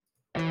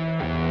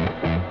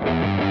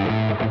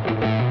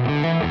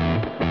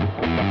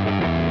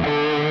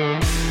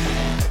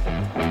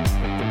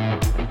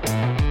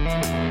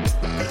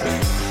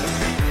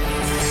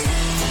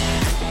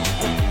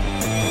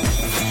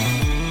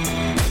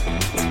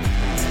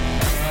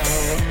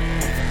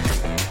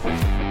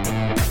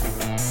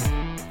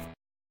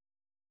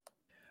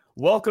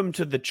Welcome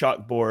to the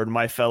chalkboard,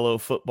 my fellow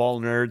football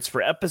nerds,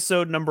 for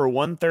episode number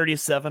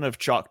 137 of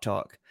Chalk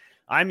Talk.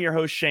 I'm your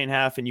host, Shane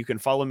Haff, and you can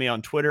follow me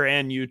on Twitter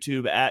and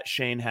YouTube at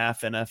Shane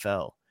Haff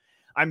NFL.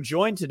 I'm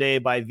joined today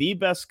by the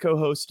best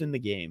co-host in the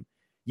game.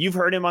 You've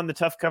heard him on the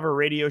Tough Cover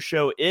radio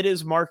show. It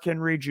is Mark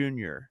Henry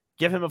Jr.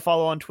 Give him a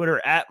follow on Twitter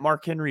at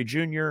Mark Henry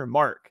Jr.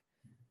 Mark,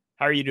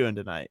 how are you doing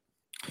tonight?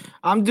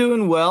 I'm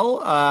doing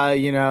well. I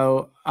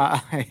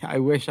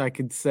wish I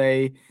could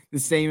say the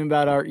same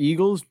about our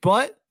Eagles,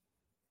 but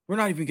we're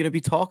not even going to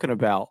be talking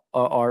about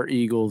our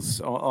Eagles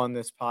on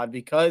this pod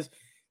because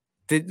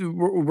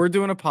we're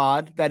doing a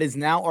pod that is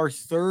now our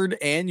third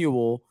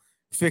annual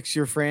Fix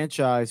Your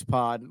Franchise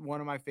pod, one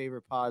of my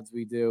favorite pods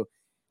we do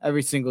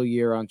every single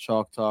year on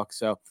Chalk Talk.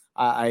 So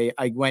I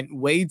went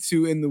way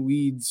too in the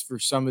weeds for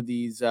some of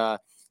these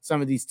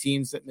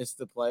teams that missed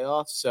the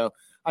playoffs. So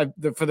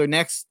for the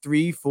next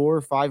 3,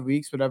 4, 5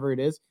 weeks, whatever it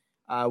is,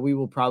 we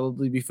will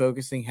probably be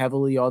focusing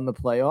heavily on the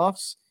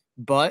playoffs.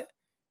 But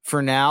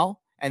for now,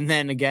 and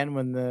then again,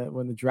 when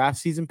the draft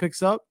season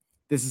picks up,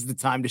 this is the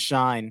time to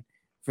shine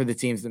for the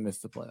teams that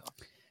missed the playoffs.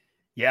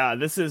 Yeah,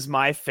 this is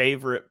my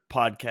favorite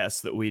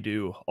podcast that we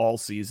do all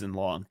season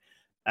long.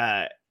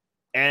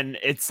 And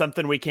it's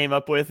something we came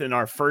up with in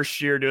our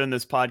first year doing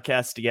this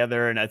podcast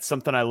together. And it's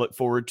something I look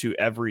forward to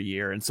every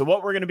year. And so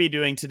what we're going to be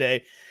doing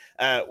today,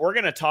 we're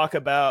going to talk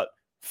about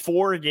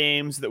 4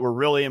 games that were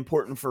really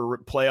important for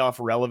playoff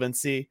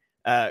relevancy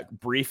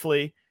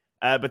briefly.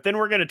 But then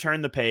we're going to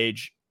turn the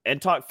page and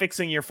talk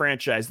fixing your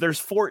franchise. There's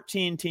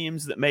 14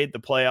 teams that made the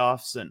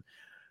playoffs, and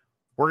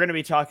we're going to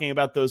be talking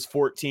about those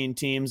 14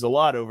 teams a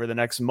lot over the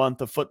next month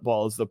of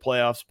football as the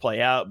playoffs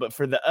play out. But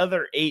for the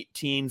other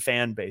 18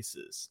 fan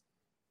bases,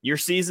 your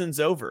season's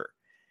over.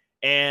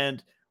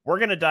 And we're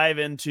going to dive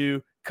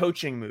into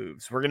coaching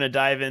moves. We're going to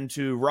dive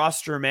into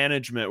roster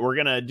management. We're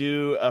going to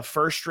do a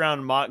first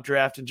round mock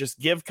draft and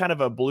just give kind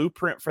of a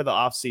blueprint for the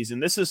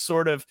offseason. This is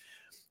sort of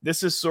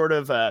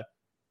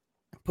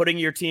putting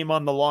your team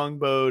on the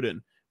longboat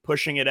and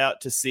pushing it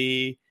out to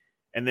sea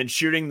and then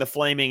shooting the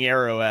flaming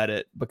arrow at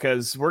it,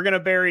 because we're going to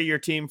bury your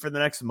team for the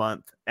next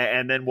month.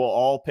 And then we'll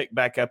all pick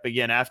back up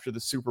again after the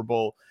Super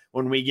Bowl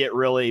when we get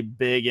really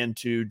big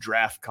into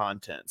draft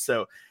content.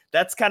 So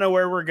that's kind of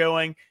where we're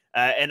going.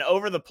 And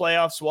over the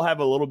playoffs, we'll have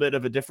a little bit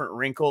of a different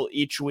wrinkle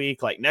each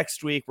week. Like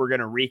next week, we're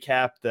going to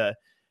recap the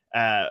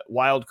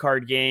wild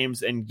card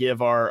games and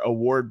give our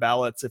award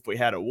ballots if we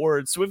had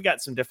awards. So we've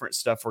got some different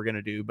stuff we're going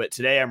to do. But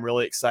today I'm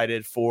really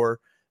excited for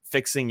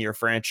fixing your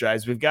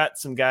franchise. We've got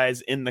some guys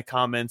in the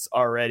comments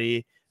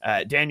already.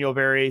 Daniel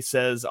Berry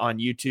says on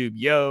YouTube,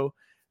 yo.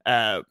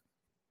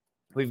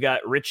 We've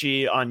got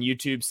Richie on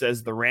YouTube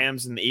says the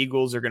Rams and the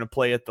Eagles are going to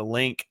play at the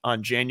Link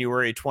on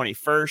January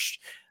 21st.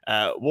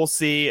 We'll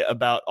see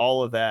about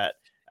all of that.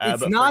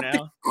 It's not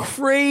the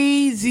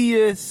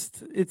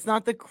craziest. It's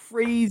not the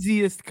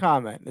craziest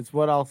comment. It's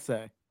what I'll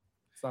say.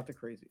 It's not the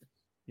craziest.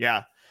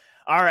 Yeah.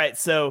 All right.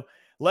 So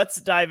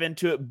let's dive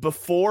into it.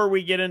 Before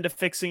we get into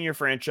fixing your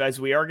franchise,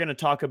 we are going to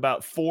talk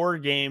about 4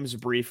 games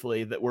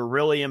briefly that were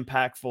really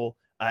impactful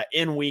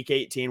in Week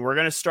 18. We're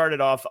going to start it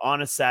off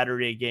on a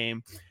Saturday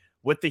game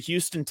with the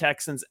Houston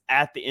Texans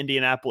at the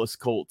Indianapolis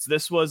Colts.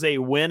 This was a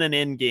win and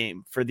in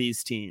game for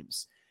these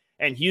teams,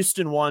 and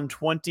Houston won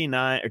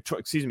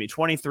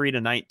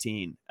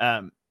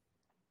 23-19.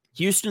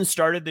 Houston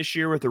started this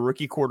year with a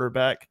rookie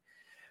quarterback,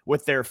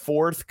 with their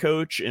 4th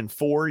coach in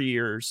 4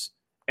 years,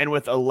 and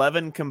with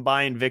 11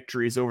 combined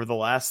victories over the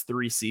last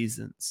 3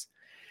 seasons.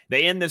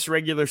 They end this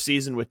regular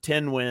season with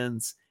 10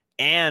 wins,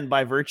 and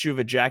by virtue of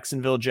a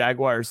Jacksonville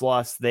Jaguars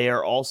loss, they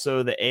are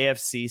also the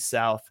AFC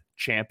South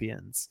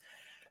champions.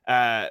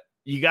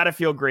 You got to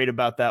feel great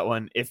about that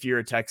one if you're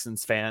a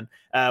Texans fan.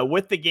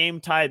 With the game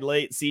tied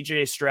late,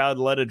 CJ Stroud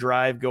led a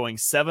drive going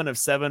 7 of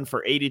 7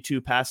 for 82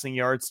 passing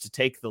yards to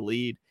take the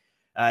lead.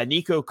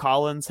 Nico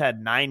Collins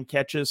had 9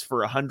 catches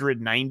for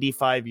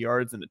 195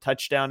 yards and a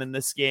touchdown in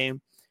this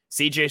game.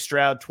 CJ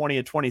Stroud, 20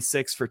 of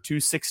 26 for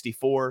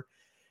 264.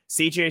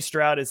 CJ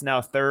Stroud is now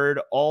 3rd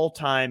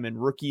all-time in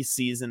rookie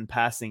season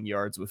passing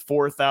yards with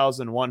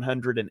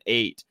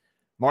 4,108.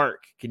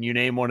 Mark, can you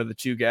name one of the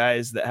 2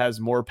 guys that has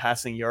more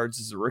passing yards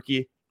as a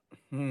rookie?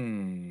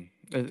 Maybe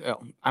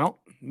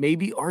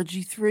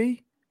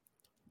RG3?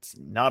 It's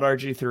not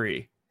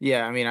RG3.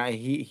 Yeah, I mean,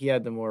 he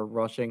had the more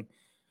rushing.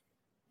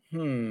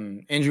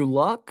 Andrew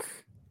Luck?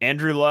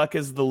 Andrew Luck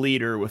is the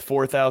leader with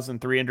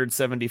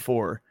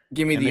 4,374.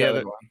 Give me the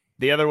other one.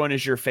 The other one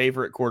is your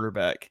favorite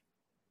quarterback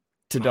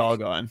to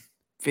dog on.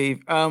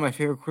 My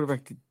favorite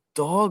quarterback to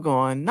dog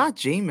on. Not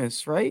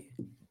Jameis, right?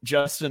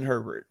 Justin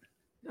Herbert.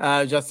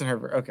 Justin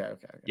Herbert. Okay.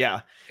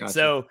 Yeah. Gotcha.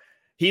 So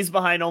he's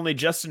behind only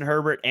Justin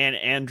Herbert and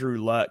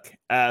Andrew Luck.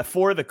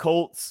 For the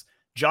Colts,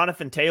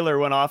 Jonathan Taylor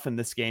went off in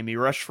this game. He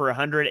rushed for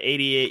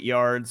 188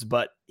 yards,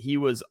 but he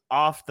was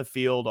off the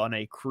field on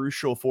a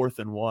crucial 4th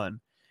and 1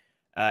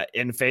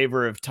 in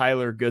favor of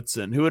Tyler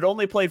Goodson, who had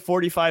only played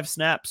 45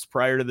 snaps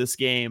prior to this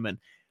game. And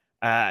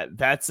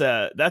that's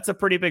a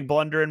pretty big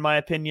blunder in my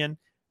opinion.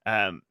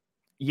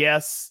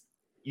 Yes,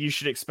 you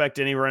should expect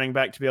any running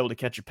back to be able to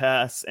catch a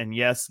pass. And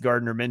yes,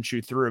 Gardner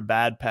Minshew threw a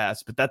bad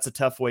pass, but that's a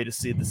tough way to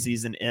see the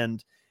season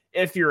end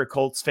if you're a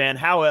Colts fan.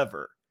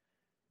 However,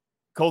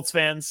 Colts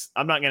fans,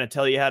 I'm not going to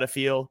tell you how to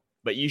feel,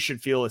 but you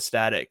should feel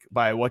ecstatic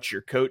by what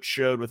your coach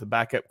showed with a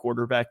backup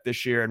quarterback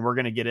this year. And we're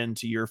going to get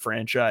into your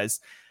franchise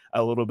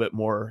a little bit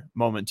more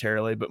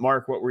momentarily. But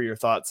Mark, what were your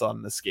thoughts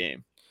on this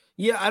game?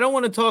 Yeah, I don't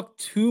want to talk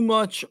too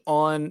much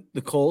on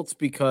the Colts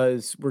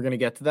because we're going to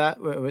get to that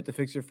with the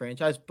Fix Your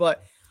Franchise.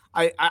 But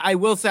I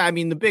will say, I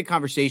mean, the big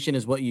conversation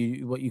is what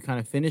you kind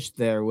of finished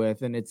there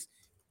with, and it's,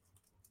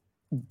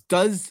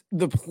 does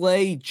the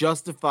play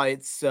justify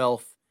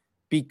itself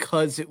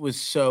because it was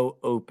so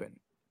open?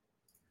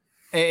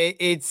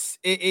 It's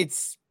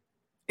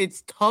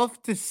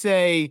tough to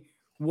say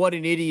what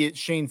an idiot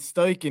Shane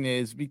Steichen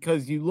is,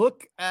 because you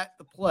look at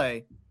the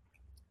play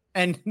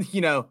and,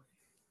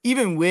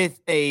 even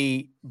with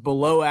a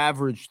below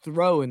average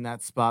throw in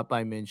that spot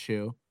by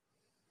Minshew,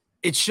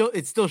 it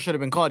still should have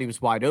been called. He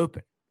was wide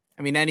open.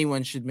 I mean,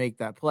 anyone should make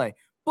that play.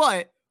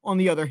 But on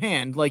the other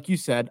hand, like you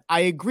said, I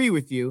agree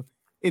with you.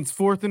 It's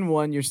 4th and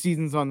 1. Your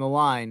season's on the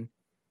line.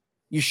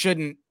 You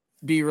shouldn't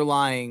be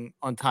relying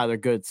on Tyler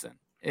Goodson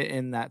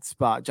in that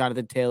spot.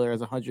 Jonathan Taylor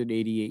has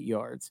 188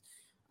 yards.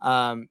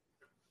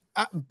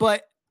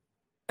 But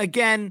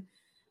again,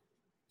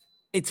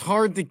 it's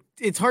hard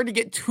to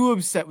get too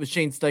upset with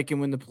Shane Steichen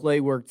when the play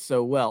worked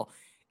so well.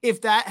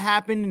 If that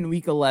happened in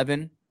week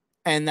 11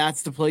 and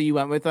that's the play you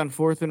went with on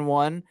 4th and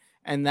 1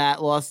 and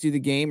that lost you the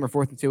game, or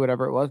 4th and 2,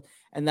 whatever it was,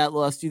 and that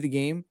lost you the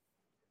game,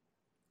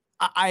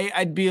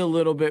 I'd be a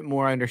little bit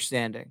more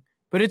understanding.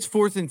 But it's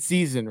 4th and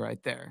season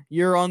right there.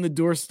 You're on the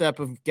doorstep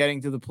of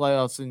getting to the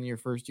playoffs in your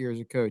first year as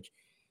a coach.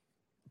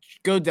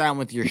 Go down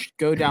with your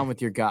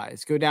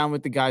guys. Go down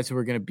with the guys who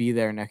are going to be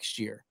there next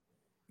year.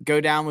 Go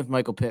down with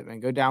Michael Pittman.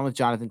 Go down with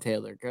Jonathan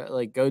Taylor.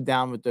 Go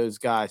down with those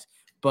guys.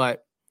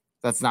 But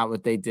that's not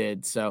what they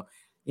did. So,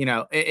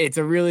 it's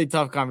a really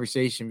tough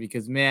conversation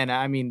because, man,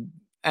 I mean,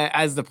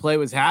 as the play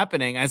was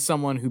happening, as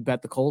someone who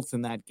bet the Colts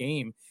in that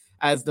game,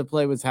 as the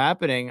play was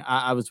happening,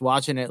 I was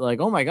watching it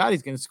like, oh my God,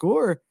 he's going to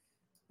score.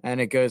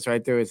 And it goes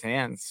right through his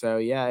hands. So,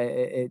 yeah,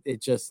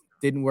 it just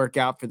didn't work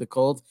out for the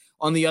Colts.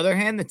 On the other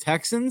hand, the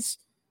Texans,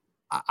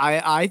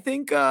 I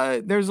think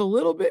there's a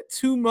little bit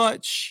too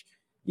much,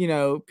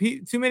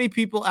 too many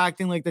people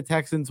acting like the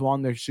Texans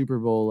won their Super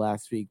Bowl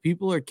last week.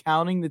 People are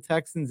counting the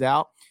Texans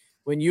out.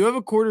 When you have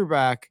a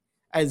quarterback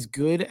as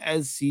good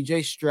as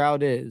CJ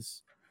Stroud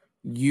is,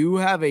 you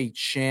have a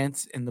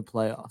chance in the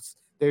playoffs.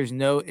 There's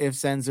no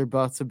ifs, ands, or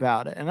buts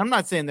about it. And I'm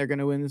not saying they're going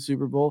to win the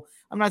Super Bowl.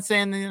 I'm not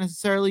saying they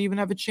necessarily even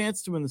have a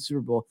chance to win the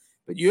Super Bowl,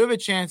 but you have a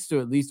chance to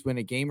at least win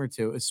a game or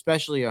two,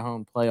 especially a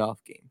home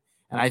playoff game.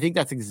 And I think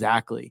that's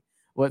exactly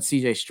what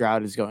CJ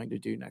Stroud is going to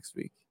do next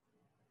week.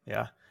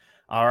 Yeah.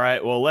 All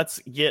right. Well, let's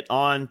get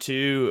on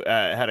to,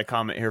 had a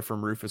comment here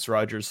from Rufus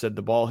Rogers, said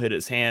the ball hit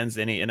his hands.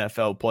 Any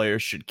NFL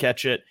players should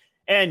catch it.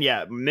 And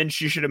yeah,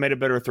 Minshew should have made a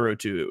better throw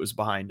too. It was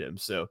behind him.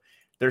 So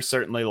there's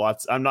certainly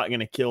lots. I'm not going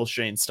to kill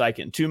Shane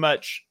Steichen too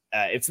much.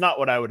 It's not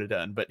what I would have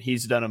done, but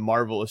he's done a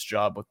marvelous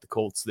job with the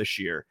Colts this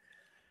year.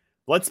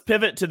 Let's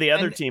pivot to the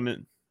other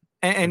team.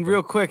 And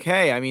real quick,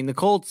 hey, I mean, the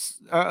Colts,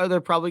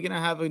 they're probably going to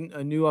have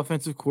a new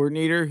offensive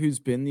coordinator who's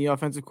been the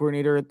offensive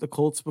coordinator at the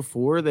Colts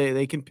before.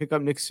 They can pick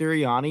up Nick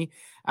Sirianni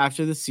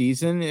after the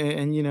season,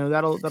 and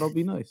that'll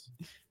be nice.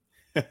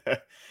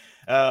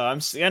 I'm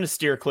going to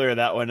steer clear of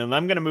that one, and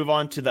I'm going to move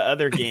on to the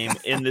other game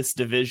in this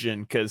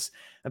division because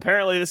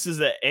apparently this is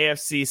the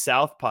AFC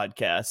South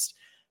podcast,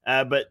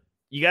 but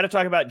you got to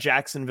talk about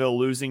Jacksonville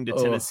losing to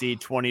Tennessee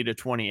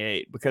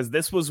 20-28 because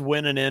this was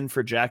winning in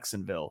for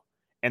Jacksonville.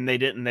 And they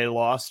didn't. They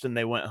lost and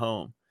they went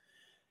home.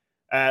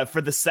 For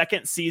the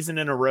second season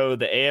in a row,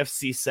 the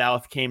AFC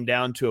South came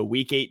down to a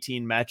Week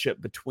 18 matchup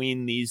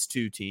between these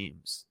two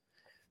teams.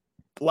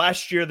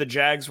 Last year, the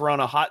Jags were on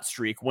a hot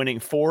streak, winning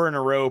 4 in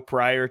a row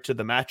prior to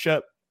the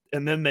matchup,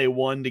 and then they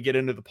won to get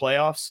into the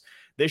playoffs.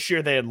 This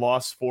year, they had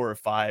lost 4 or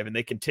 5, and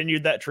they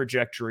continued that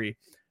trajectory,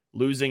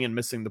 losing and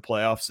missing the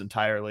playoffs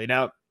entirely.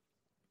 Now,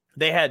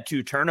 they had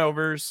 2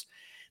 turnovers.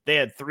 They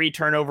had 3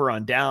 turnover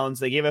on downs.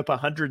 They gave up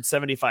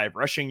 175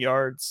 rushing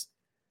yards.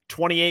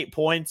 28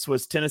 points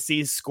was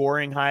Tennessee's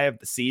scoring high of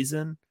the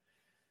season.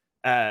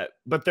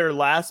 But their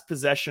last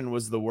possession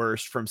was the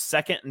worst. From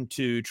 2nd and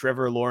 2,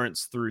 Trevor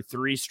Lawrence threw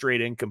 3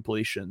 straight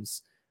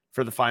incompletions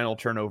for the final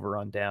turnover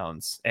on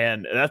downs.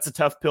 And that's a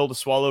tough pill to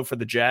swallow for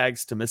the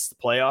Jags to miss the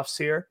playoffs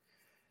here.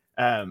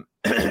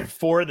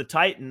 For the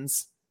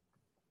Titans,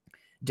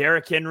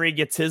 Derrick Henry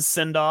gets his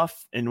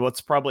send-off in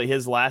what's probably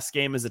his last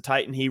game as a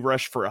Titan. He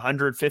rushed for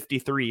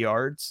 153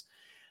 yards,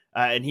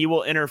 and he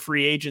will enter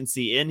free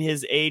agency in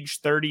his age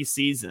 30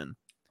 season.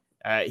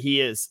 He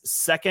is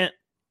second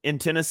in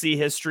Tennessee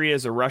history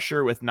as a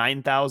rusher with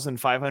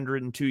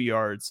 9,502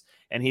 yards,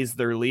 and he's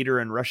their leader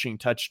in rushing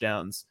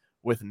touchdowns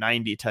with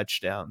 90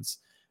 touchdowns.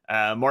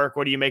 Mark,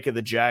 what do you make of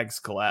the Jags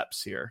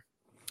collapse here?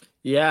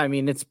 Yeah, I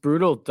mean, it's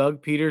brutal.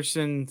 Doug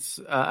Peterson's,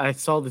 I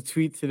saw the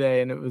tweet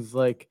today, and it was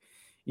like,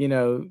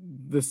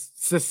 the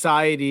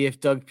society if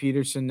Doug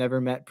Peterson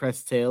never met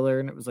Press Taylor,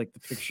 and it was like the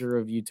picture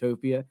of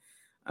utopia.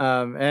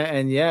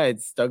 And yeah,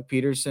 it's Doug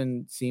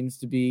Peterson seems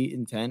to be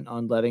intent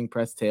on letting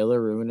Press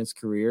Taylor ruin his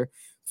career.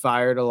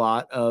 Fired a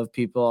lot of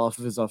people off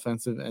of his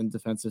offensive and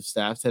defensive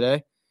staff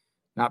today.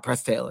 Not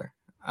Press Taylor.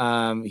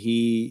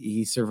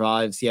 He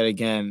survives yet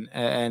again,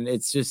 and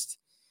it's just,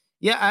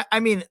 yeah. I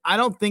mean, I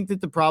don't think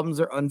that the problems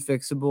are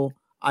unfixable.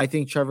 I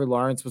think Trevor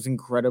Lawrence was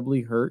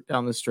incredibly hurt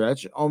down the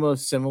stretch,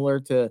 almost similar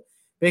to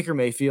Baker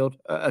Mayfield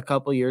a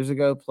couple years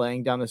ago,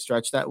 playing down the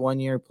stretch that one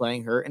year,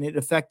 playing hurt, and it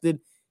affected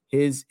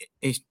his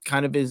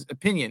kind of his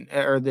opinion,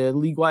 or the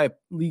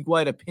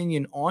league-wide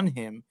opinion on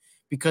him,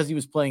 because he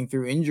was playing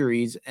through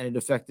injuries, and it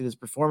affected his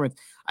performance.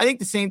 I think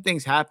the same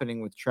thing's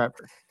happening with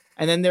Trevor.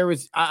 And then there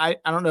was, I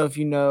don't know if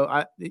you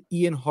know,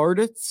 Ian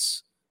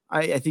Harditz.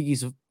 I think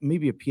he's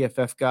maybe a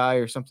PFF guy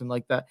or something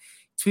like that.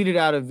 Tweeted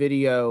out a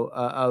video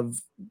of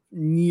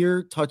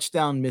near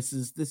touchdown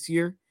misses this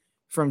year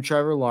from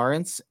Trevor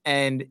Lawrence,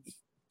 and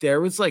there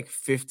was like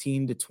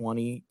 15 to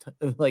 20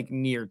 like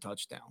near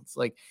touchdowns,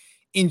 like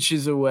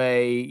inches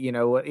away,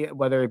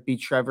 whether it be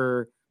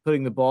Trevor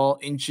putting the ball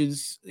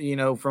inches,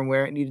 from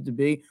where it needed to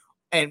be,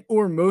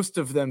 or most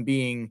of them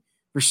being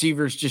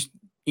receivers just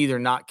either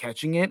not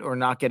catching it or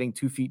not getting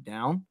 2 feet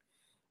down.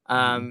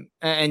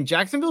 And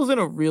Jacksonville's in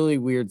a really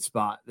weird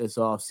spot this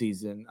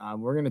offseason.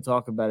 We're going to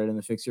talk about it in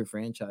the Fix Your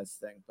Franchise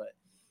thing, but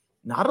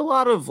not a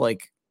lot of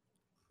like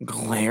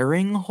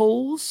glaring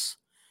holes,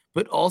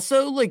 but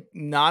also like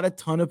not a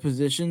ton of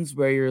positions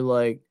where you're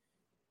like,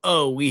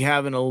 oh, we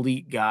have an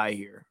elite guy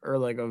here, or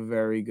like a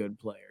very good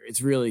player.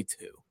 It's really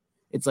two.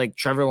 It's like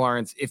Trevor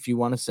Lawrence, if you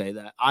want to say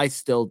that. I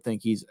still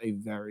think he's a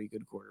very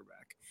good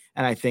quarterback.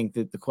 And I think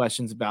that the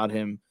questions about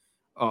him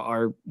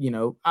are,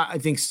 I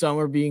think some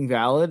are being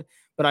valid,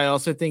 but I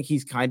also think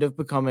he's kind of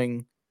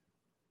becoming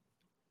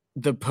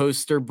the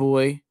poster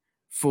boy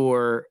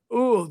for,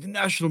 the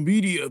national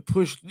media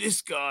pushed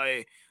this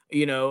guy,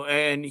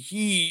 and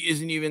he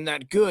isn't even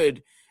that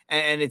good.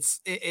 And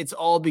it's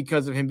all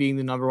because of him being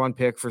the number one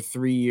pick for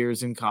 3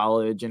 years in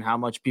college, and how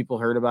much people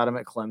heard about him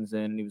at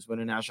Clemson. He was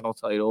winning national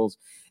titles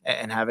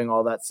and having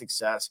all that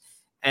success.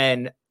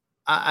 And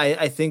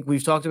I think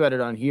we've talked about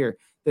it on here.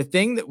 The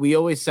thing that we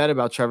always said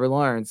about Trevor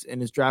Lawrence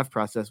in his draft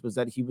process was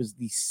that he was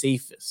the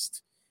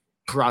safest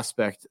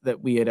prospect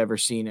that we had ever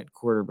seen at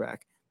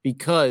quarterback,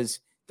 because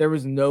there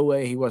was no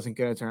way he wasn't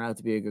going to turn out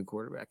to be a good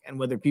quarterback. And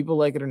whether people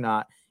like it or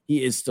not,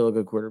 he is still a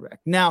good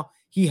quarterback. Now,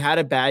 he had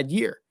a bad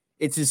year.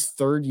 It's his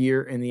third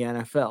year in the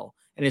NFL,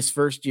 and his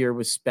first year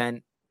was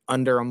spent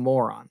under a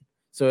moron,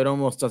 so it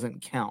almost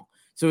doesn't count.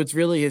 So it's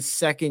really his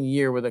second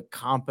year with a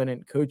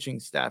competent coaching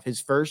staff.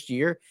 His first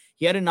year,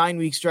 he had a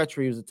 9-week stretch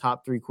where he was a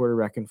top 3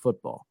 quarterback in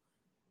football.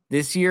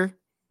 This year,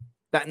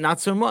 that not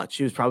so much.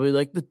 He was probably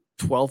like the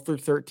 12th or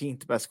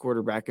 13th best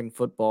quarterback in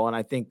football, and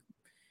I think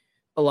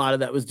a lot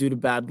of that was due to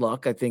bad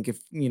luck. I think if,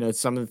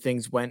 some of the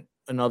things went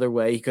another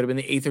way, he could have been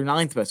the 8th or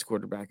 9th best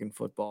quarterback in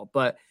football.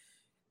 But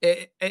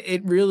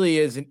it really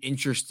is an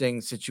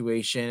interesting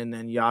situation. And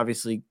then you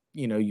obviously,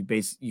 you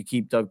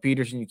keep Doug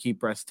Peterson, you keep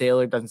Press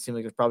Taylor. It doesn't seem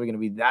like there's probably going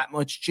to be that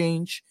much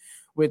change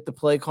with the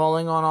play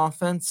calling on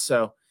offense.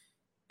 So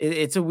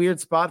it's a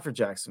weird spot for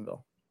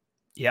Jacksonville.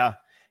 Yeah.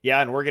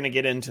 And we're going to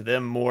get into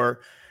them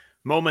more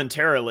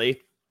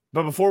momentarily.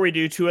 But before we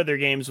do, 2 other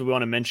games we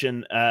want to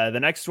mention. The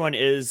next one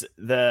is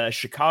the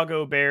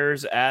Chicago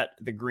Bears at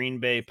the Green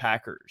Bay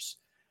Packers.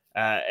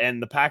 And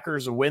the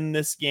Packers win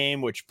this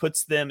game, which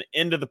puts them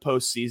into the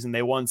postseason.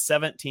 They won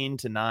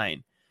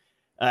 17-9.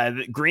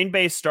 Green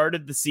Bay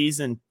started the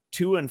season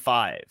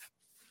 2-5.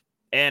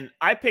 And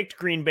I picked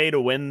Green Bay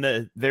to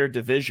win their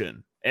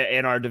division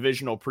in our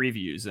divisional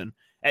previews. And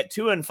at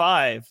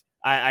 2-5,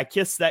 I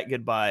kissed that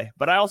goodbye.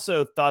 But I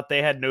also thought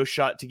they had no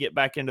shot to get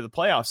back into the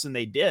playoffs, and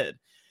they did.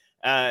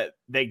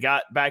 They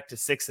got back to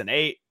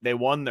 6-8. They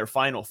won their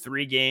final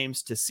 3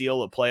 games to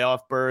seal a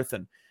playoff berth.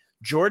 And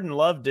Jordan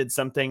Love did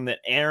something that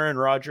Aaron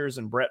Rodgers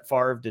and Brett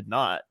Favre did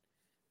not.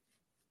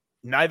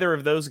 Neither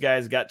of those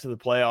guys got to the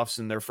playoffs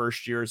in their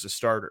first year as a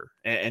starter,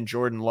 and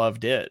Jordan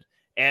Love did.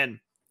 And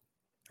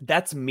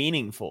that's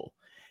meaningful.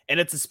 And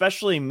it's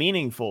especially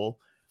meaningful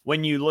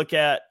when you look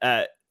at,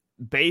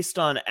 based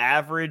on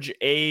average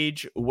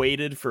age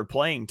weighted for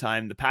playing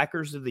time, the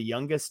Packers are the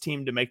youngest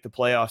team to make the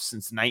playoffs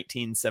since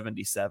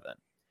 1977.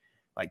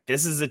 Like,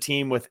 this is a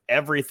team with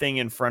everything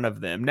in front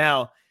of them.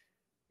 Now,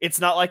 it's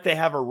not like they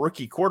have a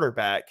rookie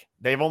quarterback.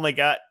 They've only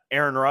got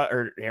Aaron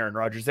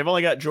Rodgers. They've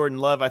only got Jordan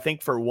Love, I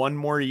think, for 1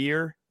 more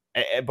year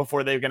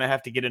before they're going to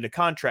have to get into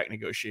contract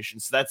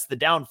negotiations. So that's the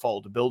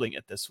downfall to building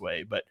it this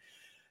way. But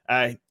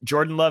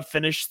Jordan Love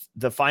finished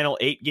the final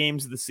 8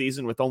 games of the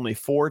season with only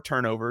 4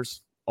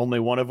 turnovers, only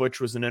one of which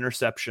was an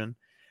interception.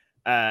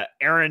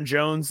 Aaron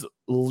Jones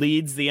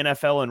leads the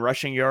NFL in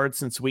rushing yards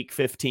since week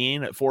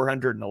 15 at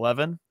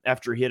 411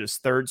 after he hit his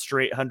 3rd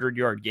straight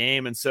 100-yard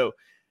game. And so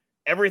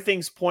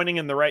everything's pointing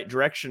in the right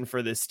direction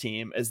for this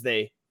team as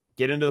they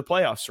get into the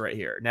playoffs right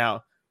here.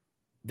 Now,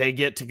 they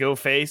get to go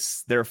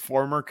face their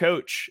former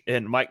coach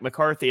in Mike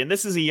McCarthy. And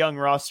this is a young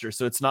roster,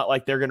 so it's not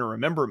like they're going to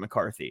remember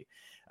McCarthy.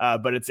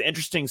 But it's an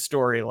interesting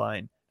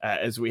storyline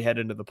as we head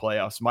into the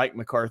playoffs. Mike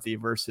McCarthy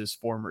versus his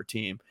former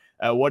team.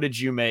 What did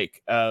you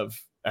make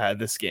of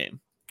this game?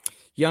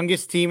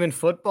 Youngest team in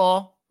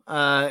football,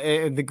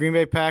 the Green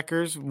Bay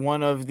Packers,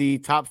 one of the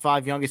top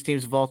 5 youngest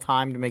teams of all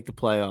time to make the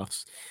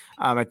playoffs.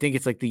 I think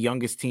it's like the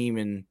youngest team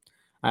in,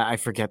 I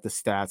forget the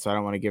stats, so I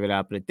don't want to give it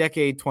out, but a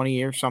decade, 20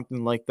 years,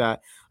 something like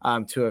that,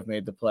 to have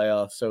made the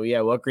playoffs. So,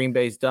 yeah, what Green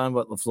Bay's done,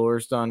 what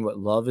LaFleur's done, what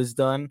Love has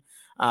done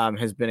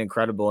has been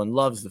incredible, and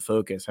Love's the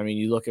focus. I mean,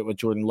 you look at what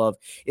Jordan Love,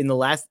 in the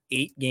last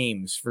 8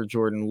 games for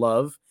Jordan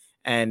Love,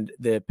 and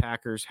the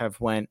Packers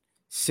have went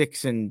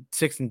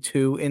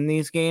 6-2 in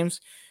these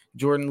games.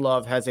 Jordan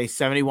Love has a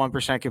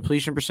 71%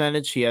 completion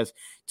percentage. He has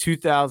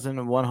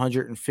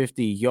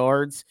 2,150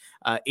 yards,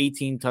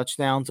 18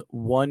 touchdowns,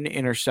 1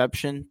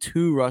 interception,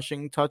 2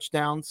 rushing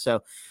touchdowns.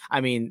 So,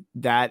 I mean,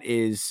 that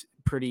is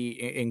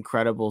pretty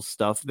incredible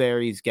stuff there.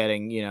 He's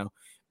getting,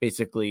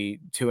 basically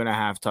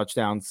 2.5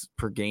 touchdowns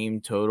per game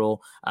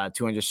total,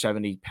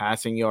 270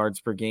 passing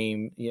yards per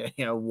game,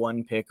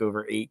 1 pick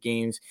over 8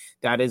 games.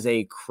 That is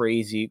a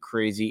crazy,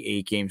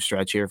 crazy 8-game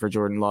stretch here for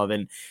Jordan Love.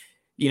 And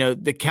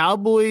the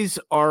Cowboys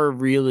are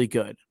really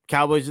good.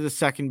 Cowboys are the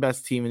second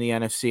best team in the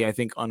NFC, I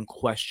think,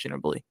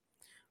 unquestionably.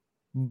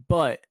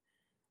 But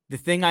the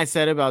thing I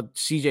said about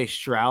CJ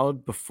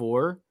Stroud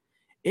before,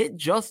 it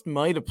just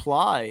might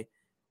apply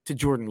to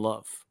Jordan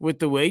Love. With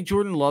the way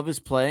Jordan Love is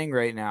playing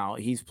right now,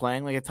 he's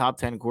playing like a top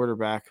 10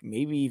 quarterback,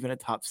 maybe even a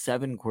top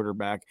 7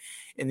 quarterback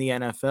in the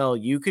NFL.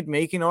 You could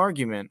make an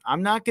argument.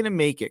 I'm not going to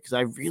make it because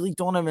I really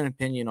don't have an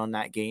opinion on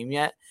that game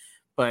yet.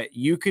 But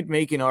you could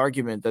make an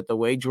argument that the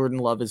way Jordan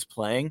Love is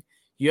playing,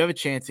 you have a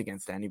chance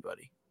against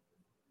anybody.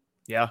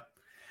 Yeah.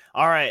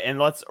 All right. And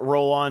let's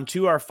roll on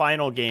to our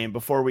final game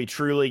before we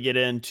truly get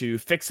into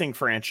fixing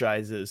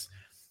franchises.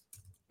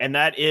 And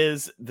that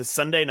is the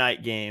Sunday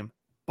night game,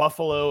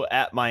 Buffalo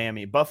at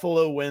Miami.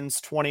 Buffalo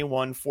wins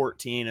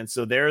 21-14. And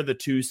so they're the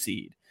 2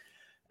 seed.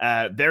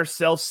 Their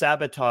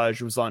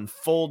self-sabotage was on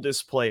full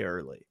display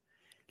early.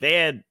 They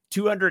had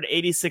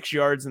 286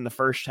 yards in the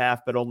first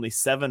half, but only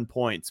 7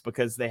 points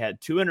because they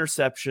had 2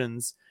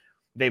 interceptions.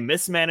 They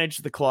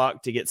mismanaged the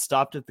clock to get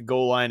stopped at the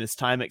goal line as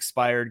time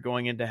expired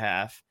going into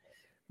half.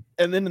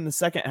 And then in the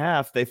second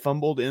half, they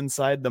fumbled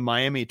inside the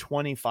Miami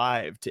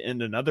 25 to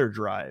end another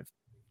drive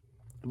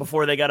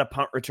before they got a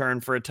punt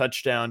return for a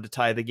touchdown to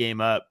tie the game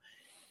up.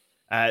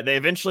 They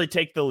eventually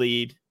take the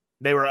lead.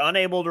 They were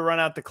unable to run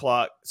out the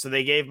clock, so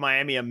they gave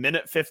Miami a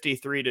minute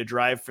 53 to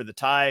drive for the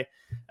tie,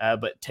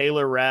 but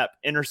Taylor Rapp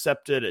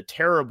intercepted a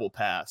terrible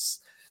pass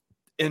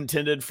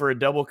intended for a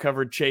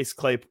double-covered Chase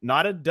Claypool,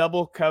 not a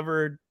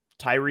double-covered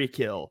Tyreek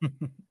Hill.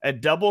 A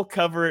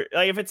double-covered,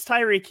 like if it's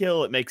Tyreek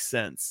Hill, it makes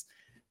sense.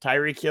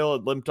 Tyreek Hill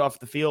had limped off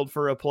the field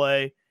for a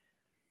play.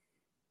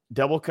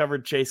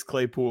 Double-covered Chase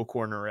Claypool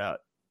corner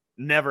route.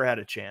 Never had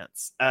a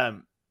chance.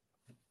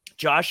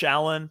 Josh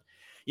Allen,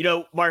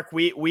 Mark,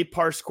 we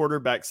parse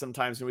quarterbacks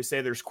sometimes and we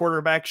say there's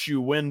quarterbacks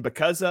you win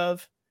because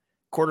of,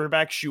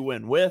 quarterbacks you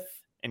win with,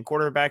 and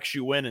quarterbacks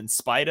you win in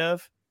spite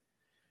of.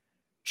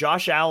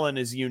 Josh Allen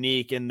is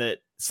unique in that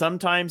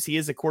sometimes he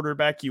is a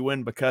quarterback you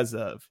win because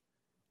of,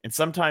 and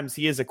sometimes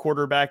he is a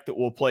quarterback that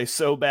will play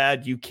so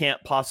bad you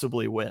can't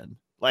possibly win.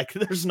 Like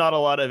there's not a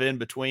lot of in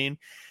between.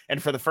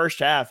 And for the first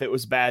half, it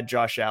was bad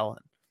Josh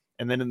Allen.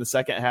 And then in the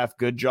second half,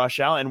 good Josh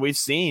Allen. And we've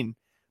seen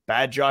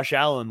bad Josh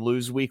Allen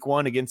lose week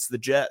 1 against the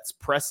Jets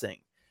pressing.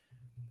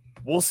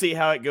 We'll see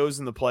how it goes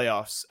in the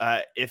playoffs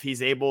if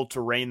he's able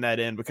to rein that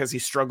in, because he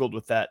struggled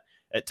with that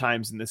at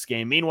times in this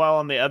game. Meanwhile,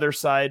 on the other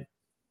side,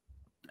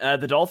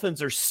 the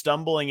Dolphins are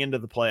stumbling into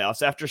the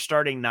playoffs. After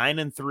starting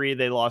 9-3,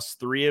 they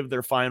lost 3 of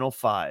their final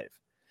 5.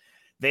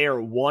 They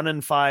are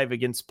 1-5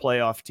 against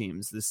playoff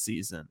teams this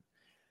season.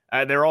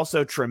 They're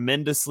also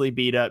tremendously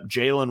beat up.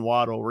 Jalen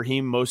Waddle,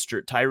 Raheem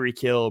Mostert, Tyreek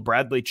Hill,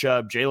 Bradley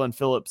Chubb, Jalen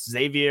Phillips,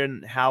 Xavier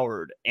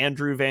Howard,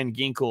 Andrew Van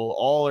Ginkel,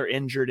 all are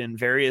injured in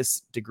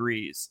various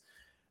degrees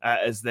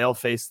as they'll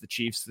face the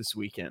Chiefs this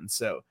weekend.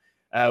 So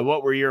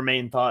what were your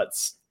main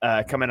thoughts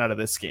coming out of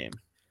this game?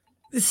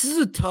 This is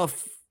a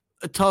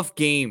tough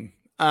game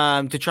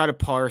to try to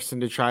parse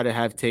and to try to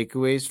have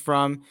takeaways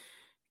from,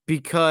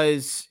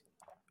 because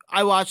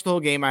I watched the whole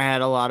game. I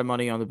had a lot of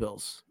money on the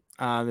Bills.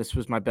 This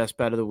was my best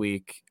bet of the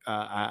week.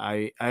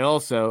 I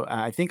also,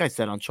 I think I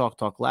said on Chalk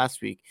Talk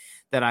last week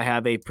that I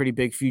have a pretty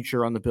big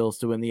future on the Bills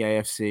to win the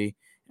AFC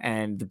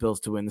and the Bills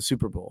to win the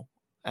Super Bowl.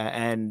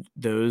 And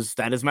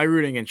that is my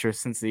rooting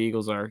interest, since the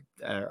Eagles are,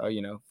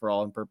 for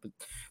all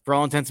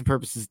intents and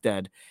purposes,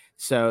 dead.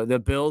 So the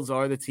Bills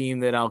are the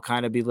team that I'll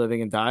kind of be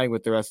living and dying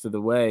with the rest of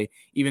the way,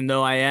 even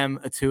though I am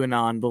a Tua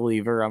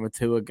non-believer. I'm a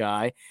Tua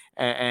guy,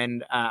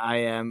 and I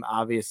am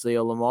obviously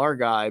a Lamar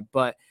guy.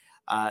 But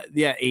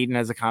Aiden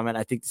has a comment.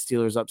 I think the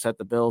Steelers upset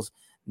the Bills.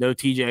 no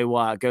TJ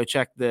Watt. Go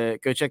check the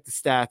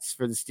stats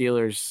for the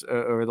Steelers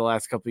over the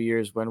last couple of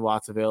years when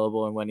Watt's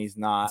available and when he's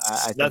not. I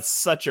think That's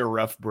such a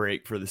rough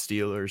break for the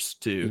Steelers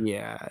too.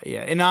 Yeah.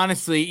 And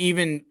honestly,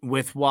 even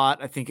with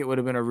Watt, I think it would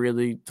have been a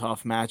really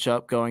tough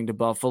matchup going to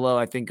Buffalo.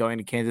 I think going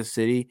to Kansas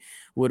City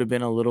would have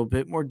been a little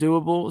bit more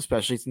doable,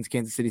 especially since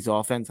Kansas City's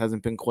offense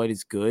hasn't been quite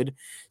as good.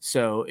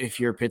 So if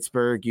you're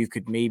Pittsburgh, you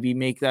could maybe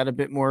make that a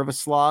bit more of a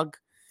slog.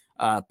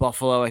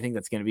 Buffalo, I think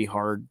that's going to be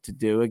hard to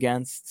do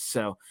against.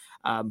 So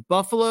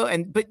Buffalo,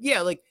 but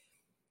yeah, like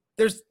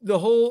there's the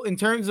whole, in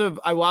terms of,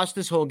 I watched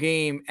this whole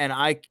game and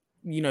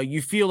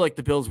you feel like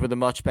the Bills were the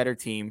much better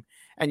team,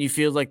 and you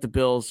feel like the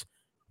Bills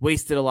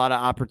wasted a lot of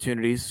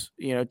opportunities,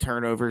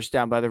 turnovers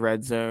down by the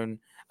red zone,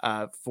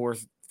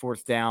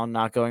 fourth down,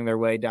 not going their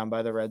way down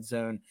by the red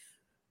zone.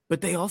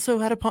 But they also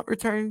had a punt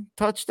return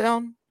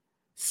touchdown.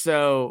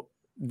 So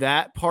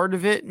that part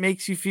of it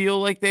makes you feel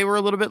like they were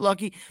a little bit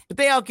lucky. But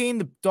they outgained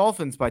the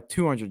Dolphins by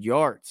 200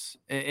 yards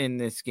in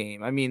this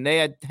game. I mean, they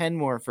had 10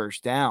 more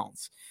first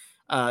downs.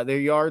 Their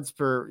yards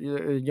per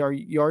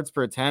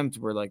attempt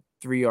were like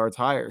 3 yards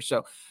higher.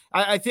 So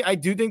I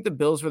do think the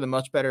Bills were the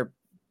much better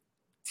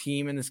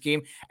team in this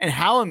game. And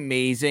how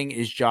amazing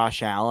is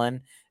Josh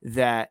Allen,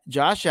 that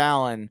Josh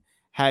Allen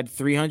had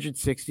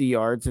 360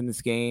 yards in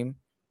this game,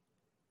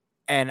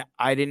 and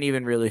I didn't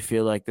even really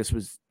feel like this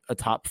was a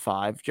top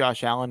 5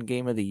 Josh Allen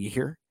game of the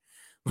year.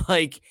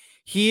 Like,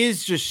 he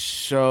is just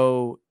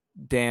so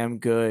damn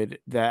good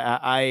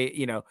that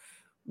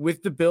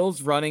with the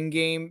Bills running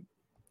game,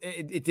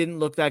 it didn't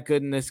look that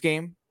good in this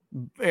game.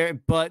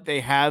 But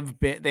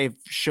they've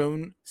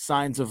shown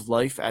signs of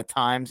life at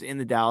times in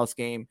the Dallas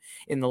game,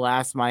 in the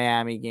last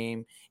Miami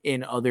game,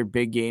 in other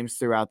big games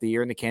throughout the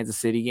year, in the Kansas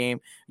City game.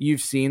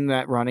 You've seen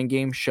that running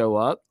game show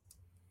up.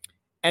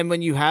 And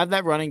when you have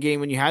that running game,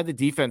 when you have the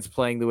defense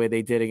playing the way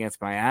they did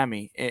against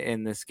Miami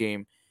in this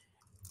game,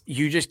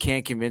 you just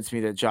can't convince me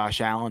that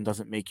Josh Allen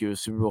doesn't make you a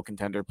Super Bowl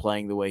contender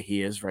playing the way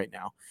he is right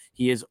now.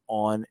 He is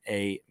on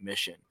a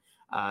mission.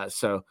 I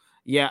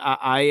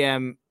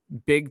am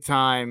big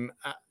time.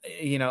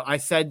 I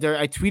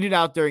tweeted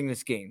out during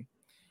this game,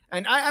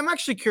 and I'm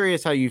actually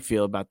curious how you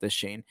feel about this,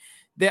 Shane.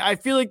 I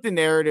feel like the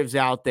narrative's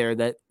out there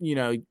that,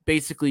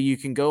 basically you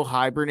can go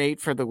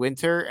hibernate for the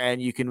winter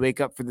and you can wake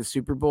up for the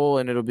Super Bowl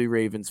and it'll be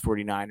Ravens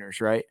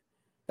 49ers, right?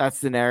 That's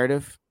the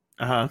narrative.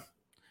 Uh-huh.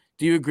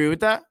 Do you agree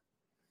with that?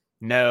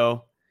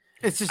 No.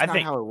 It's just not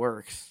how it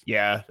works.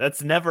 Yeah,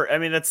 that's never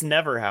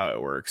how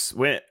it works.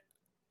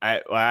 I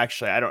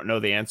don't know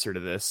the answer to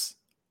this.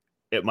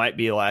 It might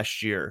be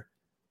last year.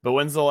 But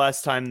when's the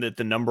last time that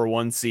the number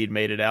 1 seed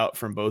made it out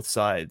from both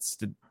sides?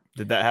 Did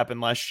that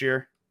happen last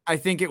year? I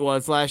think it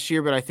was last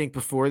year, but I think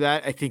before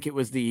that, I think it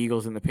was the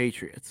Eagles and the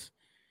Patriots.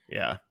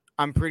 Yeah.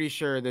 I'm pretty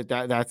sure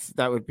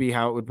that would be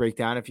how it would break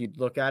down if you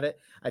look at it.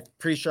 I'm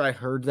pretty sure I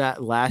heard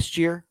that last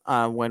year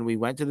when we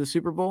went to the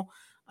Super Bowl.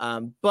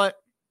 But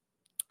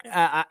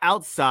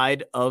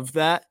outside of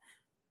that,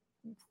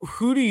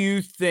 who do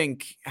you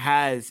think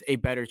has a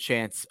better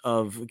chance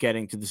of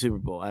getting to the Super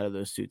Bowl out of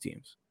those two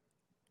teams?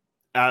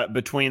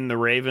 Between the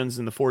Ravens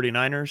and the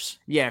 49ers?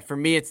 Yeah, for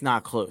me, it's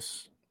not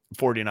close.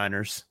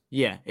 49ers.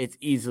 Yeah, it's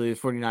easily the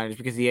 49ers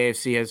because the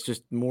AFC has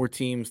just more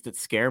teams that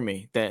scare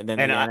me than the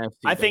NFC.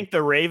 I think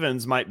the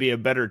Ravens might be a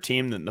better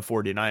team than the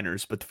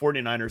 49ers, but the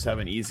 49ers have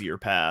an easier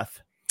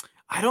path.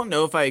 I don't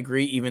know if I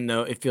agree, even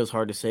though it feels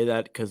hard to say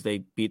that because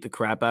they beat the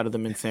crap out of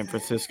them in San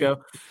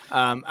Francisco.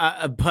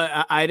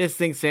 But I just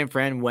think San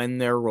Fran, when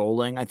they're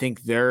rolling, I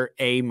think their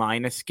A-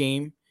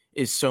 game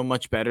is so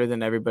much better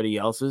than everybody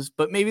else's.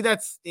 But maybe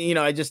that's,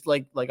 I just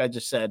like I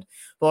just said,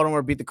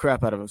 Baltimore beat the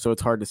crap out of them, so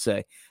it's hard to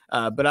say.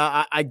 But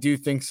I do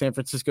think San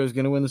Francisco is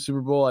going to win the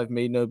Super Bowl. I've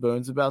made no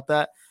bones about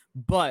that.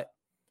 But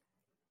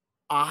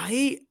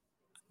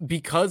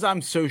because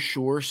I'm so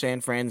sure San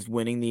Fran's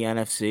winning the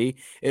NFC,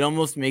 it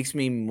almost makes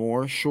me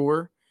more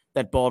sure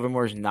that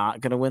Baltimore's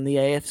not going to win the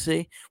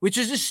AFC, which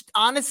is just,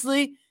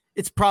 honestly,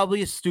 it's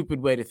probably a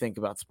stupid way to think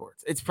about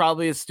sports. It's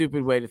probably a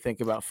stupid way to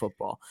think about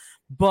football.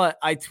 But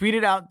I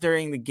tweeted out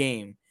during the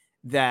game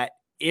that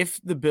if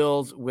the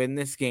Bills win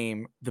this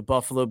game, the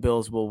Buffalo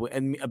Bills will win,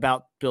 and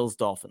about Bills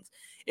Dolphins.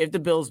 If the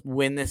Bills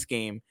win this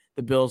game,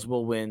 the Bills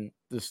will win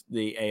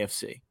the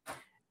AFC.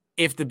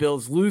 If the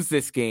Bills lose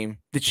this game,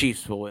 the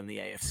Chiefs will win the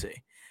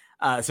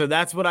AFC. So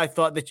that's what I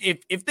thought, that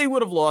if they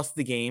would have lost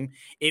the game,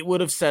 it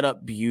would have set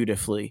up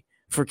beautifully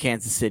for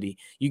Kansas City.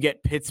 You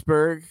get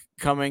Pittsburgh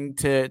coming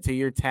to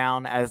your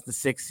town as the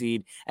 6th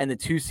seed, and the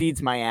 2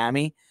 seeds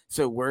Miami.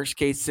 So worst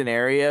case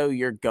scenario,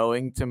 you're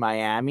going to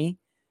Miami.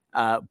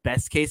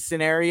 Best case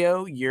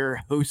scenario,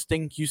 you're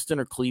hosting Houston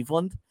or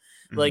Cleveland.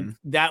 Mm-hmm. Like,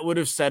 that would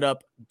have set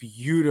up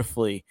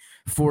beautifully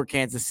for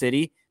Kansas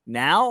City.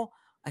 Now,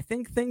 I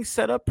think things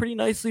set up pretty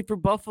nicely for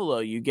Buffalo.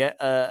 You get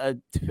a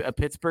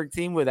Pittsburgh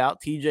team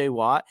without TJ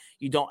Watt.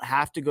 You don't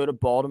have to go to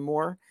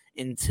Baltimore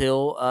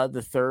until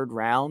the 3rd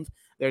round.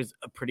 There's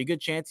a pretty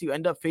good chance you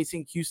end up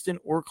facing Houston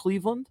or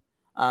Cleveland.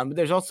 But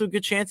there's also a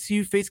good chance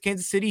you face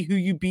Kansas City, who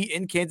you beat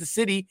in Kansas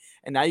City,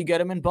 and now you get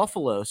them in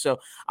Buffalo. So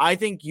I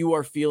think you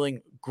are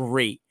feeling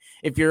great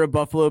if you're a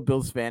Buffalo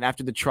Bills fan,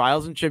 after the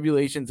trials and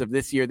tribulations of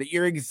this year, that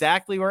you're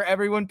exactly where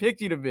everyone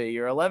picked you to be.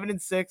 You're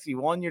 11-6, you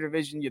won your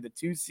division, you're the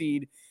 2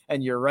 seed,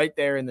 and you're right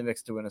there in the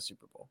mix to win a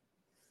Super Bowl.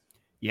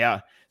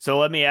 Yeah. So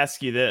let me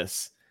ask you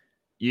this.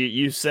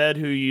 You said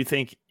who you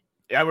think.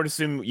 I would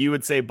assume you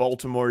would say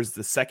Baltimore is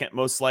the second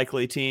most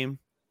likely team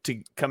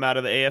to come out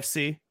of the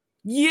AFC.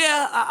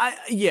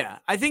 Yeah,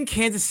 I think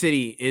Kansas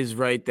City is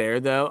right there,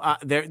 though.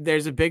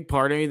 There's a big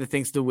part of me that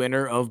thinks the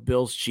winner of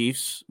Bills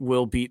Chiefs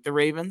will beat the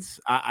Ravens.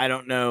 I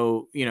don't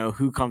know,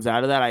 who comes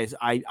out of that.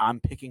 I'm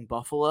picking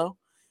Buffalo,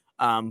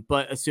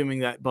 but assuming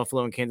that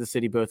Buffalo and Kansas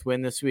City both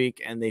win this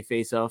week and they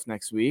face off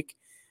next week,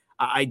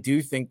 I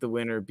do think the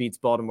winner beats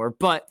Baltimore.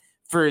 But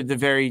for the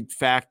very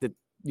fact that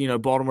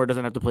Baltimore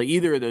doesn't have to play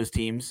either of those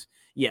teams,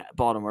 yeah,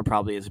 Baltimore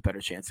probably has a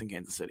better chance than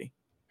Kansas City.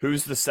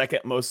 Who's the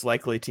second most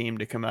likely team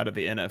to come out of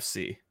the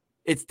NFC?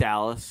 It's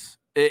Dallas.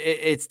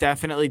 It's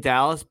definitely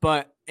Dallas.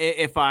 But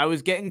if we're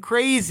getting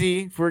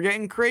crazy,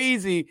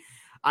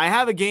 I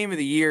have a game of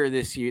the year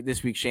this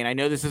week, Shane. I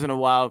know this isn't a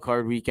wild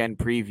card weekend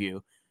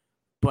preview,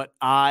 but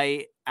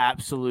I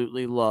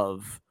absolutely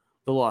love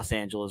the Los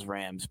Angeles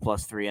Rams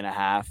plus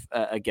 3.5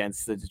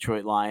 against the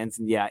Detroit Lions.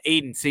 And yeah,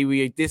 Aiden, see,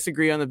 we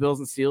disagree on the Bills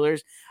and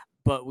Steelers,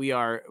 but we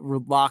are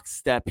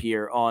lockstep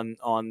here on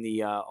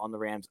the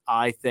Rams.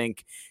 I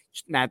think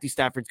Matthew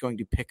Stafford's going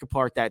to pick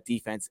apart that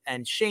defense.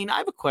 And Shane, I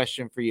have a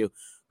question for you.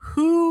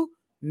 Who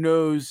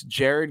knows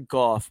Jared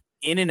Goff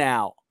in and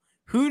out?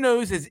 Who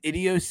knows his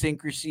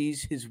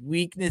idiosyncrasies, his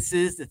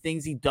weaknesses, the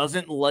things he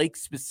doesn't like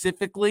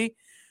specifically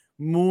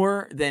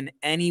more than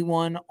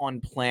anyone on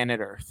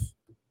planet Earth?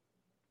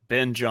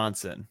 Ben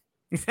Johnson.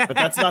 But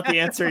that's not the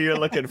answer you're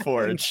looking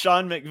for. It's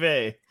Sean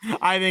McVay.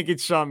 I think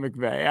it's Sean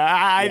McVay.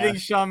 I think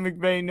Sean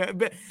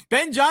McVay.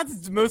 Ben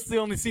Johnson's mostly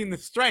only seen the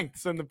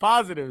strengths and the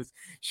positives.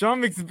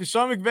 Sean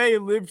McVay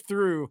lived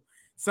through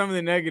some of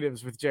the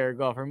negatives with Jared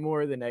Goff, or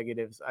more of the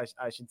negatives,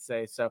 I should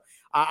say. So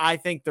I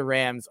think the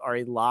Rams are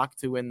a lock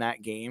to win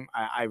that game.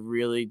 I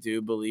really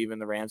do believe in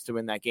the Rams to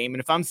win that game.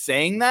 And if I'm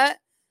saying that,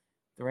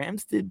 the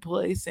Rams did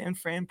play San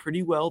Fran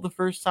pretty well the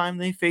first time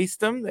they faced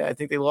them. I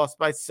think they lost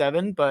by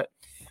 7, but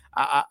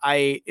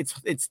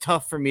it's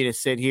tough for me to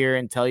sit here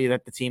and tell you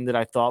that the team that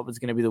I thought was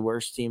going to be the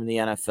worst team in the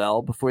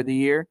NFL before the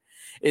year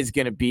is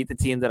going to beat the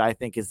team that I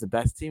think is the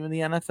best team in the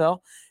NFL.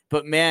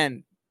 But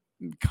man,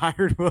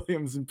 Kyron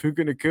Williams and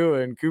Puka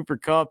Nacua and Cooper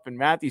Kupp and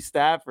Matthew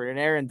Stafford and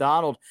Aaron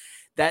Donald,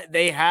 that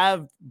they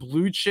have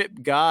blue chip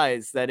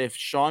guys that if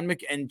Sean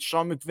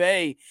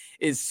McVay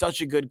is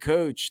such a good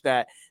coach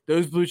that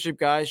those blue chip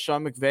guys,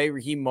 Sean McVay,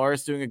 Raheem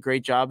Morris doing a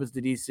great job as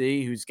the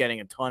DC, who's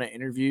getting a ton of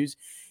interviews.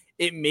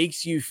 It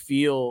makes you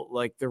feel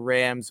like the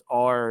Rams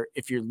are,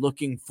 if you're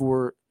looking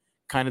for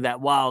kind of that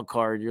wild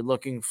card, you're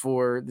looking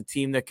for the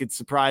team that could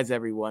surprise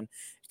everyone.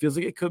 It feels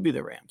like it could be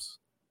the Rams.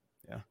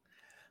 Yeah.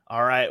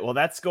 All right. Well,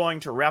 that's going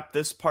to wrap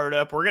this part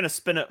up. We're going to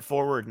spin it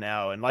forward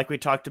now. And like we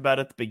talked about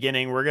at the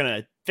beginning, we're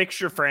going to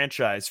fix your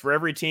franchise for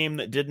every team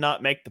that did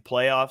not make the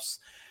playoffs.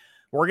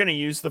 We're going to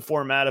use the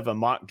format of a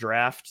mock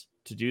draft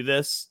to do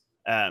this,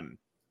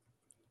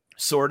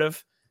 sort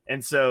of.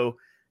 And so,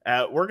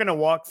 we're going to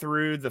walk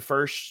through the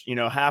first,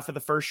 half of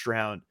the first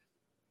round.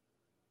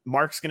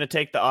 Mark's going to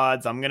take the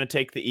odds. I'm going to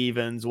take the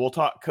evens. We'll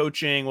talk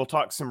coaching. We'll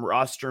talk some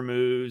roster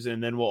moves,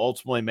 and then we'll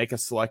ultimately make a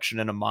selection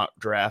in a mock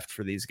draft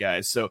for these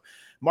guys. So,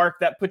 Mark,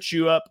 that puts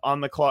you up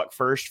on the clock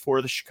first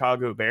for the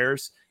Chicago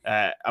Bears.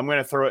 I'm going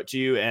to throw it to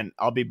you, and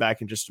I'll be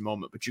back in just a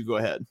moment, but you go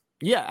ahead.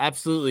 Yeah,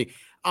 absolutely.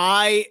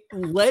 I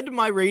led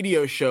my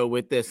radio show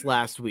with this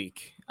last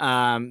week.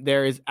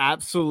 There is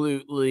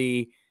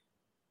absolutely...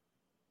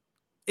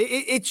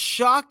 It's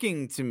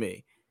shocking to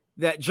me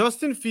that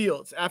Justin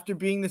Fields, after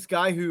being this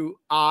guy who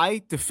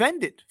I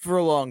defended for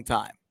a long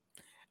time,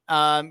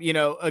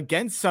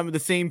 against some of the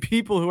same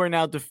people who are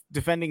now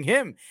defending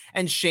him.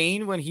 And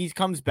Shane, when he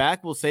comes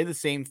back, will say the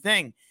same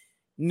thing.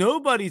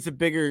 Nobody's a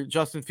bigger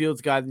Justin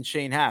Fields guy than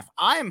Shane Haff.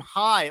 I am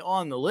high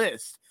on the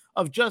list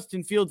of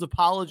Justin Fields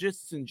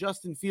apologists and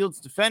Justin Fields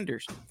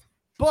defenders.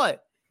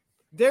 But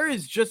there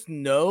is just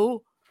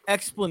no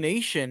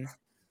explanation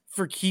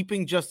for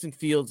keeping Justin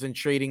Fields and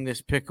trading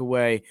this pick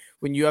away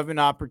when you have an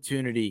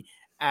opportunity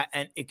at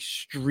an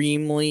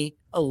extremely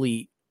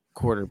elite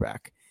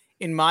quarterback.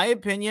 In my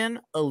opinion,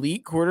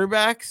 elite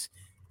quarterbacks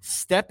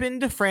step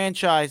into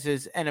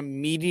franchises and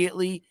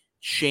immediately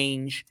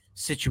change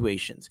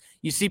situations.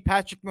 You see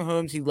Patrick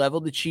Mahomes, he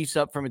leveled the Chiefs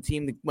up from a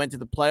team that went to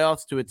the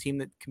playoffs to a team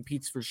that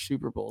competes for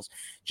Super Bowls.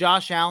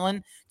 Josh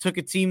Allen took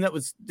a team that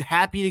was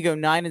happy to go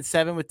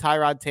 9-7 with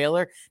Tyrod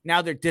Taylor.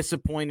 Now they're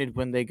disappointed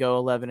when they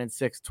go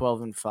 11-6,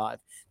 12-5.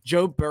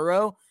 Joe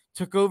Burrow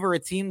took over a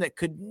team that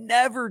could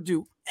never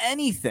do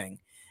anything.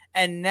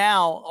 And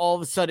now all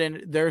of a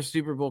sudden they're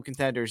Super Bowl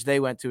contenders. They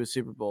went to a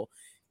Super Bowl.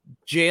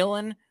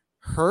 Jalen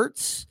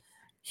Hurts,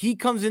 he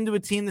comes into a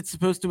team that's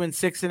supposed to win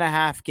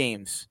 6.5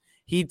 games.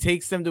 He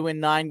takes them to win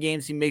 9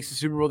 games. He makes the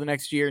Super Bowl the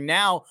next year.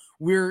 Now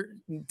we're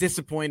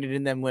disappointed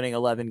in them winning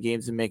 11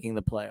 games and making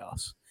the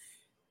playoffs.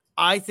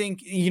 I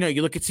think, you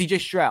look at CJ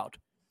Stroud.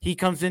 He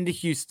comes into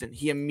Houston.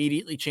 He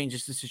immediately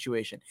changes the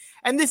situation.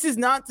 And this is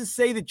not to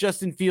say that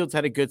Justin Fields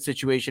had a good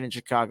situation in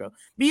Chicago.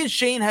 Me and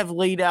Shane have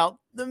laid out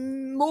the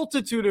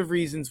multitude of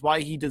reasons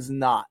why he does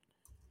not.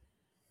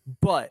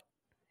 But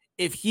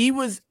if he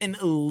was an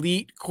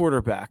elite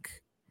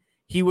quarterback,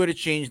 he would have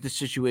changed the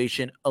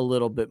situation a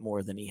little bit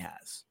more than he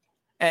has.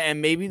 And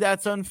maybe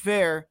that's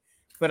unfair,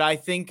 but I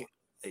think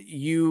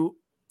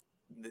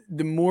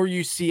the more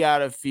you see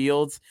out of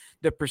Fields,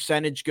 the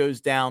percentage goes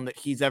down that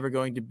he's ever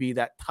going to be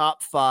that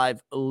top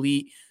 5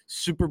 elite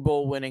Super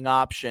Bowl winning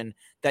option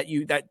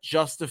that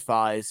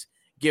justifies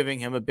giving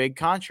him a big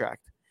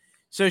contract.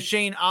 So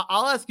Shane,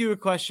 I'll ask you a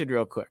question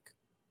real quick.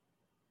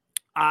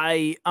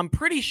 I'm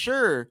pretty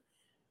sure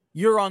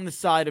you're on the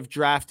side of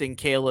drafting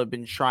Caleb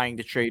and trying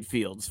to trade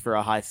Fields for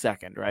a high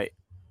second, right?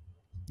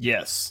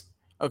 Yes.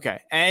 Okay.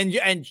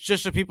 And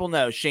just so people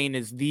know, Shane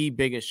is the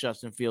biggest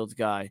Justin Fields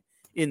guy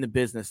in the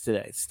business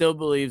today. Still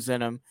believes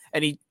in him,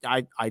 and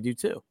I do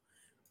too.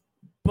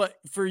 But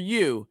for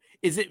you,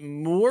 is it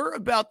more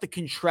about the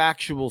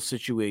contractual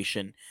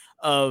situation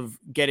of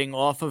getting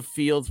off of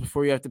Fields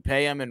before you have to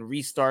pay him and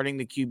restarting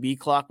the QB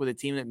clock with a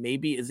team that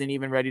maybe isn't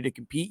even ready to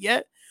compete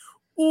yet?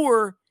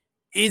 Or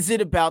is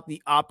it about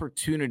the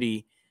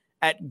opportunity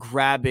at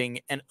grabbing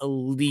an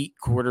elite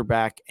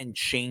quarterback and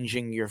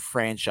changing your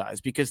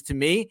franchise? Because to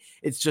me,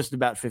 it's just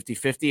about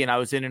 50-50, and I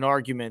was in an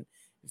argument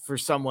for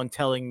someone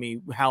telling me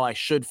how I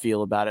should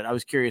feel about it. I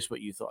was curious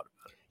what you thought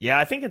about it. Yeah,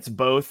 I think it's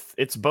both.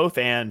 It's both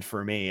and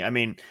for me. I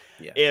mean,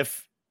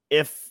 if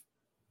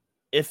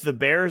the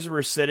Bears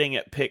were sitting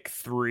at pick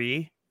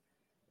 3,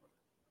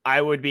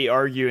 I would be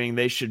arguing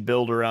they should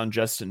build around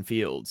Justin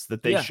Fields,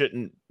 that they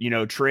shouldn't,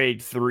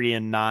 trade 3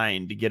 and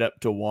 9 to get up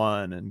to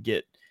 1 and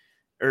get,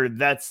 or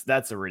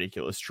that's a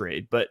ridiculous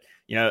trade. But,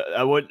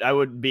 I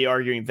would be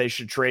arguing they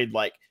should trade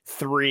like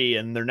 3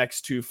 and their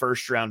next 2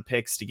 first-round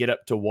picks to get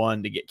up to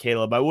 1 to get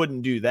Caleb. I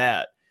wouldn't do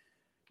that.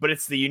 But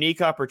it's the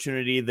unique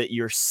opportunity that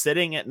you're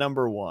sitting at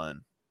number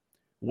 1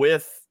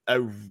 with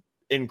an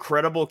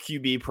incredible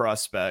QB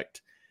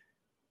prospect.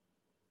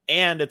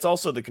 And it's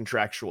also the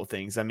contractual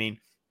things. I mean,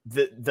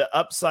 the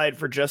upside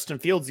for Justin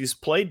Fields, he's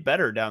played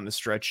better down the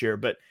stretch here,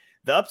 but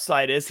the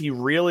upside is he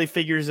really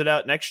figures it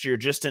out next year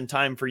just in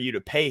time for you to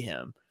pay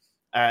him.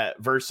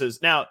 Versus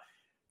now,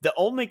 the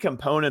only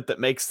component that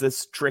makes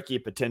this tricky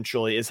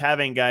potentially is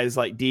having guys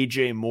like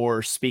DJ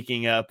Moore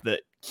speaking up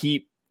that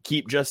keep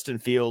Justin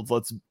Fields.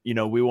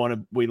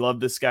 We love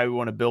this guy. We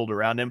want to build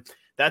around him.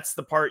 That's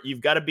the part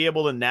you've got to be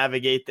able to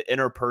navigate, the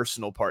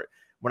interpersonal part.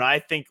 When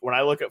I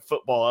look at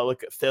football, I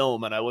look at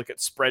film and I look at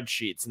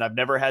spreadsheets, and I've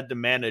never had to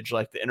manage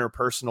like the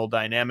interpersonal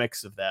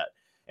dynamics of that.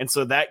 And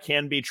so that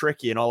can be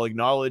tricky, and I'll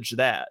acknowledge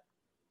that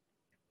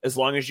as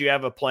long as you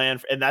have a plan.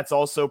 And that's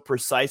also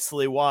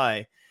precisely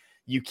why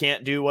you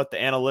can't do what the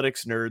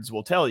analytics nerds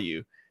will tell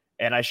you.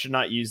 And I should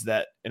not use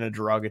that in a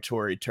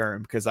derogatory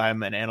term because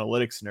I'm an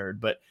analytics nerd,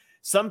 but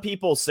some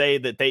people say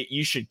that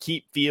you should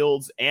keep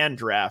Fields and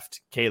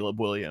draft Caleb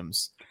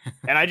Williams.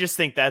 And I just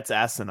think that's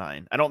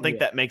asinine. I don't think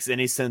that makes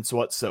any sense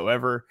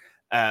whatsoever.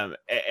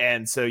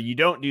 And so you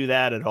don't do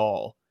that at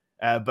all.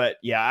 But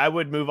yeah, I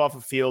would move off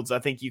of Fields. I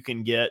think you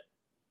can get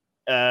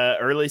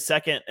early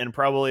second and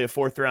probably a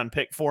 4th round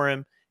pick for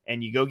him.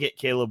 And you go get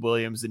Caleb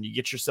Williams and you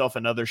get yourself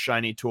another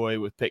shiny toy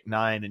with pick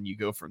 9 and you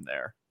go from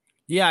there.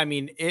 Yeah, I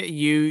mean,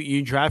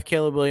 you draft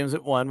Caleb Williams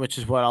at 1, which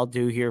is what I'll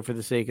do here for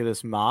the sake of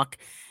this mock.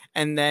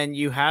 And then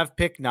you have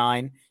pick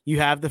 9. You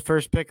have the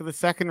first pick of the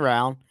 2nd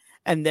round.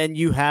 And then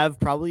you have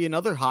probably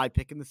another high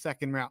pick in the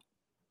 2nd round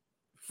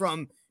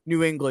from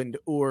New England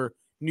or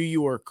New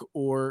York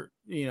or,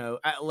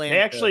 Atlanta. They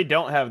actually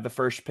don't have the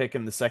first pick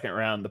in the 2nd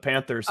round. The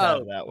Panthers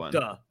have that one.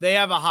 Duh. They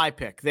have a high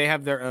pick. They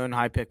have their own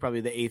high pick, probably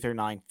the 8th or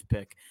 9th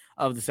pick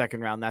of the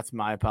 2nd round. That's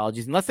my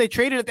apologies. Unless they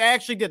traded it. They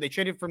actually did. They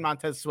traded for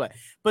Montez Sweat.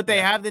 But they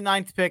have the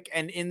 9th pick,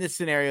 and in this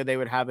scenario, they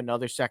would have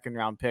another 2nd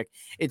round pick.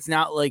 It's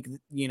not like,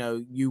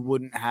 you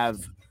wouldn't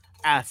have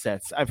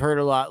assets. I've heard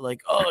a lot like,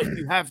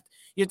 you have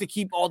to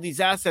keep all these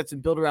assets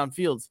and build around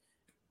Fields.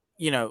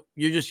 You're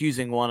just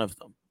using one of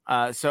them.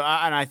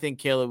 I think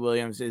Caleb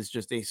Williams is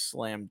just a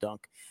slam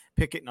dunk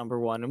pick at number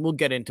 1. And we'll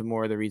get into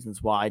more of the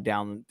reasons why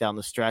down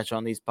the stretch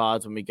on these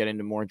pods when we get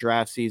into more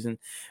draft season.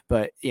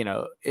 But,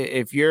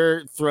 if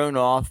you're thrown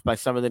off by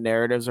some of the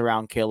narratives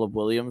around Caleb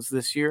Williams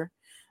this year,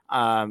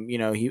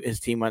 his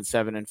team went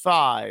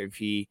 7-5.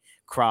 He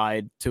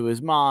cried to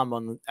his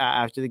mom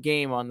after the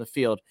game on the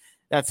field.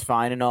 That's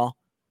fine and all.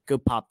 Go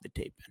pop the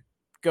tape in.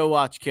 Go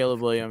watch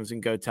Caleb Williams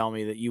and go tell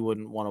me that you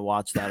wouldn't want to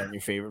watch that on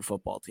your favorite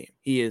football team.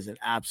 He is an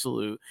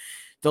absolute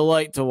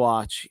delight to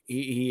watch.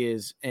 He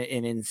is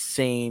an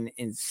insane,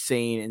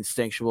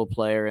 instinctual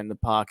player in the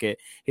pocket.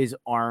 His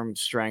arm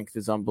strength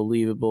is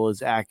unbelievable.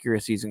 His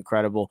accuracy is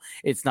incredible.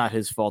 It's not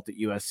his fault that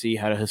USC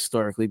had a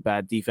historically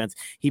bad defense.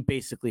 He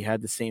basically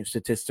had the same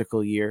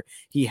statistical year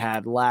he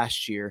had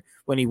last year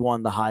when he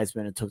won the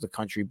Heisman and took the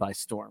country by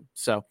storm.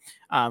 So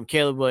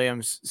Caleb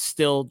Williams,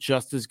 still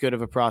just as good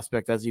of a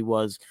prospect as he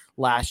was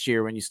last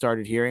year when you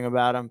started hearing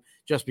about him,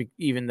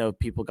 even though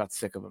people got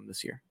sick of him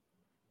this year.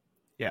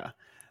 Yeah.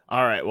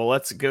 All right, well,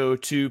 let's go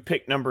to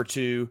pick number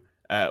 2,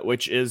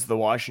 which is the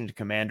Washington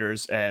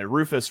Commanders.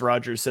 Rufus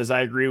Rogers says, I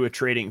agree with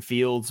trading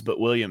Fields, but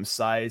Williams'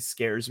 size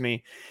scares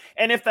me.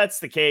 And if that's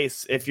the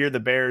case, if you're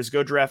the Bears,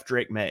 go draft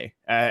Drake May.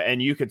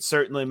 And you could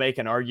certainly make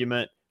an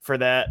argument for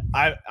that.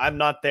 I'm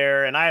not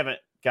there, and I haven't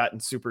gotten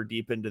super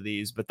deep into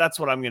these, but that's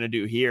what I'm going to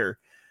do here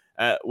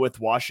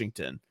with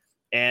Washington.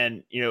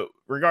 And,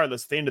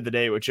 regardless, at the end of the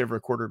day, whichever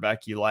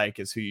quarterback you like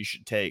is who you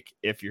should take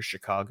if you're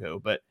Chicago.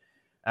 But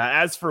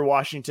as for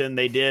Washington,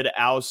 they did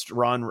oust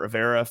Ron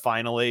Rivera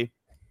finally.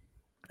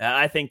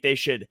 I think they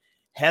should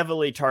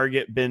heavily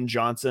target Ben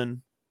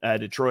Johnson,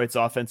 Detroit's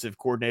offensive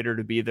coordinator,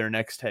 to be their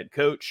next head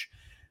coach.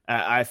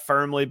 I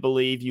firmly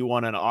believe you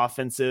want an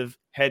offensive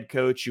head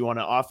coach. You want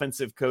an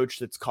offensive coach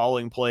that's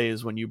calling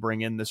plays when you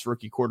bring in this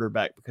rookie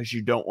quarterback, because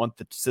you don't want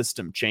the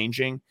system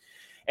changing.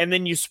 And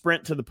then you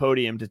sprint to the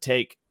podium to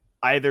take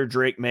either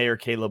Drake May or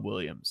Caleb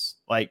Williams.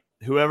 Like,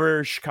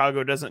 whoever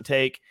Chicago doesn't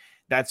take,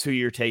 that's who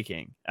you're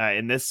taking.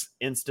 In this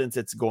instance,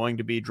 it's going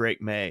to be Drake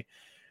May.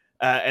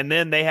 And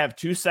then they have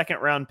 2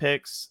 second-round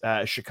picks,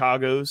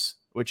 Chicago's,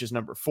 which is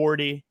number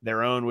 40,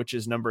 their own, which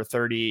is number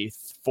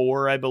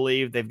 34, I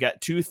believe. They've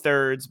got 2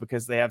 thirds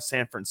because they have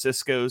San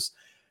Francisco's.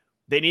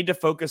 They need to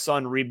focus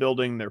on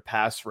rebuilding their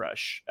pass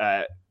rush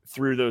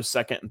through those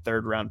second and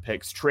third round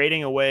picks.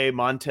 Trading away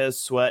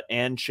Montez Sweat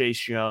and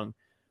Chase Young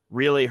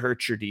really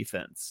hurts your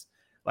defense.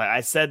 Like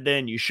I said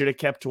then, you should have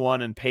kept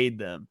one and paid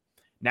them.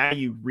 Now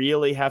you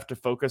really have to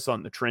focus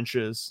on the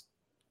trenches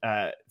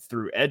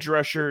through edge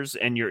rushers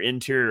and your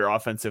interior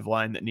offensive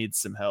line that needs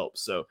some help.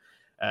 So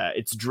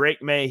it's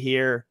Drake May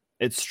here.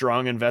 It's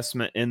strong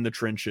investment in the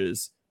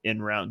trenches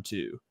in round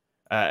 2.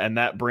 And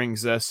that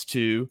brings us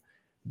to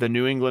the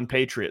New England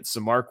Patriots. So,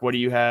 Mark, what do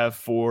you have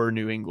for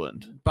New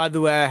England? By the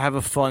way, I have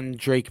a fun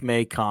Drake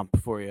May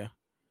comp for you.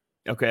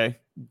 Okay.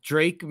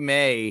 Drake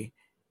May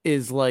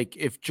is like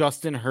if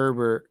Justin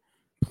Herbert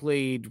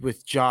played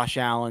with Josh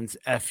Allen's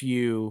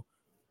FU,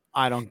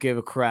 I don't give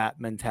a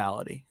crap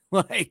mentality.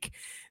 Like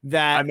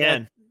that. I'm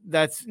in.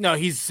 That's no,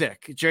 he's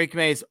sick. Drake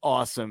May is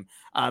awesome.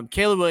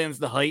 Caleb Williams,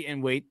 the height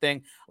and weight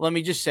thing. Let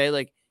me just say,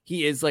 like,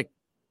 he is like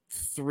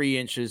 3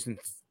 inches and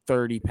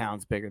 30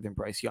 pounds bigger than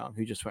Bryce Young,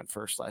 who just went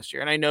first last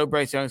year. And I know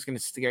Bryce Young is going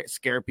to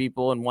scare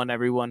people and want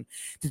everyone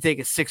to take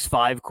a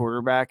 6'5"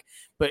 quarterback,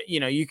 but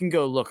you can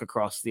go look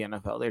across the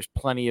NFL. There's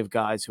plenty of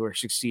guys who are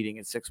succeeding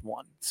at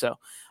 6'1". So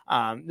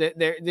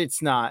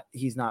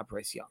he's not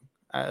Bryce Young.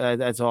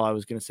 That's all I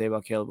was going to say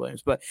about Caleb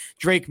Williams. But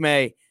Drake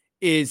May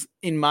is,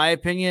 in my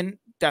opinion,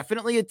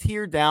 definitely a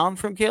tier down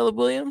from Caleb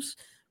Williams,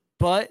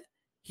 but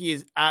he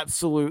is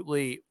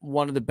absolutely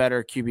one of the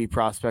better QB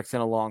prospects in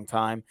a long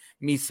time.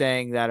 Me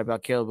saying that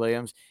about Caleb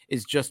Williams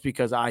is just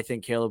because I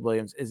think Caleb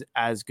Williams is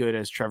as good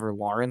as Trevor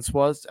Lawrence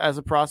was as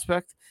a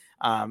prospect.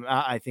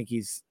 I think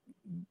he's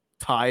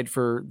tied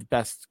for the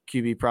best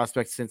QB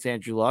prospect since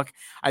Andrew Luck.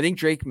 I think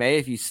Drake May,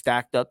 if you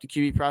stacked up the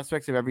QB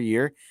prospects of every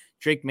year,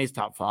 Drake May's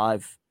top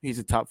 5. He's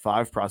a top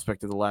 5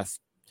 prospect of the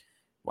last,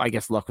 I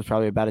guess Luck was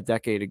probably about a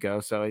decade ago.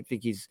 So I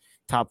think he's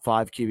top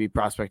 5 QB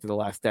prospect of the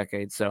last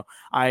decade. So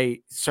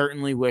I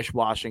certainly wish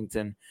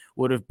Washington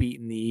would have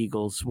beaten the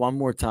Eagles one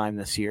more time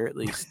this year, at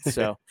least.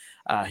 So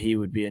he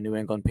would be a New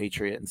England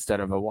Patriot instead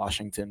of a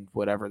Washington,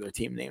 whatever their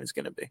team name is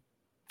going to be.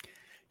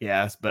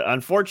 Yes, but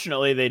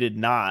unfortunately they did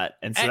not.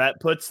 And so that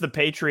puts the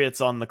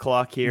Patriots on the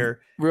clock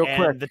here. Real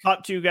quick. The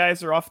top 2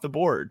 guys are off the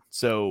board.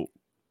 So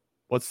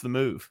what's the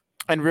move?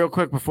 And real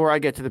quick, before I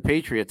get to the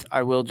Patriots,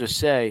 I will just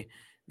say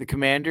the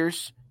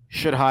Commanders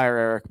should hire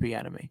Eric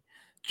Bieniemy.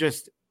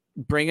 Just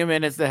bring him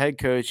in as the head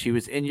coach. He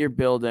was in your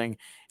building.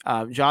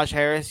 Josh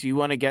Harris, you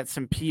want to get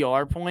some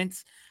PR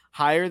points?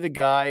 Hire the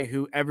guy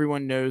who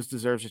everyone knows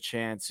deserves a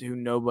chance, who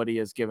nobody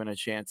has given a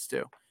chance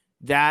to.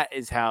 That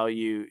is how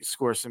you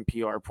score some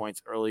PR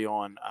points early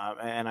on.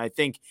 And I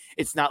think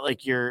it's not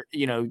like you're,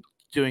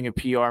 doing a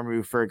PR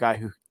move for a guy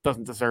who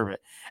doesn't deserve it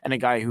and a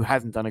guy who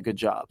hasn't done a good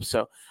job.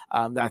 So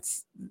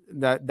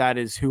that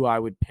is who I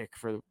would pick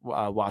for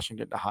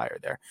Washington to hire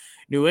there.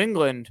 New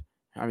England,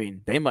 I mean,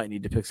 they might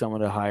need to pick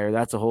someone to hire.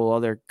 That's a whole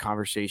other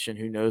conversation.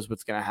 Who knows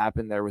what's going to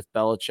happen there with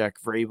Belichick?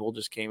 Vrabel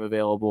just came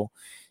available.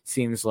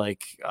 Seems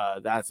like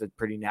that's a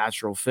pretty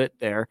natural fit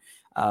there.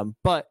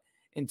 But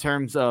in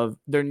terms of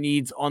their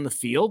needs on the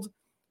field,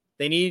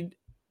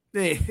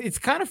 it's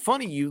kind of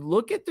funny. You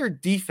look at their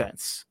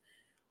defense.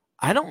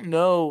 I don't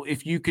know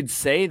if you could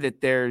say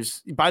that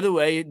by the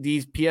way,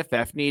 these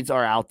PFF needs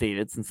are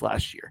outdated since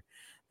last year.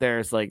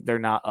 They're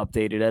not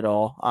updated at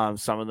all.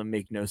 Some of them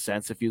make no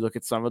sense if you look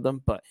at some of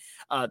them, but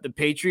the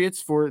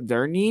Patriots, for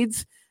their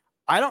needs,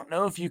 I don't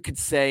know if you could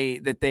say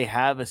that they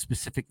have a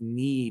specific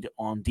need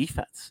on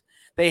defense.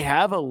 They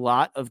have a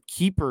lot of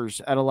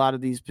keepers at a lot of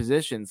these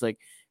positions, like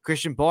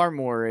Christian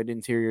Barmore at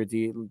interior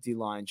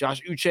D-line,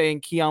 Josh Uche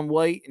and Keon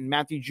White and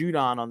Matthew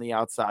Judon on the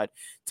outside,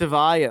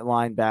 Tavai at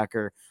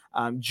linebacker,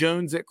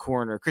 Jones at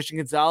corner, Christian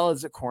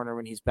Gonzalez at corner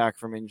when he's back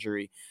from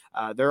injury.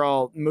 They're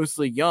all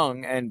mostly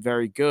young and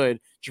very good.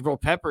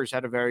 Jabril Peppers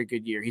had a very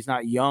good year. He's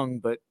not young,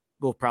 but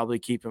we'll probably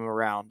keep him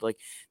around. Like,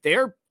 they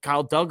are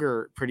Kyle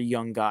Duggar, pretty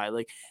young guy.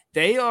 Like,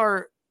 they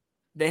are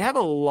they have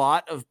a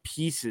lot of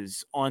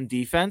pieces on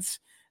defense.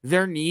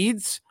 Their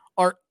needs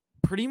are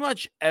pretty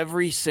much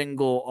every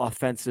single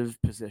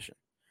offensive position.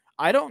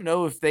 I don't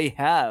know if they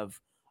have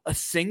a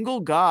single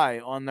guy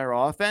on their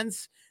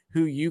offense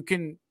who you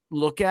can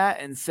look at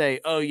and say,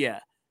 oh, yeah,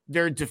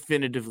 they're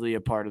definitively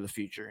a part of the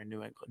future in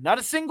New England. Not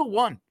a single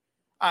one.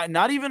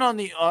 Not even on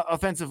the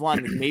offensive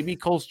line. Like maybe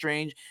Cole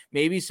Strange,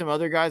 maybe some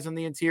other guys on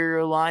the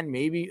interior line,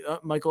 maybe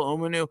Michael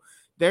Omanu.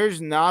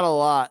 There's not a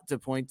lot to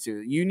point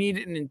to. You need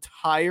an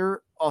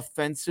entire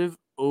offensive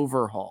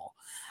overhaul.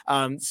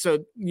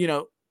 So,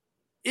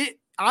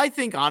 I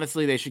think,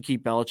 honestly, they should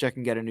keep Belichick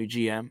and get a new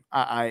GM.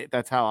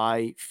 That's how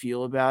I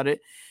feel about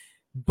it.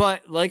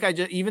 But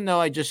even though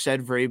I just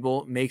said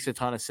Vrabel makes a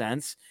ton of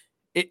sense,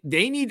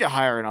 they need to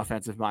hire an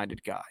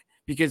offensive-minded guy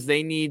because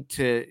they need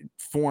to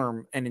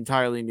form an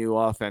entirely new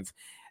offense.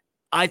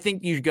 I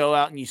think you go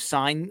out and you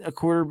sign a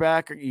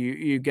quarterback or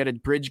you get a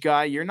bridge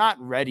guy. You're not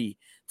ready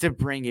to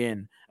bring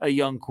in a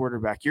young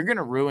quarterback. You're going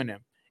to ruin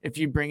him if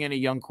you bring in a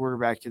young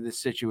quarterback to this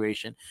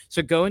situation.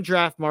 So go and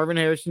draft Marvin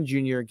Harrison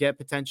Jr., get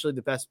potentially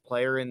the best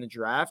player in the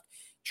draft,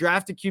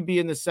 draft a QB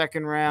in the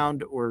second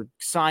round, or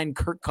sign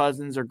Kirk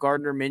Cousins or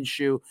Gardner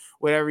Minshew,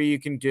 whatever you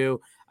can do.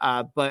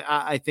 But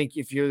I think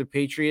if you're the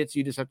Patriots,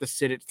 you just have to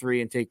sit at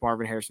 3 and take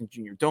Marvin Harrison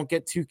Jr. Don't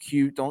get too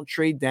cute. Don't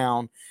trade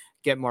down.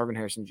 Get Marvin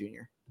Harrison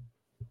Jr.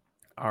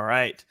 All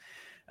right.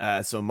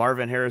 So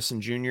Marvin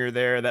Harrison Jr.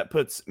 there. That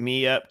puts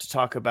me up to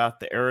talk about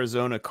the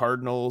Arizona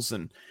Cardinals.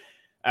 And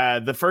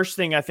the first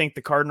thing I think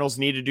the Cardinals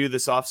need to do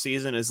this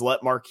offseason is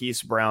let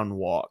Marquise Brown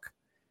walk.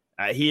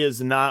 He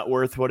is not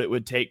worth what it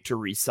would take to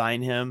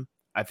re-sign him.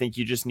 I think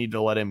you just need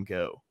to let him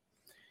go.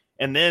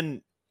 And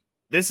then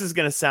this is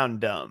going to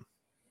sound dumb.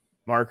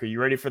 Mark, are you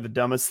ready for the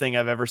dumbest thing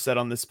I've ever said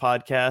on this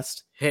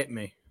podcast? Hit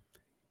me.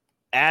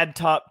 Add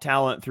top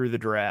talent through the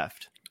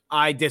draft.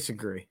 I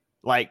disagree.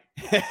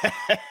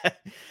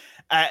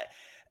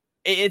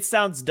 It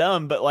sounds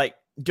dumb, but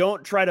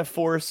don't try to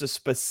force a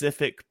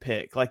specific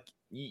pick.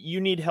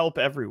 You need help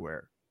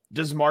everywhere.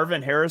 Does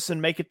Marvin Harrison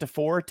make it to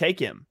 4? Take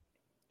him.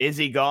 Is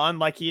he gone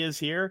like he is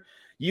here?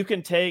 You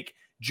can take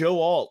Joe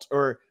Alt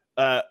or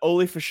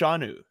Oli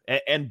Fashanu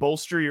and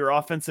bolster your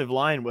offensive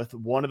line with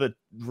one of the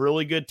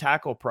really good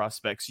tackle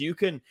prospects. You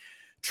can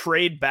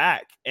trade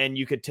back and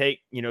you could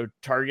take,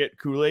 target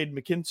Kool-Aid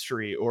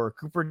McKinstry or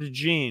Cooper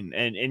DeJean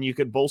and you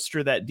could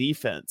bolster that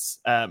defense.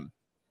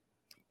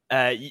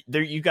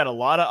 You've got a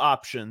lot of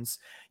options.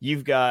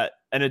 You've got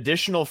an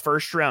additional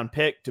first round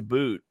pick to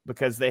boot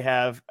because they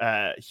have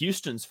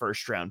Houston's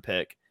first round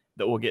pick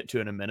that we'll get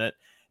to in a minute.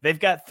 They've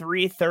got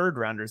 3 third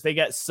rounders. They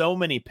got so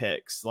many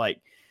picks.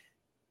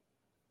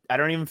 I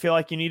don't even feel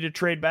like you need to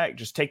trade back.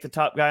 Just take the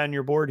top guy on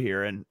your board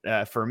here. And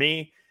for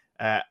me,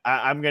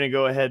 I'm going to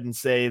go ahead and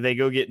say they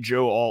go get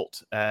Joe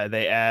Alt.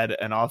 They add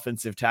an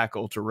offensive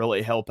tackle to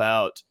really help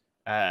out,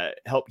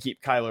 help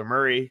keep Kyler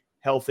Murray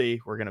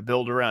healthy. We're going to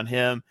build around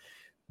him.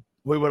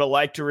 We would have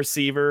liked a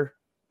receiver.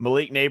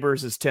 Malik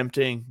Neighbors is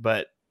tempting,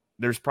 but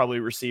there's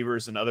probably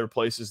receivers in other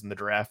places in the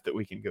draft that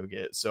we can go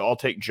get. So I'll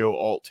take Joe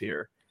Alt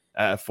here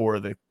for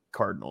the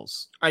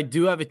Cardinals. I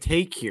do have a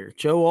take here.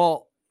 Joe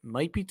Alt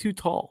might be too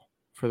tall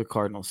for the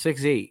Cardinals.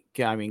 6'8".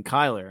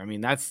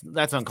 Kyler.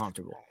 That's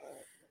uncomfortable.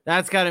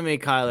 That's got to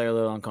make Kyler a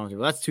little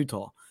uncomfortable. That's too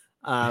tall.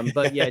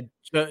 But yeah,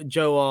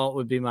 Joe Alt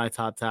would be my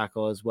top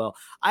tackle as well.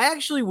 I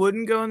actually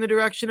wouldn't go in the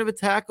direction of a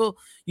tackle.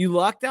 You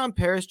locked down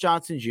Paris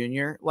Johnson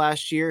Jr.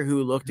 last year,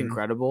 who looked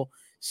incredible.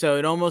 So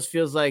it almost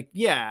feels like,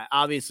 yeah,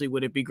 obviously,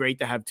 would it be great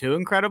to have 2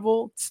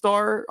 incredible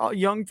star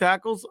young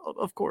tackles?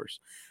 Of course.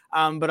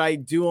 But I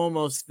do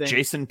almost think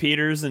Jason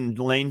Peters and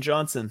Lane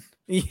Johnson.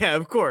 Yeah,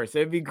 of course.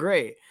 It'd be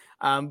great.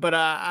 But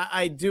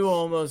I do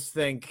almost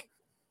think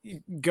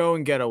go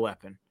and get a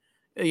weapon.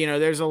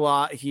 There's a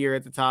lot here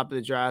at the top of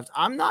the draft.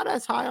 I'm not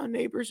as high on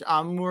Neighbors.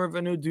 I'm more of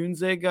an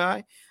Odunze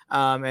guy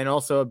and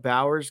also a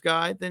Bowers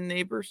guy than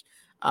Neighbors.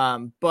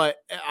 But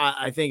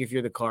I think if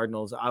you're the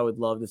Cardinals, I would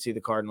love to see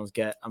the Cardinals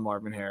get a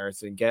Marvin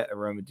Harrison, get a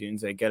Rome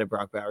Odunze, get a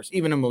Brock Bowers,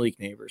 even a Malik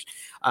Neighbors.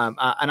 And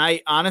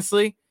I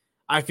honestly,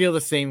 I feel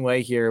the same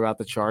way here about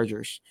the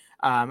Chargers.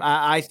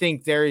 I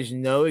think there is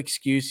no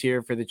excuse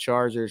here for the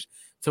Chargers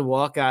to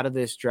walk out of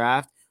this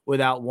draft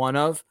without one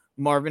of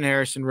Marvin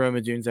Harrison, Rome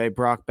Odunze,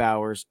 Brock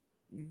Bowers,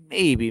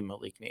 maybe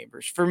Malik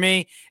Neighbors. For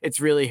me, it's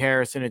really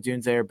Harrison,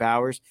 Odunze, or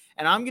Bowers.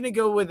 And I'm gonna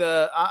go with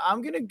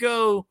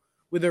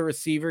a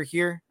receiver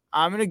here.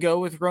 I'm gonna go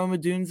with Rome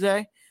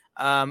Odunze.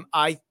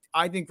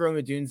 I think Rome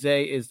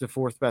Odunze is the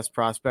 4th best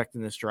prospect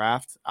in this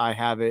draft. I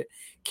have it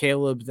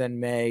Caleb,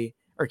 then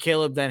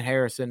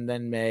Harrison,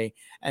 then May,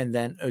 and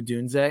then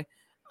Odunze.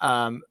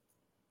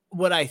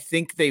 What I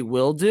think they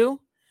will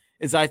do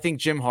is I think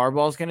Jim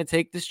Harbaugh is going to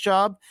take this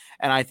job,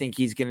 and I think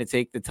he's going to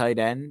take the tight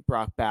end,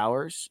 Brock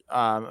Bowers,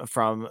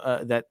 from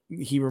that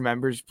he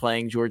remembers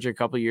playing Georgia a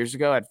couple of years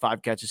ago, had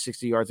 5 catches,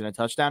 60 yards, and a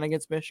touchdown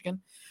against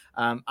Michigan.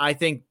 I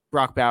think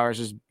Brock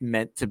Bowers is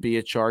meant to be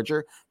a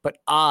Charger, but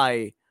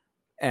I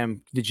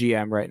am the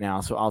GM right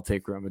now, so I'll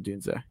take Rome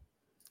Odunze.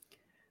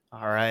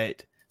 All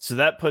right. So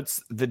that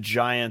puts the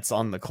Giants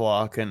on the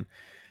clock, and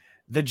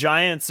the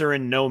Giants are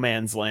in no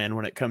man's land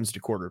when it comes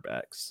to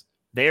quarterbacks.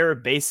 They are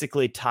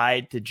basically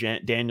tied to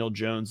Daniel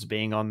Jones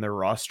being on their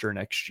roster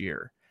next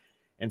year.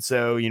 And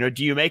so,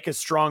 do you make a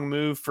strong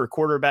move for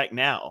quarterback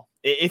now?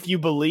 If you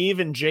believe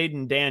in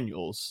Jaden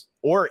Daniels,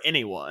 or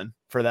anyone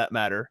for that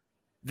matter,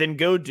 then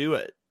go do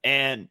it.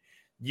 And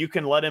you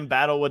can let him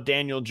battle with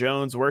Daniel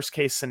Jones. Worst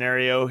case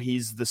scenario,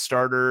 he's the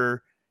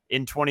starter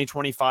in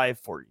 2025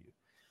 for you.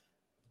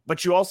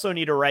 But you also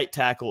need a right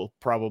tackle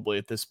probably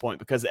at this point,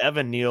 because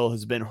Evan Neal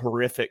has been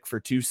horrific for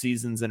 2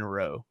 seasons in a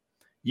row.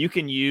 You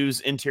can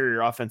use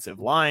interior offensive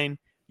line.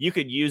 You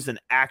could use an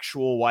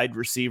actual wide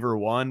receiver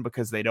 1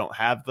 because they don't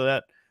have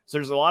that. So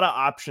there's a lot of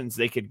options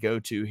they could go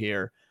to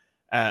here.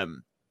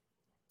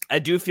 I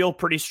do feel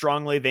pretty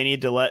strongly they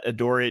need to let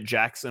Adoree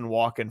Jackson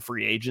walk in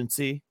free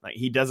agency. Like,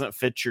 he doesn't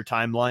fit your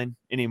timeline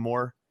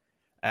anymore.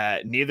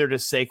 Neither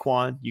does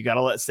Saquon. You got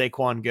to let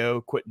Saquon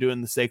go. Quit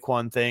doing the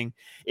Saquon thing.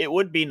 It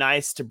would be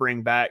nice to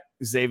bring back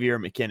Xavier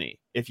McKinney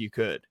if you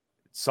could.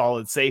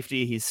 Solid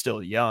safety. He's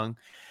still young.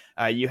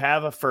 You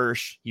have a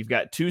first. You've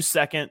got 2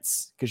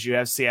 seconds because you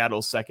have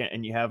Seattle's second,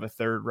 and you have a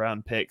 3rd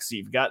round pick. So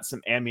you've got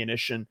some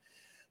ammunition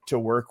to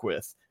work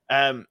with.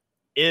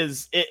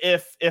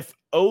 If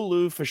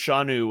Olu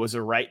Fashanu was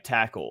a right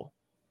tackle,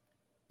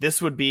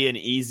 this would be an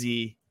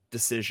easy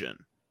decision,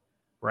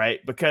 right?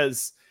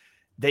 Because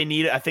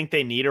I think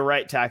they need a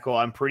right tackle.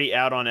 I'm pretty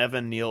out on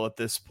Evan Neal at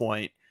this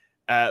point,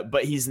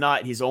 but he's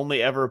not. He's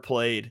only ever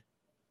played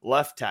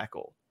left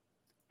tackle.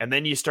 And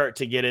then you start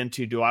to get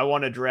into, do I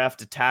want to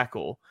draft a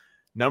tackle,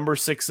 number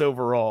 6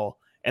 overall,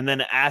 and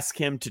then ask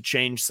him to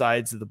change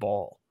sides of the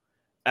ball?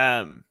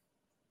 Where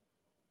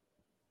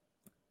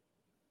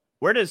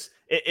is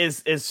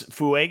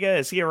Fuega?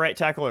 Is he a right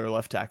tackle or a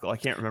left tackle? I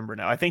can't remember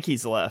now. I think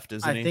he's left,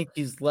 isn't he? I think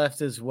he's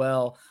left as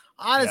well.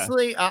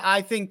 Honestly, yeah.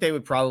 I think they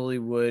would probably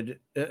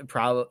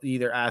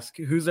either ask,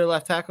 who's their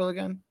left tackle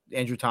again?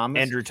 Andrew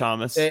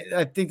Thomas.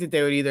 I think that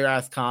they would either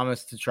ask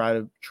Thomas to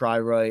try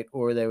right,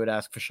 or they would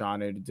ask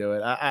Fashanu to do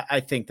it. I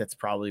think that's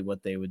probably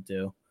what they would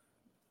do.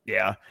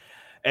 Yeah.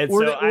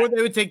 Or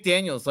they would take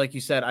Daniels, like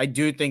you said. I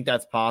do think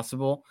that's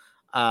possible.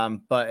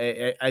 But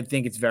I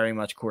think it's very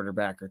much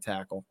quarterback or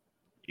tackle.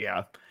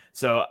 Yeah.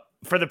 So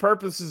for the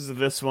purposes of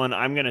this one,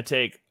 I'm gonna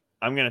take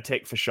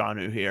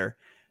Fashanu here,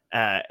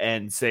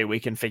 and say we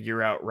can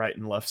figure out right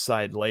and left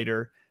side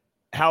later.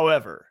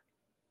 However,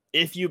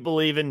 if you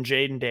believe in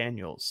Jaden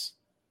Daniels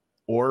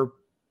or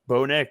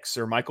Bo Nix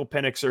or Michael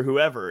Penix or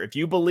whoever, if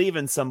you believe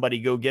in somebody,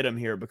 go get him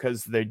here,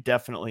 because they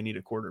definitely need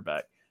a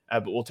quarterback.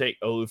 But we'll take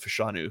Olu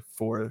Fashanu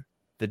for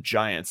the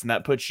Giants, and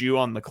that puts you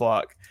on the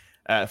clock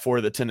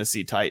for the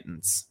Tennessee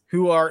Titans,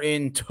 who are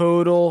in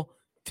total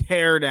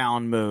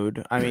teardown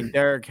mode. I mean,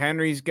 Derrick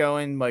Henry's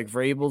going, Mike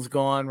Vrabel's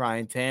gone,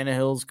 Ryan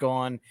Tannehill's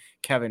gone,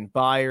 Kevin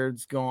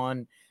Byard's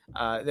gone.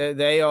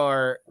 They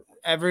are,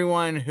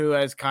 everyone who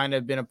has kind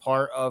of been a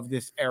part of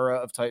this era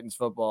of Titans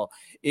football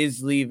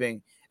is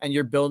leaving, and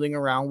you're building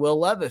around Will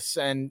Levis.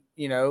 And,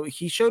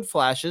 he showed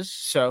flashes,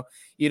 so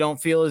you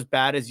don't feel as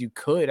bad as you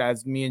could,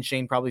 as me and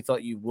Shane probably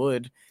thought you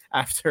would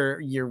after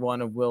year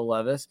 1 of Will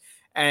Levis.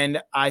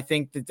 And I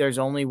think that there's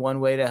only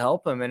one way to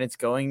help him, and it's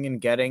going and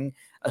getting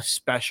a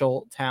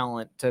special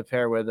talent to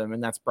pair with him,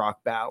 and that's Brock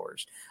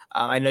Bowers.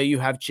 I know you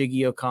have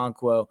Chiggy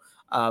Okonkwo,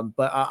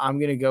 but I'm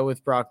going to go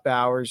with Brock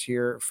Bowers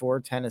here for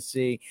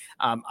Tennessee.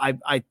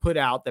 I put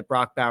out that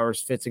Brock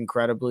Bowers fits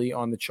incredibly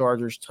on the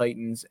Chargers,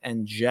 Titans,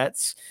 and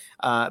Jets.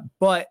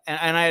 But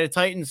I had a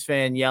Titans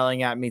fan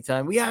yelling at me,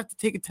 telling, we have to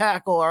take a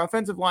tackle. Our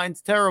offensive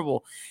line's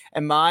terrible.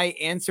 And my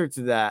answer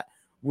to that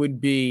would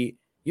be,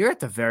 you're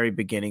at the very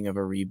beginning of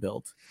a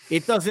rebuild.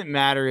 It doesn't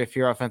matter if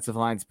your offensive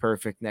line's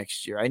perfect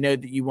next year. I know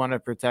that you want to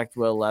protect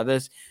Will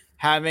Levis.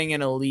 Having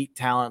an elite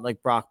talent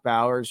like Brock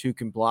Bowers who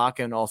can block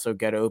and also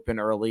get open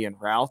early in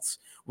routes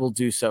will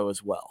do so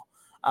as well.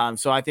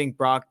 So I think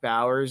Brock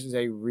Bowers is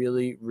a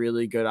really,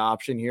 really good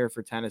option here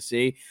for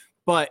Tennessee.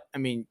 But, I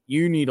mean,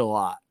 you need a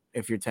lot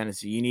if you're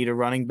Tennessee. You need a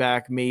running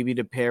back maybe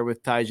to pair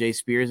with Tyjae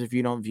Spears if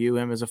you don't view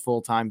him as a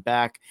full-time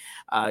back.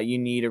 You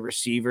need a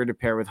receiver to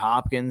pair with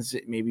Hopkins.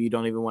 Maybe you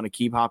don't even want to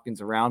keep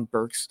Hopkins around.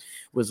 Burks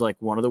was like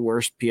one of the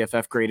worst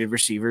PFF-graded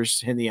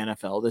receivers in the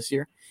NFL this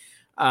year.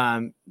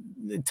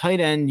 Tight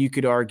end, you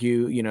could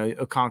argue,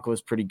 Okonkwo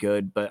is pretty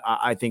good, but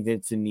I think that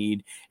it's a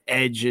need.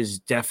 Edge is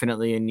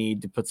definitely a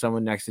need to put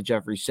someone next to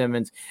Jeffrey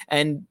Simmons,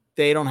 and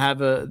they don't have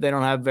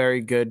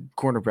very good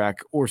cornerback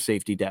or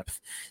safety depth.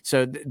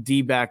 So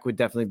D-back would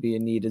definitely be a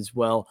need as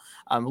well.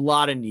 A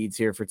lot of needs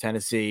here for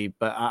Tennessee,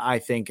 but I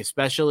think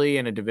especially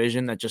in a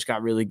division that just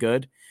got really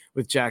good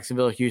with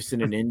Jacksonville,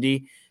 Houston, and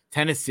Indy,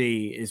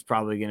 Tennessee is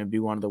probably going to be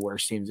one of the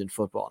worst teams in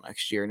football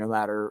next year, no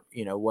matter,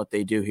 what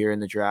they do here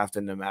in the draft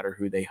and no matter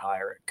who they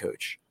hire at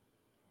coach.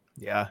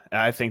 Yeah,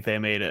 I think they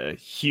made a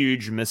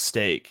huge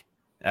mistake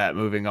at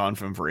moving on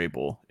from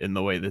Vrabel in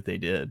the way that they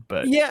did.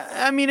 But yeah,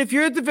 I mean, if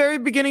you're at the very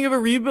beginning of a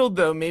rebuild,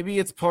 though, maybe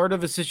it's part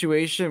of a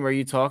situation where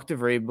you talk to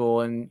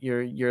Vrabel and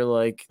you're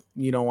like,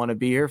 you don't want to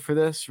be here for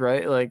this,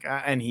 right? Like,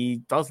 and he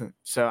doesn't.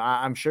 So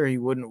I'm sure he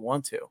wouldn't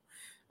want to.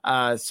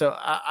 So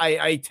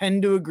I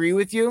tend to agree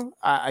with you.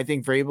 I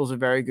think Vrabel's a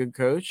very good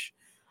coach.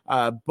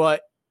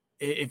 But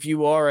if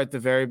you are at the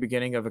very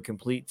beginning of a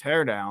complete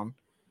teardown,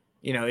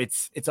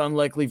 it's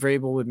unlikely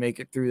Vrabel would make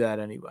it through that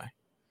anyway.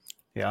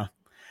 Yeah.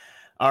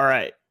 All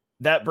right.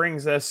 That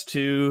brings us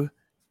to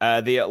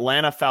the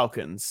Atlanta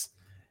Falcons.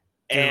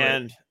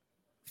 And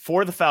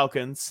for the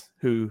Falcons,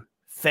 who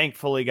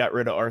thankfully got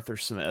rid of Arthur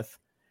Smith,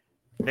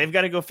 they've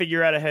got to go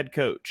figure out a head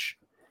coach.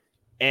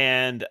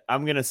 And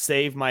I'm going to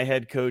save my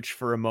head coach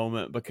for a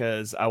moment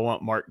because I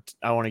want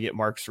to get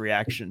Mark's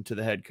reaction to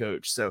the head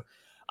coach. So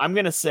I'm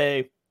going to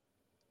say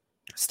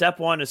step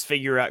one is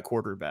figure out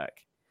quarterback.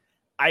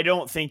 I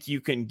don't think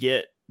you can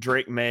get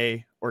Drake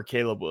May or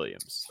Caleb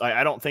Williams.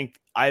 I don't think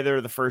either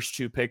of the first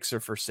two picks are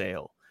for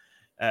sale.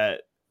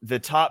 The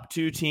top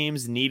two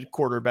teams need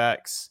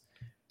quarterbacks.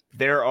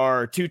 There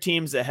are two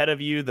teams ahead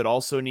of you that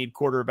also need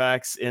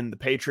quarterbacks in the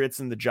Patriots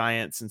and the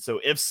Giants. And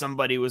so if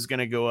somebody was going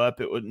to go up,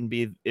 it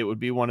would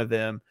be one of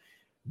them.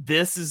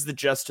 This is the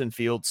Justin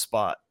Fields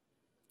spot.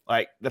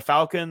 Like, the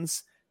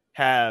Falcons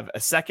have a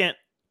second,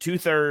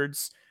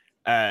 2/3,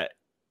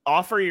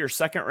 offer your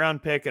second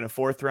round pick and a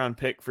fourth round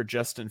pick for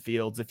Justin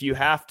Fields. If you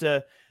have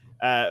to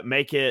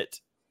make it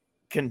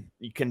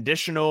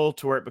conditional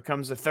to where it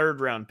becomes a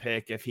third round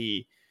pick, if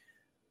you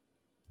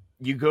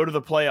go to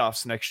the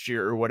playoffs next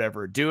year or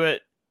whatever, do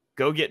it.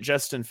 Go get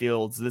Justin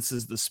Fields. This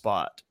is the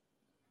spot.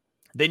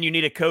 Then you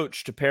need a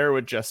coach to pair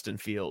with Justin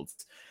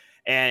Fields.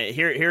 And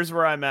here's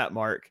where I'm at,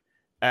 Mark.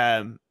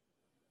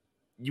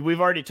 We've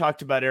already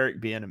talked about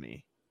Eric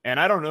Bieniemy, and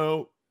I don't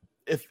know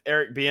if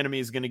Eric Bieniemy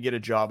is going to get a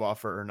job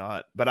offer or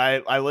not, but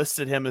I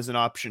listed him as an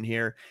option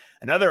here.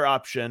 Another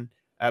option,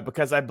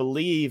 because I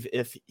believe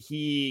if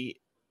he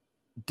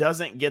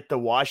doesn't get the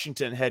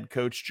Washington head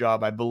coach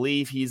job, I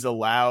believe he's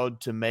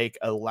allowed to make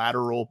a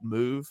lateral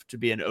move to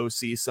be an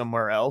OC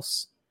somewhere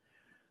else.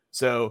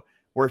 So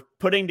we're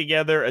putting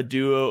together a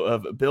duo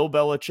of Bill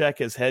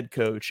Belichick as head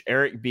coach,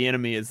 Eric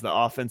Bieniemy as the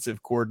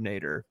offensive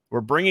coordinator.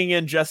 We're bringing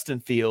in Justin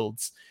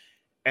Fields,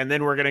 and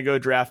then we're going to go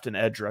draft an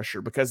edge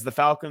rusher because the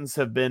Falcons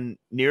have been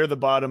near the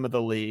bottom of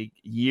the league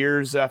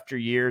years after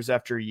years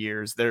after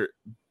years. Their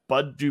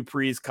Bud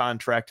Dupree's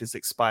contract is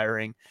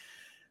expiring.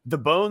 The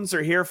bones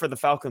are here for the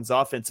Falcons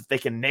offense if they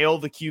can nail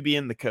the QB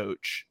and the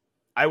coach.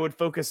 I would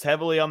focus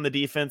heavily on the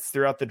defense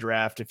throughout the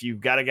draft. If you've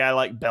got a guy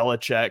like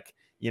Belichick,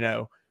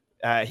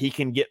 he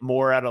can get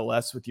more out of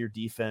less with your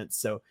defense.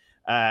 So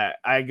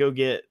I go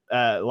get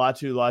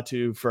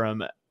Latu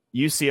from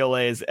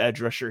UCLA's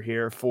edge rusher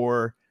here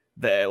for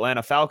the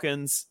Atlanta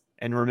Falcons.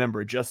 And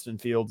remember, Justin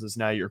Fields is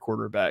now your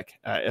quarterback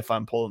if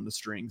I'm pulling the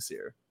strings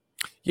here.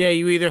 Yeah,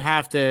 you either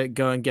have to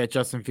go and get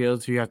Justin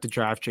Fields or you have to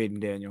draft Jaden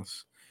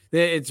Daniels.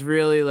 It's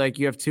really like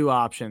you have two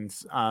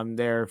options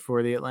there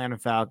for the Atlanta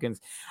Falcons.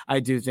 I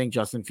do think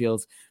Justin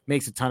Fields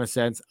makes a ton of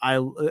sense.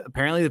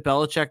 Apparently the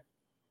Belichick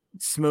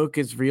smoke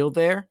is real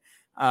there.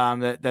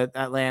 That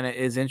Atlanta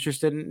is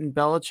interested in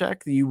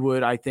Belichick. You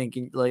would, I think,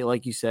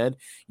 like you said,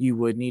 you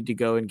would need to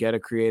go and get a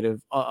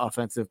creative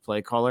offensive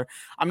play caller.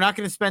 I'm not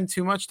going to spend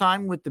too much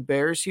time with the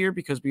Bears here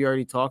because we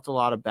already talked a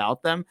lot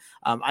about them.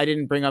 I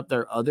didn't bring up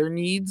their other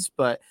needs,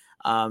 but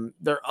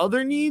their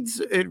other needs,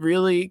 it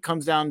really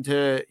comes down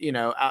to,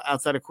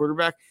 outside of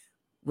quarterback,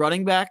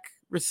 running back,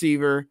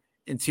 receiver,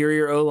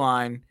 interior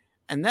O-line.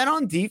 And then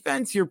on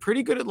defense, you're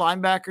pretty good at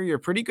linebacker. You're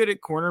pretty good at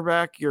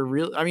cornerback.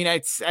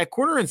 At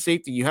corner and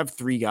safety, you have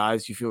three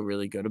guys you feel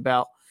really good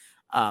about.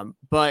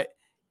 But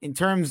in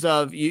terms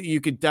of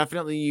you could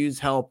definitely use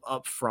help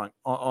up front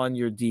on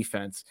your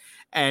defense.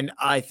 And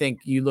I think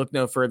you look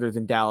no further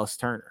than Dallas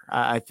Turner.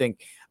 I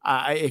think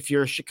if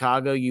you're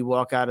Chicago, you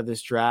walk out of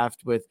this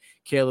draft with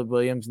Caleb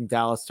Williams and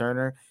Dallas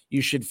Turner,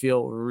 you should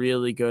feel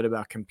really good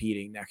about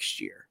competing next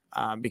year.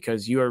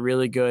 Because you are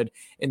really good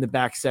in the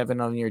back seven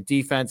on your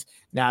defense.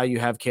 Now you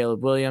have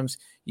Caleb Williams,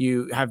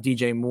 you have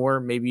DJ Moore.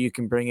 Maybe you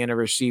can bring in a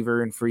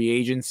receiver in free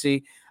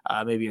agency,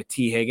 maybe a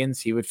T. Higgins.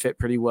 He would fit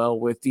pretty well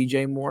with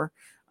DJ Moore.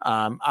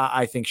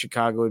 I think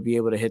Chicago would be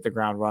able to hit the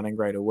ground running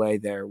right away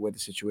there with a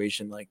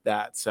situation like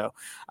that. So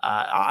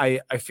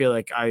I feel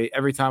like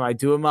every time I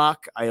do a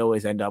mock, I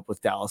always end up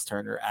with Dallas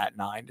Turner at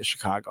 9 to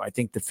Chicago. I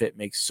think the fit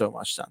makes so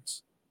much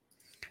sense.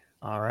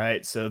 All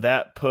right. So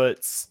that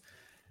puts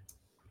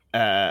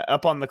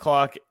up on the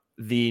clock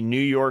the New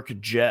York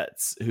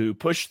Jets, who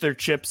pushed their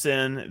chips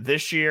in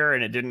this year,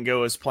 and it didn't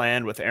go as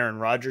planned with Aaron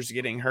Rodgers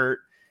getting hurt.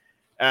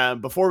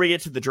 Before we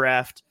get to the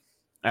draft,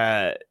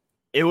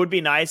 it would be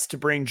nice to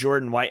bring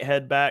Jordan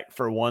Whitehead back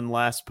for one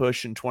last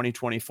push in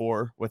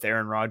 2024 with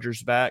Aaron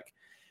Rodgers back.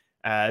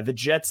 The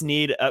Jets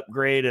need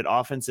upgrade at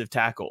offensive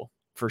tackle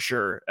for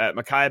sure.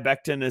 Mekhi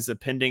Becton is a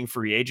pending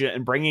free agent,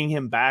 and bringing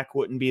him back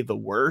wouldn't be the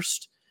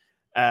worst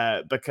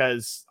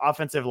because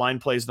offensive line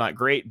play is not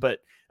great, but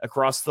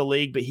across the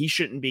league, but he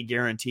shouldn't be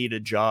guaranteed a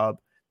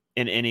job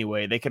in any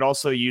way. They could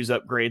also use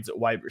upgrades at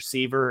wide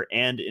receiver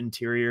and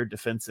interior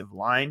defensive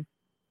line.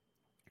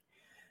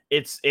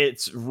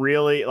 It's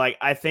really like,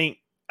 I think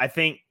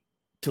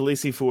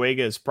Talisi Fuega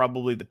is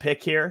probably the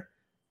pick here,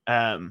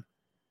 or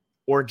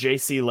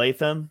JC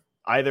Latham.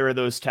 either of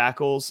those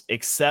tackles,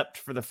 except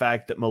for the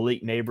fact that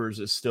Malik Neighbors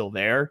is still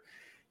there.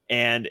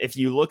 And if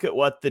you look at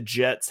what the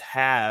Jets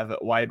have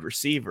at wide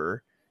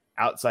receiver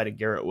outside of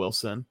Garrett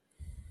Wilson,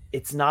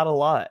 it's not a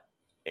lot.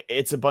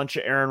 It's a bunch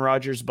of Aaron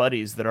Rodgers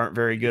buddies that aren't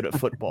very good at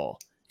football.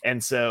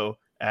 And so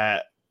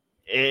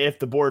if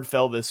the board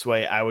fell this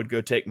way, I would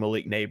go take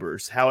Malik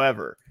Neighbors.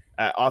 However,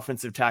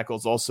 offensive tackle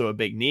is also a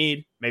big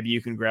need. Maybe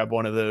you can grab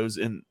one of those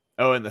in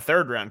the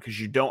third round because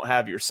you don't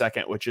have your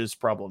second, which is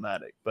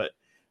problematic. But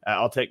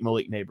I'll take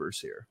Malik Neighbors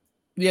here.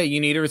 Yeah, you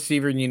need a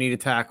receiver and you need a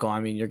tackle. I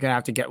mean, you're going to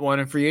have to get one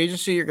in free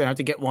agency. You're going to have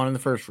to get one in the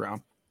first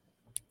round.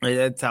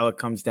 That's how it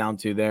comes down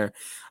to there.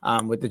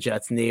 With the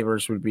Jets,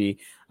 Neighbors would be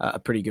a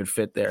pretty good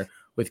fit there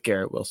with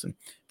Garrett Wilson.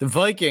 The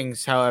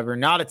Vikings, however,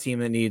 not a team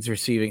that needs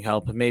receiving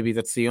help. Maybe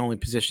that's the only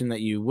position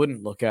that you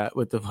wouldn't look at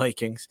with the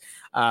Vikings.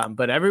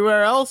 But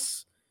everywhere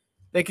else,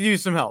 they could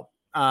use some help.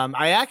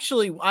 I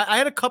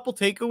had a couple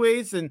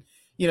takeaways, and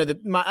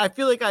I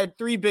feel like I had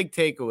three big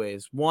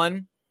takeaways.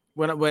 One,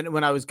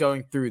 when I was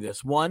going through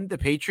this, the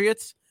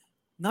Patriots,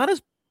 not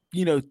as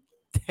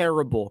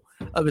terrible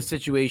of a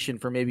situation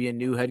for maybe a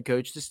new head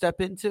coach to step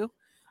into.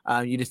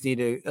 You just need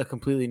a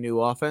completely new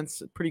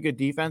offense, a pretty good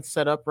defense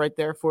set up right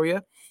there for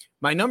you.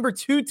 My number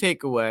two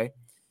takeaway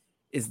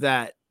is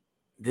that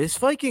this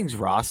Vikings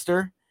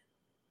roster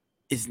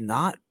is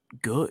not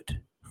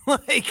good.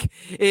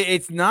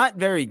 It's not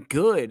very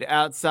good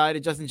outside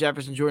of Justin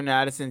Jefferson, Jordan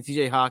Addison,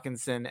 TJ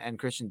Hawkinson, and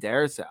Christian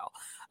Darrisaw.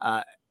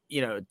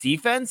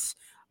 Defense,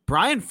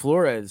 Brian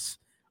Flores.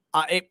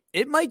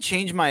 It might have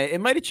changed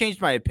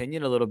my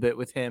opinion a little bit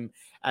with him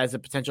as a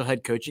potential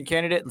head coaching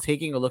candidate,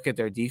 taking a look at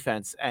their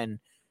defense and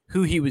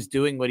who he was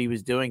doing what he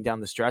was doing down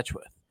the stretch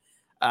with.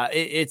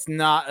 It's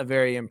not a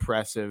very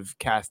impressive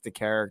cast of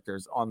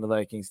characters on the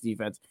Vikings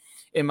defense.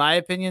 In my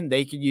opinion,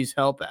 they could use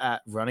help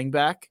at running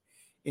back,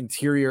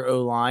 interior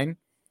O-line,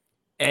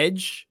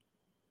 edge,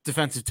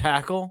 defensive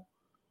tackle,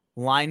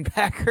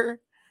 linebacker,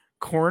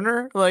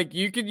 corner.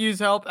 You could use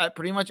help at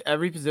pretty much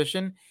every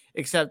position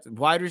except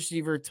wide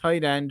receiver,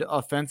 tight end,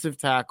 offensive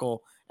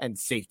tackle, and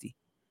safety.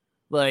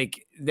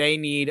 They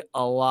need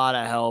a lot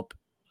of help.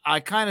 I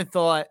kind of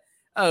thought,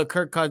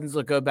 Kirk Cousins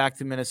will go back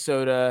to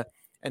Minnesota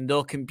and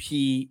they'll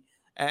compete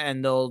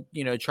and they'll,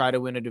 try to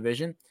win a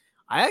division.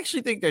 I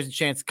actually think there's a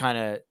chance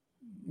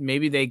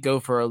maybe they go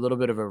for a little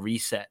bit of a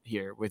reset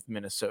here with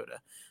Minnesota.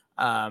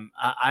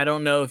 I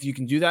don't know if you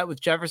can do that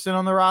with Jefferson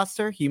on the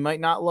roster. He might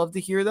not love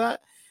to hear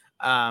that.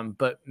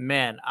 But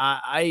man,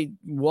 I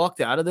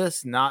walked out of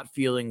this not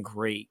feeling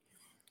great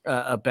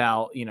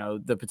about,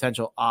 the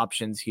potential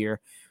options here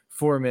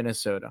for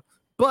Minnesota.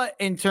 But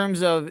in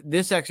terms of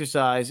this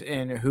exercise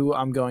and who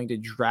I'm going to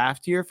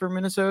draft here for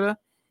Minnesota,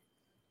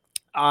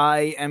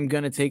 I am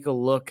going to take a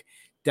look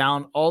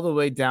all the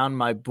way down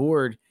my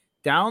board,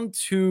 down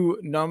to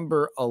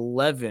number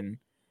 11.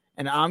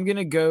 And I'm going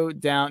to go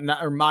down,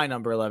 my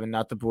number 11,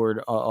 not the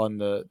board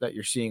that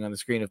you're seeing on the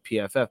screen of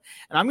PFF.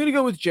 And I'm going to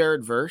go with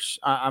Jared Verse.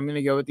 I'm going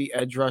to go with the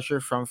edge rusher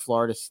from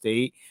Florida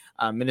State.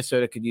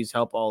 Minnesota could use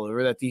help all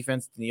over that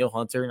defense. Daniil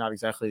Hunter, not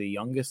exactly the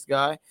youngest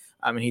guy.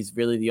 He's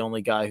really the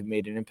only guy who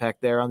made an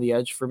impact there on the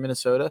edge for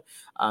Minnesota.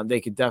 They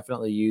could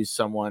definitely use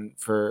someone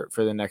for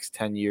the next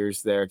 10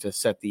 years there to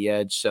set the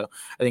edge. So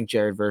I think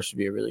Jared Verse would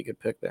be a really good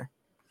pick there.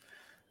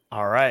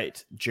 All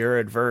right,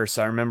 Jared Verse.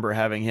 I remember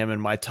having him in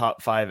my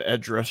top 5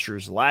 edge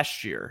rushers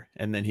last year,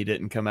 and then he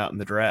didn't come out in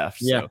the draft.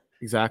 Yeah, so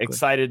exactly.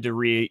 Excited to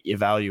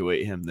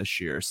reevaluate him this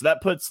year. So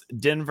that puts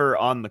Denver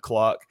on the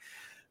clock.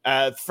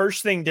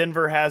 First thing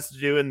Denver has to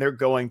do, and they're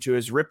going to,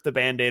 is rip the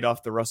Band-Aid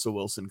off the Russell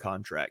Wilson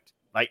contract.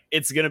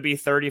 It's going to be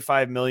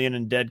 $35 million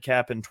in dead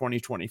cap in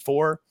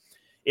 2024.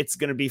 It's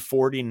going to be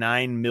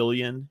 $49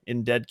 million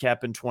in dead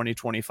cap in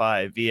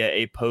 2025 via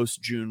a post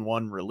June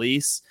 1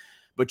 release.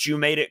 But you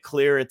made it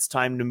clear it's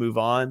time to move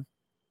on.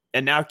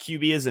 And now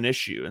QB is an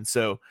issue. And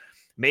so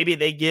maybe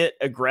they get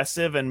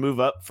aggressive and move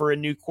up for a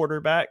new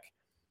quarterback.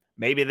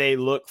 Maybe they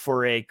look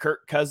for a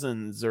Kirk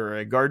Cousins or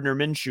a Gardner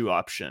Minshew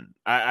option.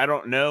 I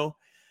don't know.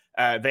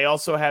 They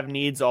also have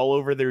needs all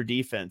over their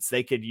defense.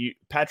 They could use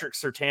Patrick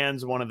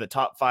Surtain's one of the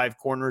top 5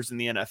 corners in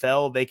the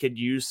NFL. They could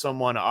use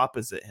someone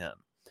opposite him.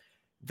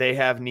 They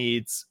have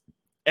needs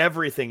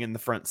everything in the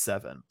front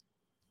 7.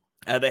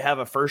 They have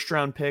a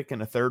first-round pick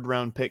and a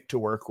third-round pick to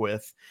work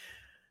with.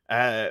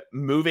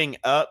 Moving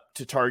up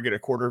to target a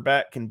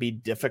quarterback can be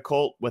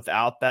difficult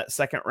without that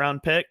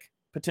second-round pick,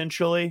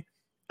 potentially.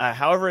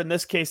 However, in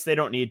this case, they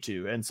don't need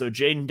to. And so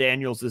Jaden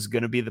Daniels is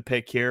going to be the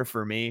pick here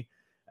for me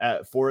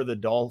for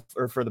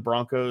the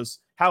Broncos.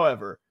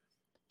 However,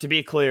 to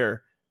be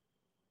clear,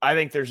 I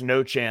think there's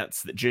no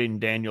chance that Jaden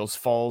Daniels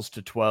falls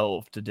to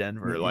 12 to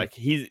Denver.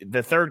 Mm-hmm.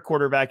 The third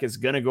quarterback is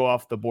going to go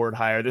off the board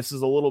higher. This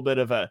is a little bit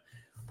of a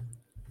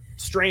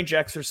strange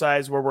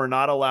exercise where we're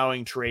not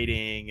allowing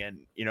trading and,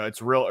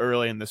 it's real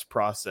early in this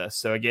process.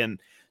 So again,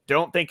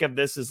 don't think of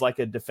this as like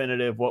a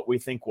definitive what we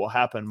think will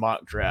happen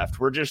mock draft.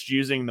 We're just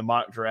using the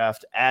mock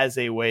draft as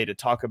a way to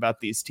talk about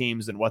these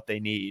teams and what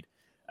they need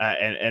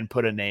and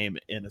put a name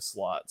in a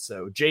slot.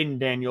 So Jaden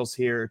Daniels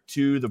here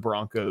to the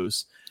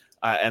Broncos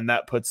and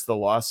that puts the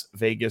Las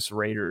Vegas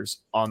Raiders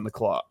on the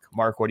clock.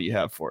 Mark, what do you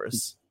have for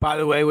us? By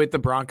the way, with the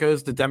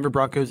Broncos, the Denver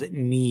Broncos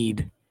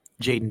need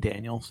Jaden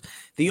Daniels.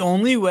 The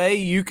only way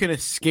you can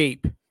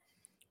escape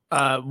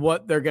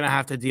what they're going to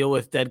have to deal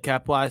with dead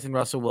cap-wise and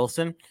Russell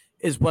Wilson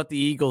is what the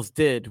Eagles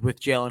did with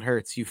Jalen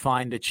Hurts. You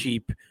find a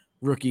cheap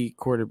rookie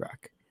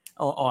quarterback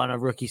on a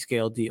rookie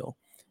scale deal.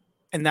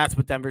 And that's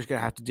what Denver's going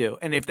to have to do.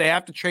 And if they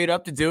have to trade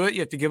up to do it, you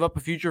have to give up a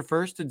future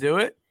first to do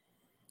it.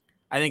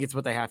 I think it's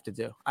what they have to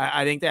do.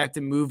 I think they have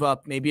to move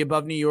up, maybe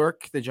above New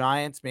York, the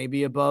Giants,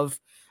 maybe above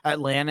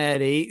Atlanta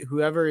at 8,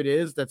 whoever it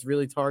is that's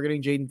really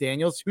targeting Jaden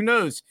Daniels. Who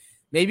knows?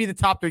 Maybe the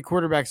top 3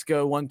 quarterbacks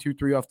go 1, 2,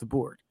 3 off the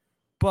board.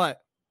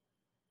 But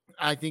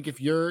I think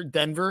if you're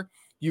Denver,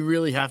 you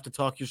really have to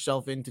talk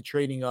yourself into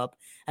trading up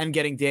and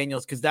getting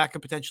Daniels, because that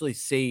could potentially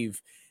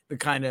save the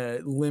kind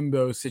of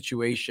limbo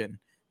situation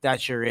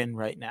that you're in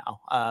right now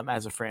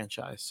as a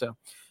franchise. So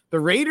the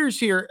Raiders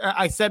here,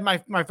 I said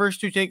my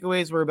first 2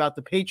 takeaways were about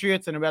the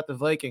Patriots and about the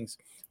Vikings.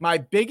 My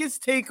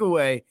biggest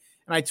takeaway,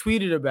 and I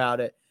tweeted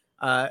about it,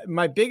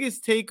 my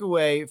biggest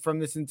takeaway from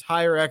this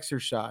entire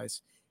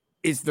exercise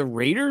is the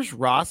Raiders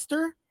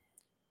roster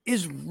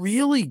is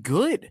really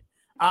good.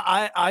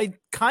 I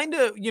kind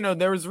of,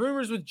 there was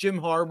rumors with Jim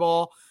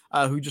Harbaugh,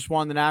 who just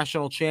won the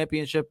national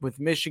championship with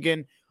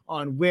Michigan,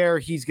 on where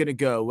he's going to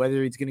go,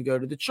 whether he's going to go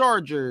to the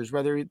Chargers,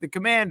 whether the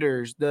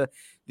Commanders, the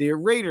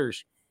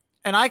Raiders.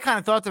 And I kind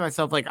of thought to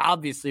myself, like,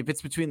 obviously, if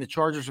it's between the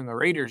Chargers and the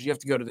Raiders, you have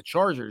to go to the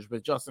Chargers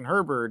with Justin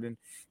Herbert. And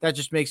that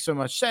just makes so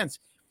much sense.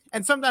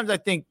 And sometimes I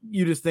think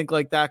you just think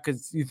like that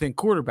because you think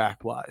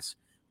quarterback wise.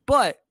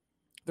 But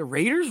the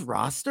Raiders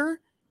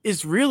roster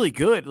is really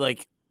good.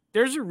 Like,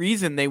 there's a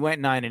reason they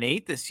went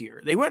 9-8 this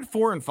year. They went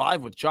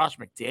 4-5 with Josh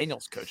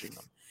McDaniels coaching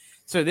them.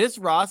 So this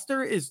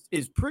roster is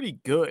pretty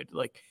good.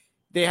 Like,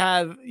 they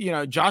have,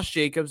 Josh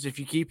Jacobs, if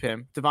you keep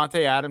him,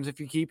 Devontae Adams, if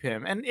you keep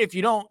him. And if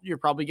you don't, you'll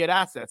probably get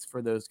assets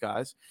for those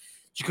guys.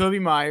 Jacoby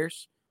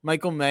Myers,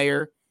 Michael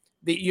Mayer.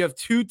 You have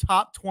 2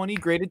 top 20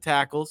 graded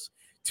tackles,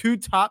 2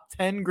 top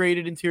 10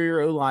 graded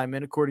interior O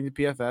linemen, according to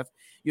PFF.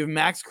 You have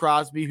Max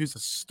Crosby, who's a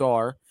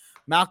star.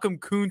 Malcolm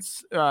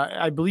Kuntz,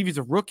 I believe he's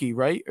a rookie,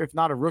 right? Or if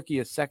not a rookie,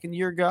 a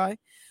second-year guy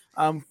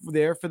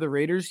there for the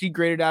Raiders. He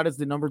graded out as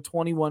the number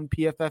 21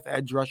 PFF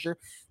edge rusher.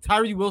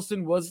 Tyree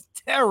Wilson was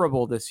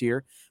terrible this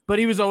year, but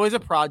he was always a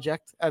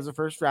project as a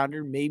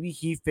first-rounder. Maybe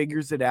he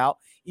figures it out,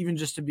 even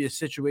just to be a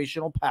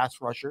situational pass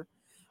rusher.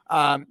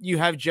 You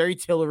have Jerry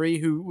Tillery,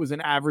 who was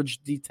an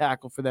average D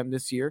tackle for them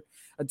this year,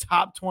 a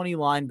top 20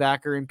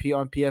 linebacker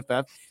on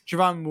PFF.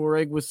 Trevon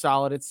Moehrig was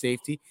solid at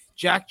safety.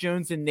 Jack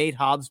Jones and Nate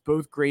Hobbs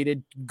both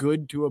graded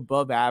good to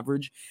above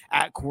average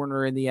at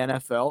corner in the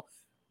NFL.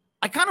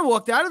 I kind of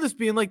walked out of this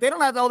being like, they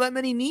don't have all that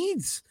many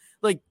needs.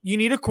 Like, you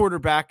need a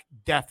quarterback,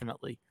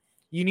 definitely.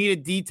 You need a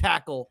D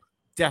tackle,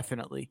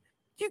 definitely.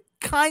 You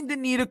kind of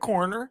need a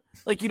corner.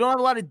 Like, you don't have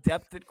a lot of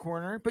depth at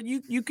corner, but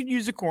you could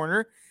use a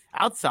corner.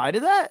 Outside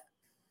of that,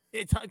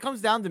 it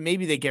comes down to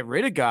maybe they get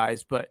rid of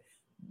guys, but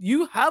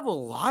you have a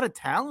lot of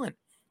talent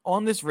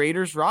on this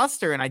Raiders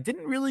roster, and I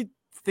didn't really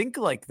think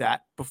like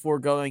that before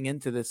going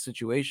into this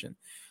situation.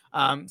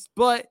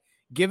 But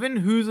given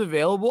who's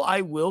available,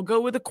 I will go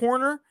with a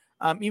corner.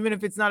 Even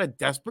if it's not a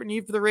desperate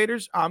need for the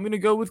Raiders, I'm going to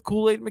go with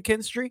Kool-Aid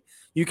McKinstry.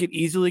 You could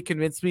easily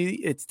convince me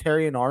it's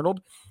Terry and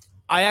Arnold.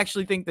 I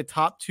actually think the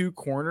top 2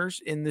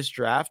 corners in this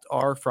draft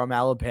are from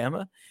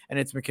Alabama, and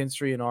it's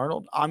McKinstry and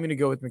Arnold. I'm going to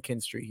go with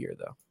McKinstry here,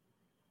 though.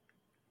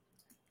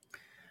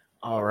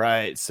 All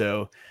right,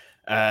 so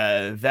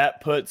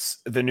that puts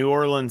the New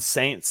Orleans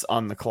Saints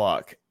on the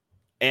clock.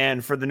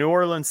 And for the New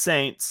Orleans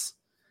Saints,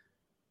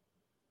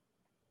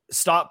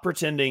 stop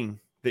pretending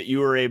that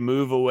you are a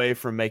move away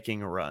from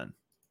making a run.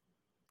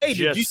 Hey,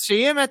 did you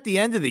see him at the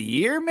end of the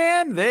year,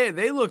 man?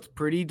 They looked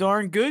pretty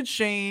darn good,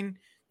 Shane.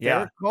 Yeah.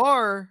 Derek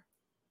Carr.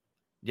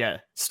 Yeah,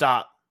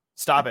 stop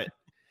it.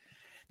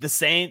 The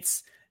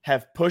Saints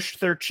have pushed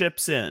their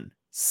chips in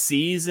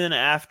season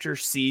after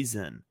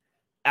season,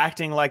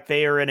 acting like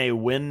they are in a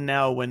win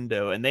now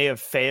window, and they have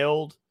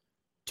failed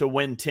to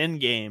win 10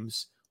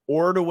 games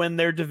or to win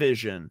their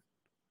division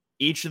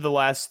each of the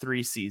last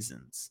 3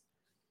 seasons.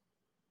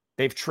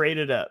 They've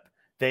traded up.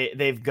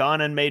 They've gone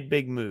and made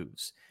big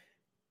moves.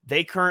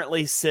 They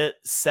currently sit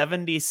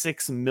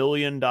 $76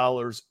 million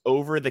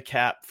over the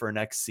cap for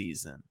next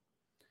season.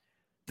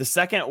 The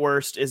second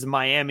worst is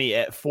Miami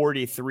at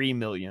 $43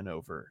 million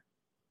over.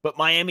 But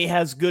Miami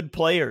has good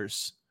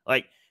players.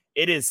 Like,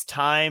 it is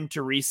time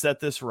to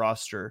reset this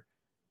roster,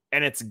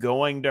 and it's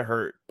going to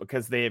hurt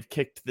because they have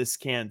kicked this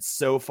can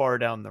so far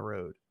down the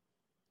road.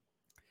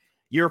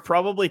 You're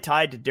probably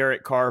tied to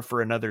Derek Carr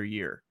for another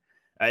year.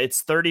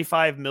 It's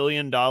 $35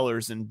 million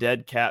in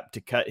dead cap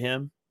to cut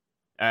him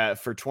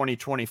for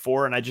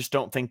 2024, and I just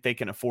don't think they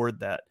can afford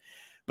that.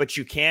 But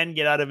you can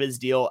get out of his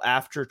deal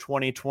after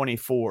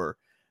 2024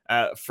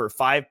 for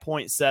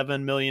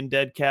 $5.7 million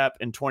dead cap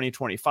in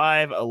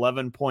 2025,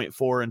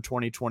 $11.4 in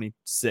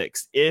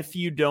 2026. If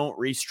you don't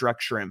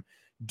restructure him,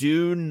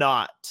 do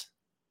not,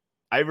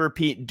 I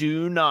repeat,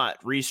 do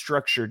not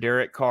restructure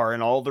Derek Carr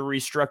and all the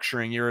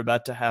restructuring you're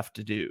about to have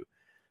to do,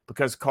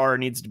 because Carr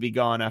needs to be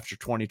gone after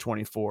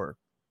 2024.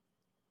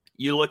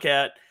 You look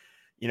at,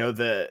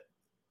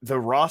 the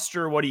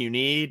roster. What do you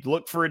need?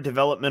 Look for a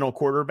developmental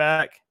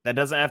quarterback. That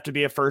doesn't have to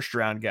be a first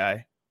round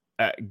guy.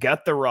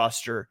 Gut the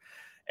roster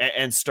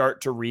and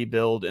start to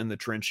rebuild in the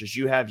trenches.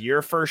 You have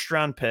your first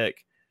round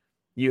pick.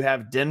 You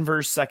have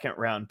Denver's second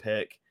round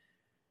pick.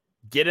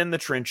 Get in the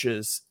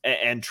trenches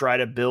and try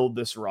to build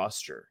this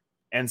roster.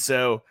 And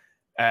so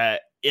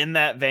in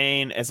that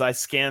vein, as I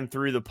scan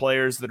through the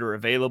players that are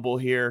available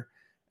here,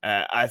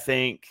 I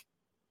think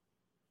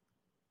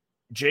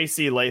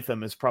J.C.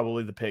 Latham is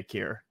probably the pick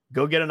here.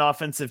 Go get an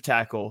offensive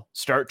tackle,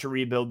 start to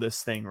rebuild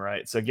this thing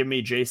right. So give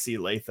me J.C.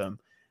 Latham,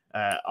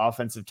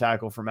 offensive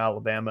tackle from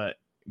Alabama,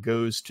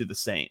 goes to the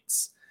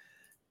Saints.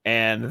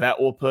 And that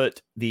will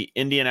put the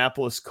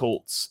Indianapolis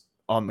Colts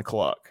on the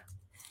clock.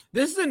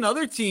 This is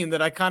another team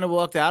that I kind of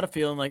walked out of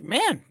feeling like,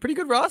 man, pretty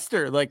good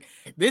roster. Like,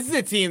 this is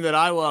a team that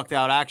I walked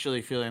out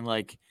actually feeling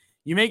like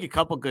you make a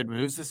couple good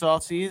moves this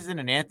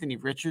offseason, and Anthony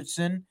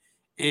Richardson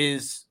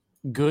is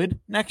good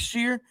next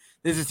year.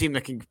 This is a team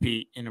that can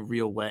compete in a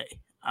real way.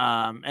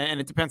 And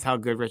it depends how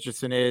good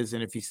Richardson is,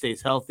 and if he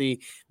stays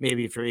healthy,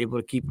 maybe if you're able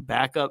to keep a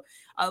backup.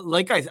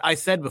 Like I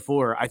said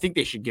before, I think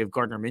they should give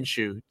Gardner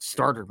Minshew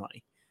starter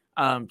money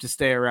to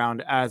stay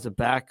around as a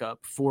backup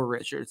for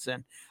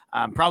Richardson.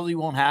 Probably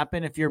won't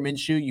happen. If you're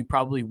Minshew, you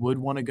probably would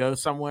want to go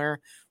somewhere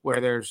where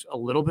there's a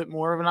little bit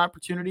more of an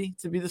opportunity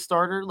to be the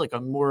starter, like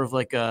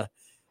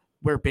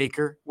where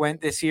Baker went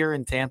this year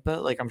in Tampa.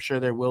 Like, I'm sure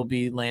there will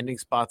be landing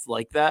spots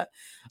like that.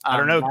 I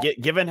don't know.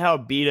 Given how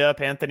beat up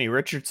Anthony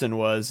Richardson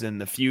was in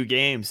the few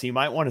games, he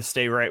might want to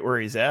stay right where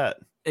he's at.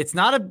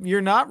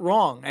 You're not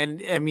wrong.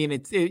 And I mean,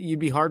 you'd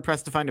be hard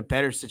pressed to find a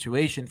better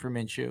situation for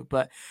Minshew,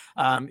 but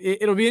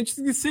it'll be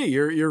interesting to see.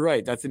 You're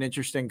right. That's an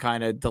interesting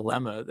kind of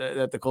dilemma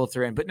that the Colts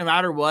are in, but no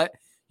matter what,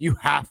 you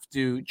have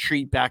to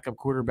treat backup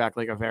quarterback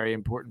like a very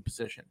important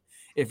position.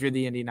 If you're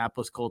the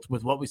Indianapolis Colts,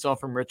 with what we saw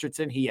from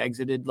Richardson, he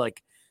exited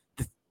like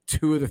the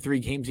 2 of the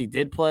 3 games he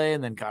did play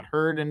and then got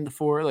hurt in the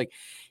 4. Like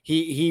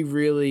he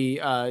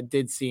really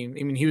did seem,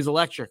 I mean, he was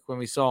electric when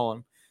we saw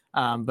him,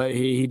 but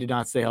he did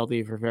not stay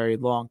healthy for very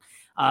long.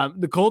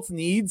 The Colts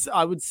needs,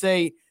 I would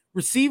say,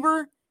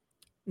 receiver,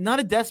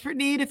 not a desperate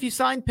need if you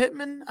sign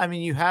Pittman. I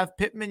mean, you have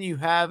Pittman, you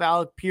have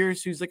Alec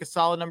Pierce, who's like a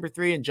solid number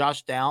 3, and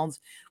Josh Downs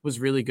was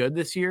really good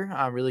this year,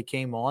 really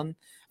came on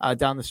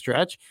down the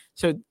stretch.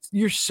 So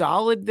you're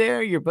solid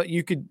there, but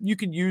you could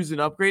use an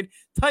upgrade.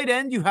 Tight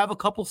end, you have a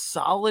couple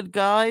solid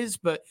guys,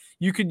 but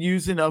you could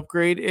use an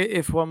upgrade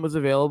if one was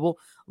available.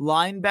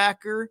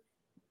 Linebacker,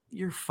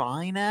 you're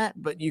fine at,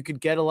 but you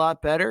could get a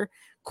lot better.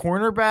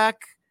 Cornerback,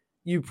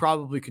 you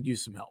probably could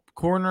use some help.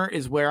 Corner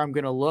is where I'm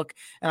going to look,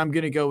 and I'm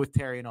going to go with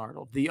Terrion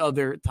Arnold, the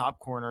other top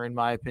corner, in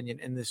my opinion,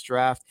 in this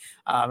draft.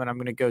 And I'm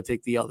going to go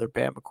take the other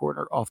Bama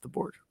corner off the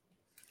board.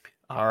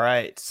 All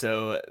right.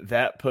 So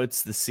that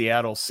puts the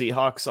Seattle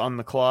Seahawks on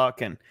the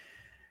clock, and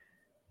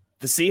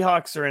the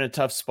Seahawks are in a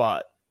tough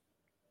spot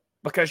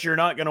because you're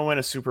not going to win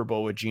a Super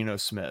Bowl with Geno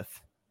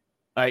Smith.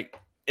 Like,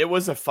 it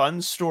was a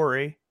fun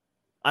story.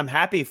 I'm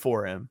happy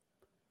for him,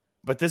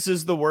 but this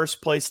is the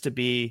worst place to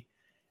be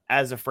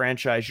as a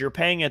franchise. You're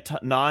paying a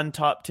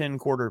non-top 10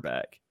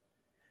 quarterback.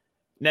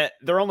 Now,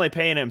 they're only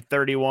paying him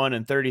 $31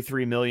 and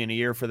 $33 million a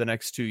year for the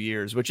next 2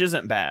 years, which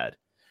isn't bad.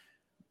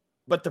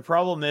 But the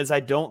problem is,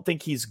 I don't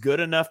think he's good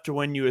enough to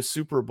win you a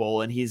Super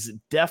Bowl, and he's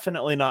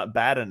definitely not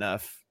bad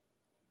enough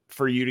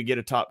for you to get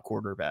a top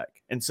quarterback.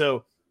 And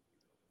so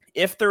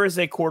if there is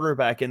a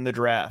quarterback in the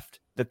draft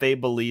that they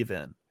believe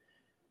in,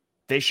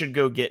 they should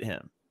go get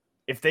him.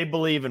 If they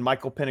believe in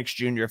Michael Penix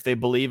Jr., if they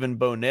believe in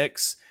Bo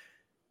Nix,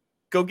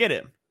 go get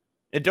him.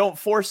 And don't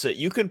force it.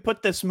 You can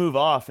put this move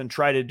off and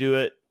try to do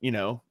it,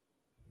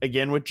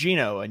 again with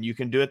Geno, and you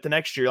can do it the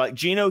next year. Like,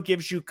 Geno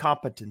gives you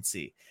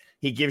competency.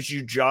 He gives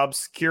you job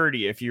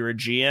security if you're a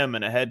GM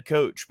and a head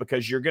coach,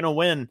 because you're going to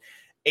win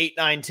 8,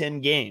 9,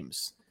 10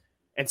 games.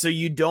 And so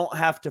you don't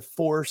have to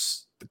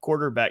force the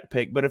quarterback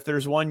pick, but if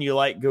there's one you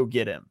like, go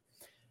get him.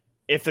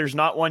 If there's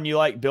not one you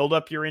like, build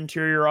up your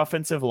interior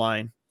offensive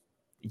line,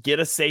 get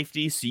a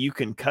safety so you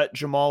can cut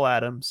Jamal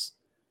Adams.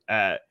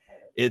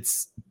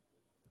 It's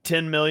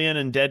 $10 million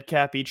in dead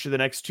cap each of the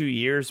next 2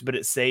 years, but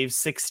it saves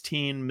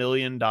 $16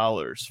 million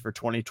for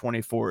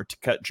 2024 to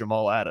cut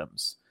Jamal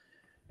Adams.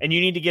 And you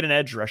need to get an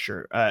edge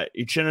rusher.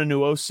 Uchenna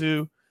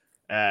Nwosu,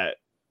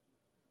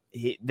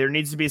 there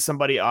needs to be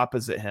somebody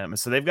opposite him.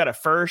 So they've got a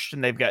first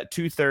and they've got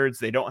 2/3.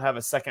 They don't have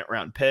a second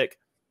round pick.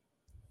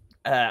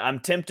 I'm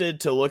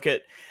tempted to look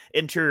at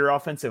interior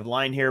offensive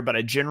line here, but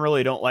I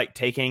generally don't like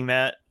taking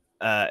that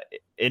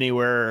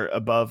anywhere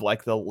above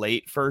like the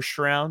late first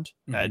round,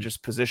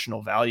 just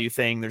positional value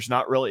thing. There's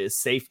not really a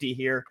safety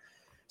here.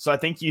 So I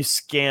think you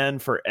scan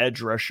for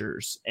edge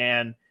rushers,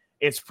 and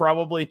it's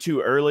probably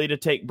too early to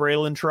take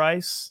Braylon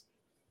Trice.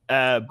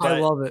 But I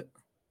love it.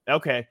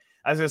 Okay.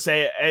 I was going to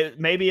say,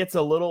 maybe it's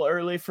a little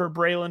early for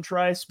Braylon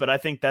Trice, but I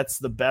think that's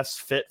the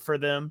best fit for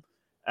them,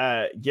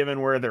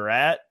 given where they're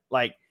at.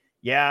 Like,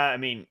 yeah, I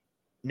mean,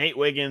 Nate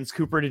Wiggins,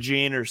 Cooper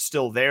DeJean are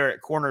still there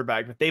at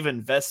cornerback, but they've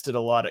invested a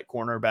lot at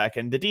cornerback,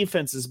 and the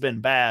defense has been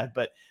bad,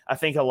 but I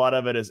think a lot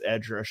of it is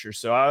edge rusher.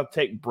 So I'll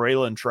take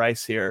Braylon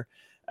Trice here.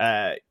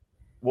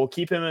 We'll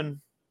keep him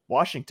in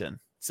Washington.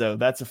 So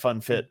that's a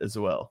fun fit as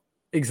well.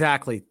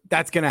 Exactly.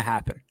 That's going to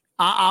happen.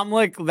 I'm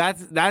like,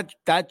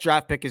 that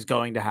draft pick is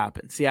going to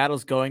happen.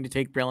 Seattle's going to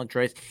take Braylon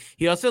Trice.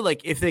 He also,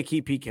 like, if they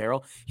keep Pete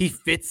Carroll, he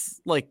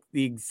fits like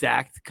the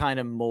exact kind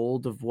of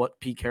mold of what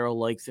Pete Carroll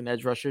likes in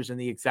edge rushers, and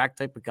the exact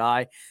type of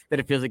guy that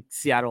it feels like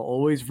Seattle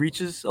always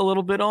reaches a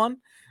little bit on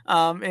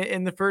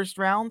in the first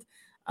round.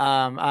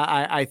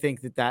 I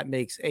think that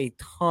makes a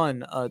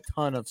ton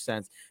of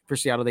sense for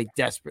Seattle. They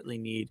desperately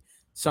need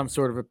some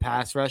sort of a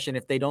pass rush, and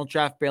if they don't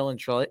draft Braylon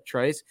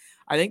Trice,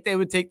 I think they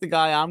would take the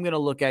guy I'm going to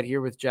look at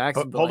here with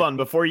Jacksonville. Hold on,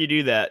 before you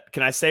do that,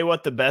 can I say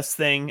what the best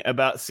thing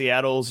about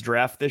Seattle's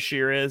draft this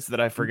year is that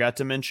I forgot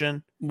to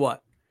mention?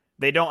 What?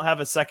 They don't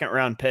have a second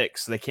round pick,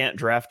 so they can't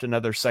draft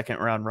another second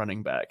round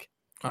running back.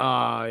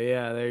 Oh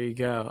yeah, there you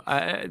go.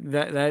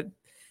 That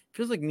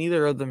feels like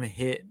neither of them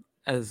hit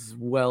as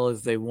well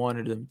as they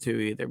wanted them to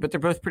either, but they're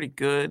both pretty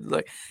good.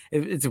 Like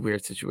it's a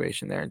weird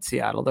situation there in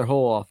Seattle. Their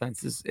whole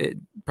offense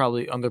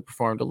probably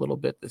underperformed a little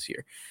bit this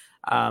year.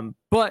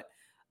 But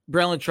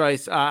Braylon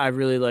Trice, I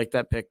really like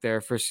that pick there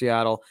for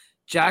Seattle.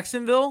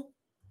 Jacksonville,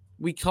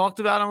 we talked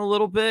about him a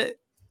little bit.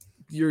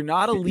 You're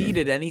not elite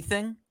at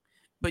anything,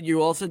 but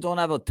you also don't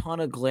have a ton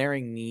of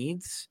glaring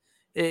needs.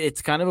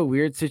 It's kind of a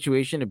weird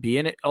situation to be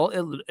in. It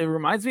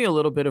reminds me a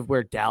little bit of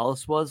where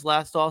Dallas was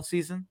last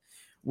offseason,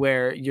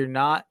 where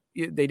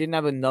they didn't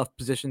have enough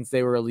positions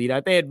they were elite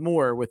at. They had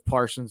more with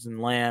Parsons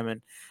and Lamb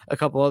and a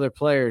couple other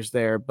players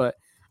there, but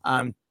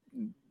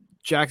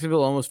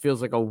Jacksonville almost feels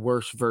like a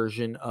worse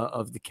version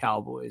of the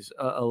Cowboys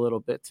a little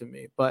bit to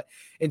me. But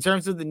in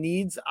terms of the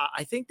needs,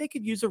 I think they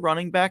could use a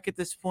running back at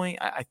this point.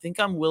 I think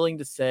I'm willing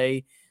to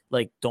say,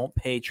 like, don't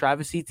pay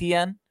Travis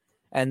Etienne,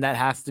 and that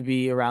has to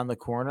be around the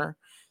corner.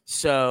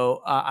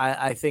 So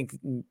I think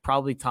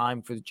probably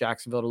time for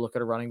Jacksonville to look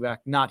at a running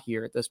back, not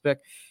here at this pick.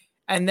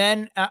 And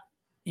then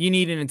you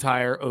need an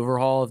entire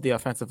overhaul of the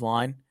offensive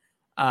line,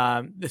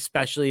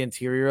 especially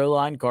interior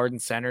line, guard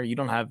and center. You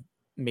don't have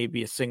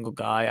maybe a single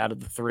guy out of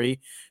the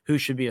three who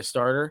should be a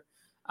starter.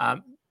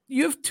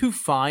 You have two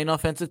fine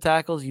offensive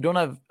tackles. You don't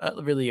have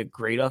really a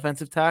great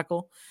offensive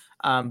tackle,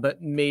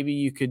 but maybe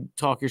you could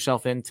talk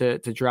yourself into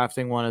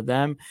drafting one of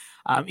them.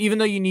 Even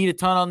though you need a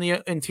ton on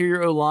the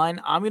interior O-line,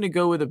 I'm going to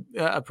go with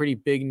a pretty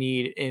big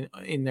need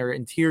in their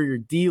interior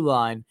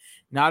D-line.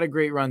 Not a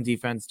great run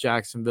defense,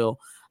 Jacksonville.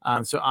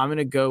 So I'm going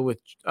to go with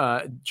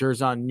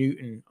Jerzon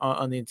Newton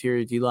on the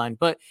interior D-line.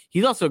 But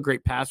he's also a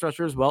great pass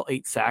rusher as well,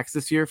 8 sacks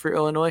this year for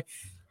Illinois.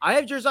 I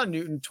have Jerzon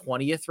Newton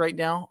 20th right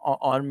now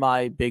on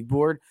my big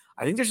board.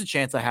 I think there's a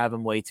chance I have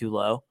him way too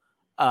low.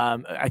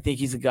 I think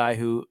he's a guy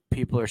who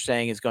people are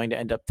saying is going to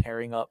end up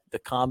tearing up the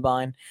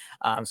combine.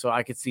 So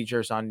I could see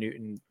Jerzon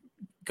Newton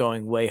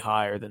going way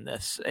higher than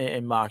this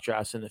in mock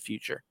drafts in the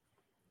future.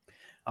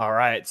 All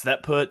right. So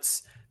that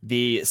puts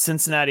the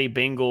Cincinnati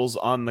Bengals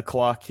on the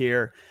clock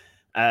here.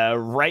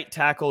 Right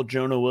tackle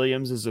Jonah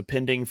Williams is a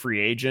pending free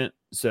agent,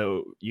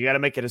 so you got to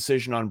make a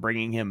decision on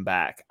bringing him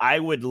back. I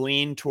would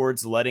lean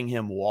towards letting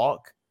him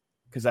walk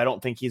because I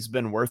don't think he's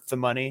been worth the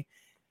money.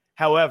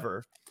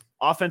 However,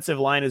 offensive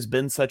line has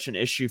been such an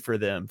issue for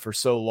them for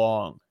so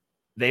long.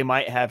 They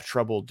might have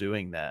trouble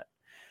doing that.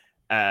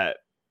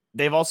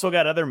 They've also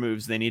got other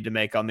moves they need to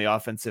make on the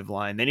offensive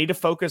line. They need to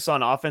focus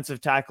on offensive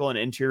tackle and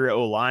interior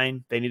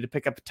O-line. They need to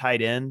pick up a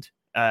tight end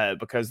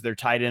because their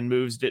tight end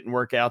moves didn't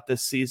work out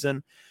this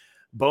season.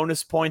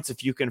 Bonus points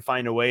if you can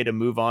find a way to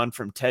move on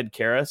from Ted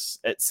Karras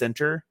at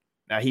center.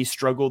 Now, he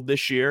struggled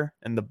this year,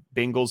 and the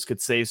Bengals could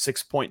save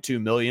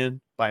 $6.2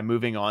 million by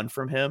moving on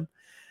from him.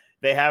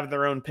 They have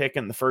their own pick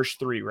in the first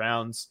 3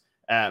 rounds.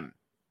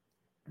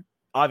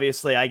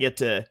 Obviously, I get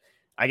to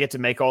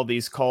make all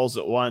these calls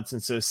at once,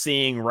 and so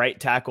seeing right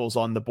tackles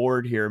on the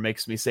board here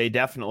makes me say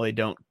definitely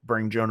don't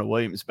bring Jonah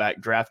Williams back,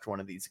 draft one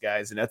of these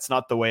guys, and that's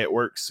not the way it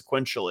works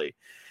sequentially.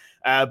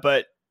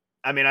 But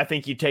I mean, I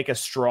think you take a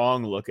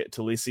strong look at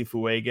Talisi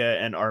Fuega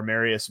and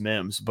Armarius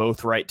Mims,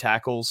 both right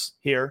tackles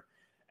here,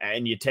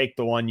 and you take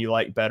the one you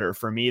like better.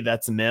 For me,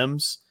 that's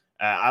Mims.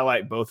 I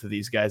like both of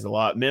these guys a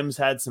lot. Mims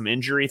had some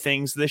injury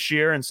things this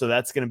year, and so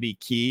that's going to be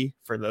key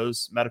for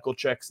those medical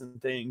checks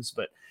and things.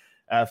 But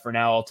for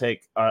now, I'll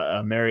take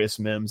Armarius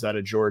Mims out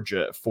of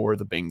Georgia for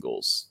the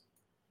Bengals.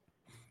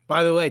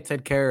 By the way,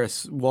 Ted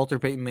Karras, Walter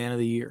Payton Man of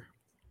the Year.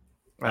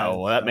 Oh,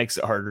 well, that makes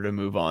it harder to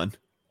move on.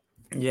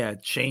 Yeah,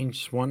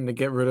 change wanting to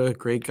get rid of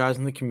great guys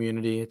in the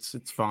community. It's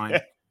fine.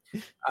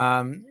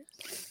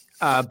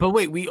 But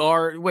wait,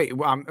 are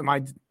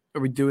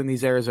we doing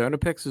these Arizona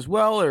picks as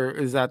well, or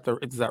does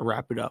that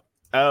wrap it up?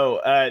 Oh,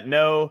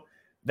 no,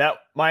 that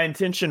my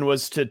intention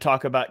was to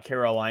talk about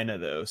Carolina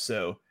though.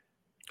 So,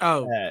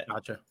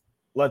 gotcha.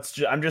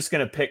 I'm just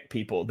going to pick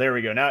people. There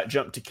we go. Now it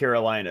jumped to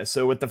Carolina.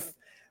 So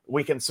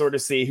we can sort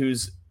of see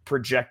who's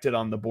projected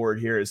on the board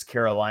here as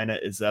Carolina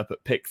is up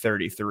at pick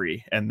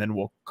 33, and then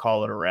we'll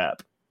call it a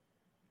wrap.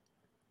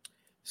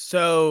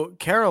 So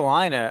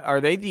Carolina, are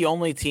they the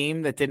only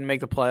team that didn't make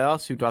the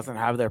playoffs who doesn't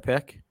have their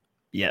pick?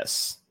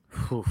 Yes.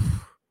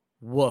 Oof.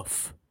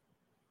 Woof.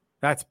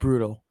 That's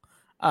brutal.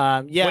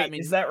 Yeah, Wait, I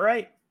mean, is that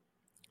right?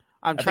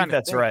 I'm I trying think to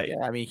that's think. right.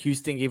 Yeah, I mean,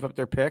 Houston gave up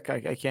their pick.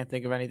 I can't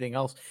think of anything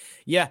else.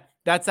 Yeah,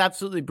 that's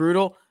absolutely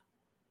brutal.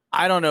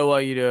 I don't know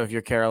what you do if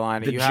you're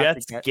Carolina. The You have to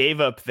Jets get. gave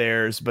up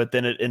theirs, but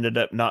then it ended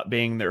up not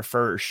being their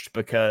first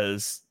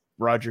because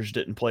Rodgers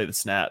didn't play the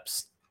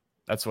snaps.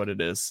 That's what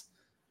it is.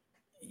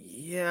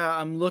 Yeah,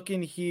 I'm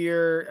looking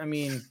here. I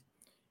mean,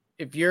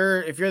 if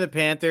you're the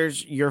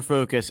Panthers, your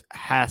focus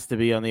has to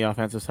be on the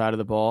offensive side of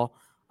the ball.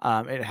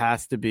 It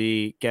has to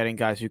be getting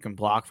guys who can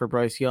block for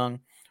Bryce Young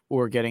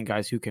or getting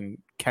guys who can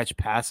catch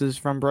passes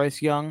from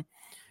Bryce Young.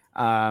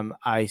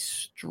 I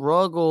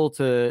struggle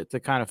to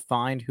kind of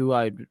find who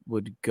I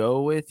would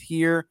go with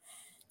here.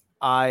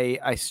 I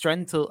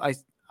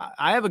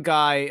have a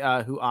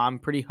guy who I'm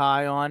pretty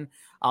high on.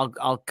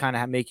 I'll kind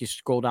of make you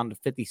scroll down to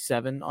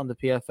 57 on the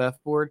PFF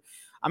board.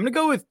 I'm gonna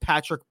go with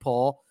Patrick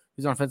Paul,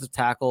 who's an offensive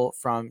tackle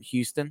from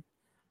Houston.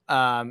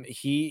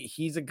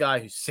 He's a guy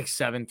who's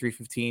 6'7",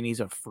 315. He's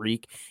a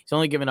freak. He's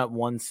only given up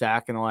 1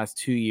 sack in the last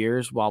 2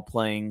 years while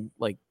playing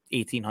like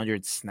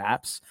 1,800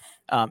 snaps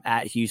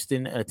at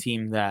Houston, a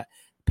team that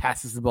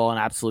passes the ball an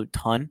absolute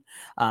ton.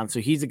 So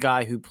he's a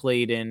guy who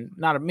played in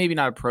maybe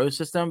not a pro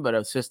system, but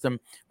a system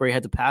where he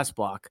had to pass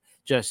block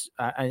just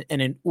an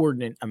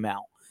inordinate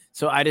amount.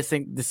 So I just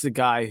think this is a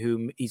guy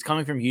who he's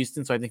coming from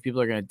Houston, so I think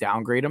people are going to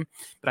downgrade him.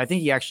 But I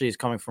think he actually is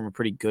coming from a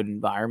pretty good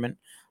environment.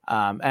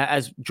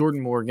 As Jordan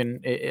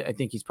Morgan, I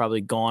think he's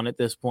probably gone at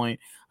this point.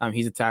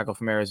 He's a tackle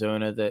from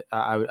Arizona that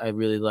I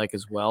really like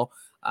as well.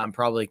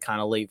 Probably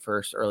kind of late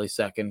first, early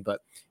second.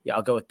 But yeah,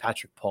 I'll go with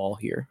Patrick Paul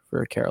here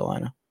for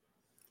Carolina.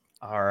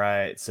 All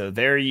right. So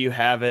there you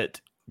have it,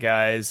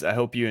 guys. I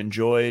hope you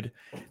enjoyed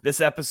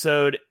this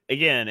episode.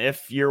 Again,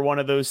 if you're one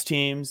of those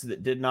teams that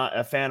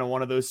a fan of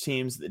one of those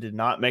teams that did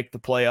not make the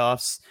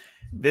playoffs,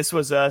 this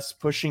was us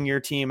pushing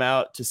your team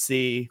out to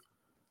sea,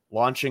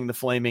 launching the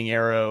flaming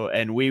arrow,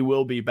 and we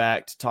will be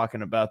back to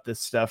talking about this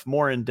stuff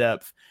more in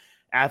depth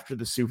after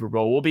the Super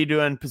Bowl. We'll be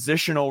doing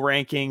positional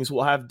rankings.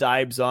 We'll have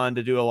Dibes on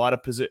to do a lot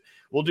of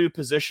we'll do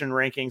position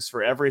rankings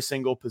for every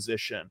single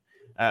position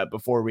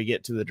before we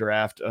get to the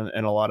draft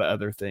and a lot of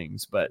other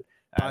things. But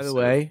by the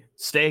way,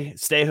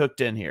 stay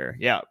hooked in here.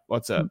 Yeah.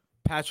 What's up?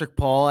 Patrick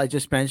Paul, I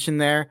just mentioned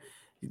there.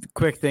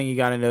 Quick thing you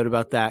got to note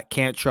about that.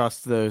 Can't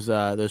trust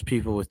those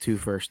people with 2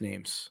 first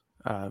names,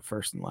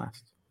 first and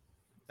last.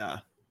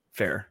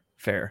 Fair.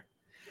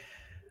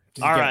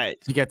 Did All right.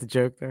 Did you get the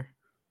joke there?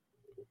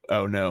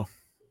 Oh no.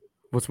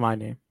 What's my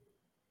name?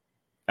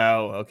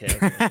 Oh, okay.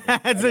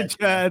 That's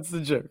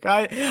the joke.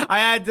 I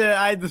had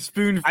to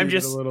spoon feed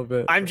it a little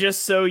bit. I'm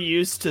just so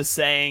used to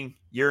saying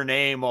your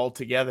name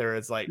altogether.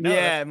 It's like,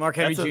 no, Mark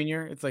Henry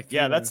Jr. It's like,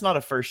 that's not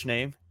a first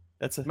name.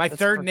 That's my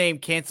third name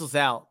cancels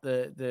out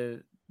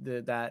the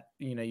that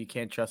you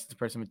can't trust the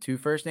person with 2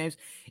 first names.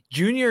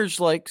 Junior's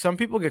like some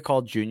people get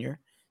called Junior.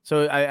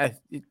 So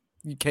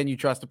can you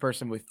trust a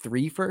person with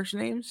 3 first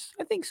names?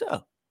 I think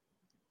so.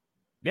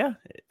 Yeah,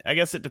 I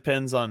guess it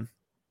depends on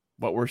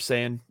what we're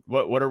saying.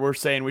 What are we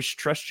saying we should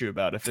trust you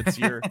about? If it's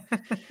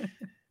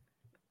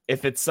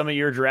if it's some of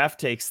your draft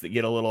takes that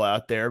get a little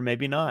out there,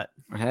 maybe not.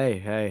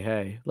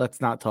 Hey.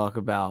 Let's not talk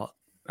about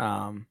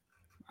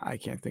I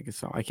can't think of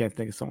someone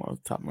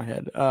off the top of my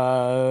head.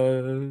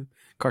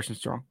 Carson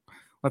Strong.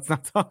 Let's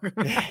not talk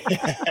about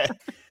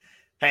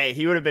Hey,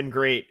 he would have been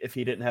great if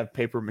he didn't have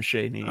paper mache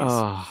knees.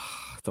 Oh,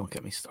 don't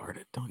get me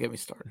started.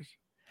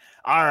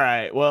 All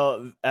right.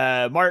 Well,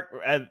 Mark,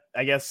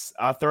 I guess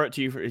I'll throw it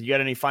to you. You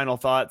got any final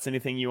thoughts?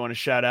 Anything you want to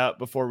shout out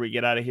before we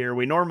get out of here?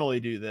 We normally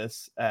do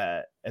this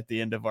at the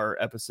end of our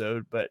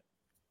episode, but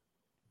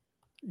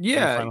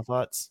yeah, final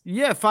thoughts.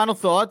 Yeah, final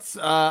thoughts.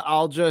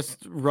 I'll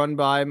just run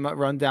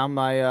down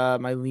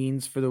my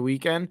leans for the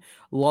weekend.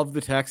 Love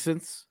the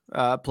Texans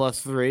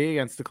 +3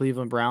 against the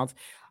Cleveland Browns.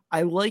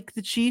 I like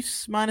the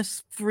Chiefs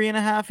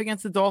 -3.5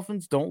 against the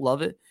Dolphins. Don't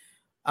love it.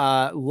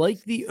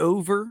 Like the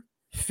over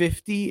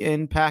 50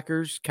 in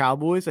Packers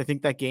Cowboys. I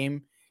think that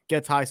game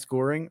gets high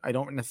scoring. I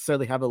don't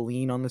necessarily have a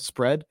lean on the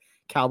spread.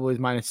 Cowboys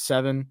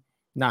 -7.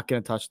 Not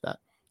going to touch that.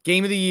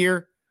 Game of the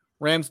year.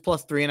 Rams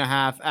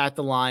 +3.5 at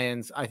the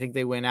Lions. I think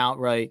they win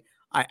outright.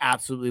 I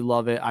absolutely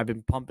love it. I've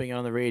been pumping it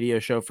on the radio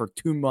show for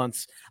 2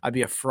 months. I'd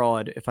be a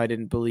fraud if I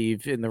didn't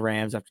believe in the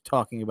Rams after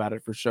talking about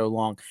it for so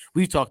long.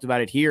 We've talked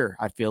about it here,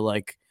 I feel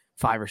like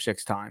 5 or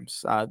 6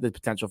 times, the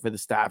potential for the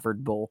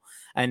Stafford Bowl.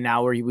 And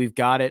now we've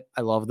got it.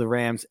 I love the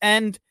Rams.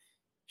 And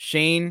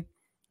Shane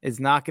is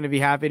not going to be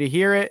happy to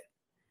hear it,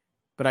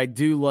 but I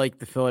do like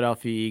the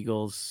Philadelphia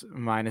Eagles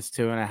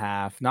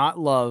 -2.5. Not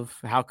love.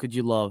 How could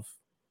you love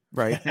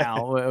right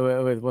now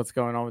with what's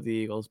going on with the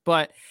Eagles?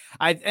 But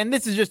and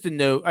this is just a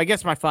note. I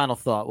guess my final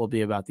thought will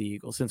be about the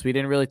Eagles. Since we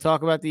didn't really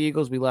talk about the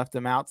Eagles, we left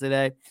them out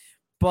today.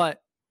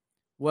 But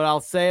what I'll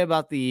say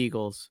about the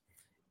Eagles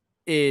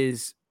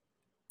is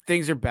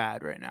things are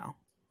bad right now.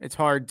 It's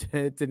hard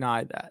to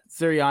deny that.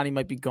 Sirianni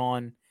might be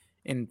gone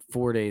in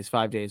 4 days,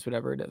 5 days,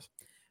 whatever it is.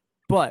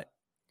 But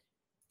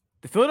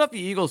The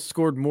Philadelphia Eagles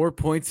scored more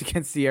points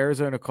against the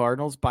Arizona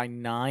Cardinals by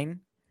 9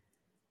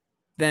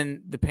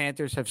 than the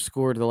Panthers have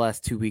scored the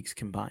last 2 weeks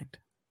combined.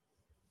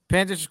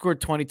 Panthers have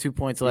scored 22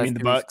 points the last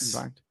 2 weeks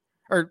combined.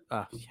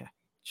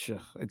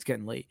 It's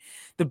getting late.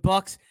 The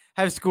Bucks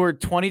have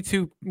scored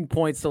 22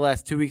 points the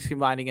last 2 weeks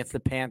combined against the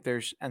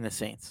Panthers and the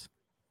Saints.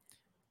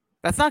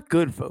 That's not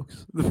good,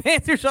 folks. The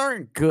Panthers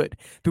aren't good.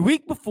 The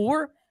week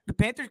before, the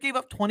Panthers gave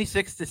up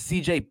 26 to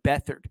C.J.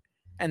 Beathard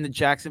and the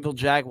Jacksonville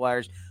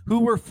Jaguars,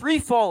 who were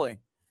free-falling.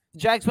 The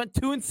Jags went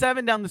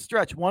 2-7 down the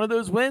stretch. One of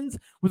those wins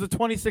was a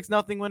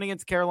 26-0 win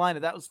against Carolina.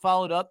 That was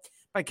followed up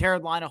by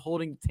Carolina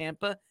holding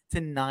Tampa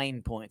to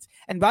 9 points.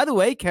 And by the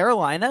way,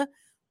 Carolina,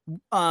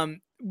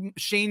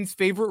 Shane's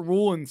favorite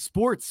rule in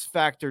sports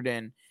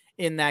factored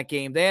in that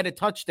game. They had a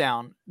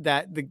touchdown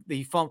that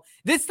the fumble.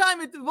 This time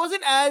it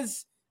wasn't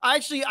as I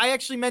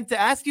actually meant to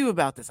ask you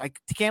about this. I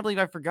can't believe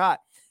I forgot.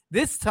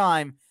 This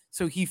time,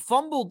 so he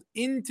fumbled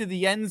into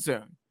the end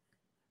zone,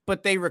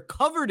 but they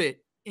recovered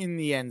it in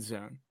the end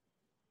zone.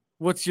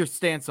 What's your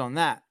stance on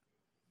that?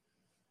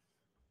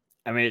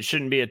 I mean, it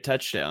shouldn't be a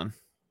touchdown.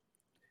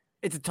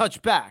 It's a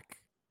touchback.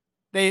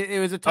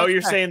 It was a touchback. Oh,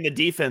 you're saying the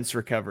defense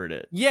recovered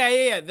it?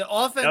 Yeah. The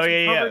offense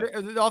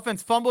the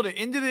offense fumbled it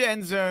into the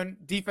end zone.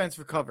 Defense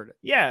recovered it.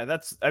 Yeah,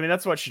 that's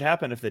what should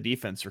happen if the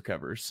defense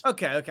recovers.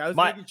 Okay. I was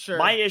making sure.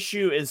 My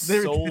issue is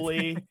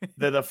solely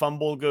that the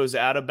fumble goes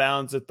out of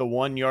bounds at the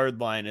 1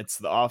 yard line. It's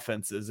the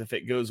offenses. If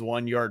it goes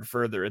 1 yard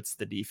further, it's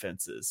the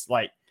defenses.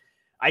 Like,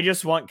 I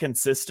just want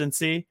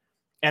consistency.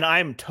 And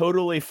I'm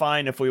totally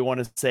fine if we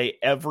want to say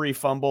every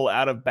fumble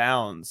out of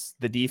bounds,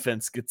 the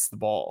defense gets the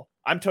ball.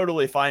 I'm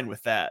totally fine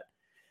with that.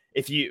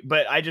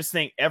 But I just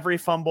think every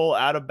fumble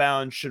out of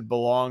bounds should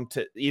belong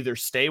to either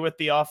stay with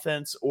the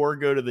offense or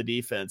go to the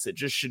defense. It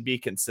just should be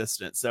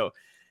consistent. So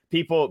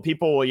people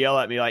will yell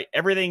at me like,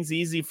 everything's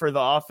easy for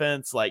the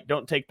offense. Like,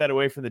 don't take that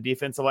away from the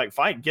defense. I'm like,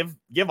 fine,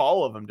 give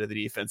all of them to the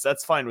defense.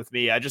 That's fine with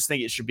me. I just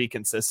think it should be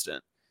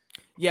consistent.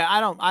 Yeah,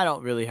 I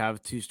don't really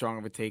have too strong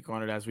of a take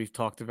on it, as we've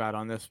talked about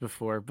on this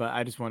before, but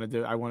I wanted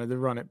to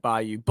run it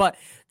by you. But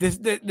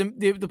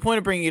the point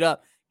of bringing it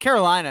up,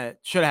 Carolina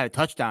should have had a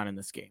touchdown in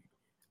this game.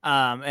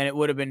 And it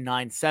would have been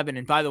 9-7.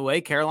 And by the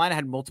way, Carolina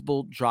had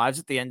multiple drives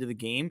at the end of the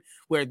game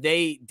where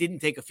they didn't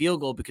take a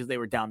field goal because they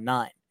were down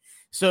 9.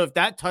 So if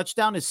that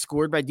touchdown is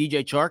scored by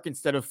DJ Chark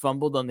instead of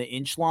fumbled on the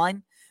inch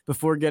line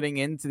before getting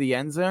into the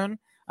end zone,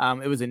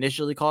 it was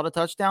initially called a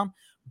touchdown.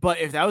 But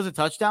if that was a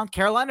touchdown,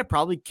 Carolina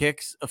probably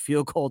kicks a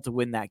field goal to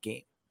win that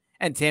game,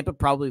 and Tampa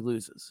probably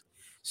loses.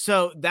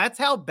 So that's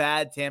how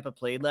bad Tampa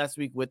played last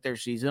week with their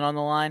season on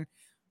the line.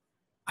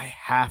 I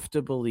have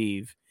to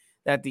believe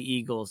that the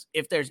Eagles,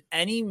 if there's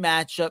any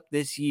matchup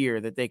this year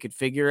that they could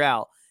figure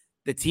out,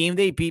 the team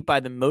they beat by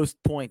the most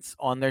points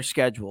on their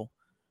schedule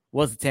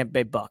was the Tampa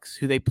Bay Bucks,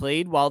 who they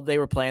played while they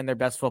were playing their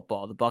best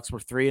football. The Bucks were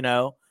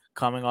 3-0,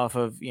 coming off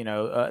of,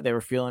 they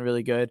were feeling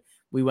really good.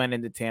 We went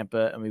into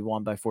Tampa and we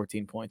won by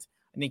 14 points.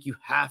 I think you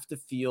have to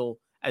feel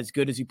as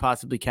good as you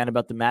possibly can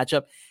about the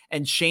matchup.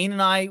 And Shane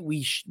and I,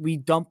 we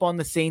dump on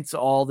the Saints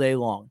all day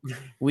long.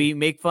 We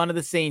make fun of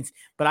the Saints,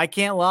 but I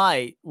can't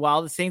lie.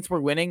 While the Saints were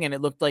winning and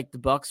it looked like the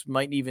Bucks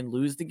might even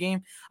lose the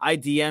game, I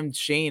DM'd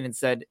Shane and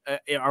said,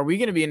 are we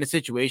going to be in a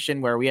situation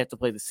where we have to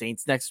play the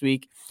Saints next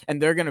week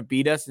and they're going to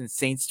beat us and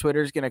Saints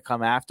Twitter is going to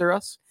come after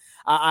us?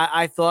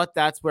 I thought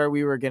that's where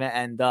we were going to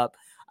end up.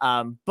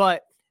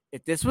 But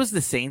if this was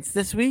the Saints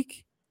this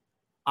week,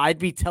 I'd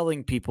be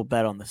telling people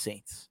bet on the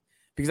Saints,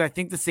 because I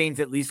think the Saints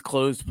at least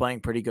closed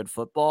playing pretty good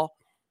football,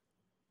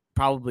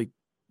 probably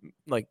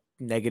like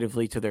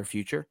negatively to their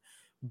future.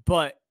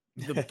 But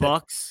the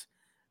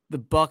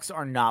Bucks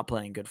are not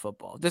playing good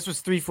football. This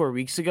was 3-4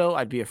 weeks ago.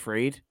 I'd be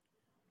afraid,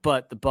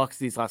 but the Bucks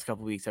these last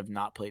couple of weeks have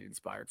not played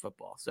inspired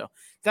football. So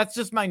that's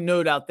just my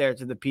note out there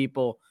to the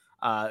people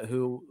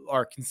who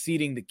are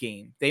conceding the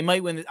game. They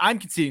might win. I'm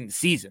conceding the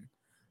season.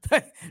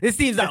 This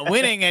team's not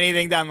winning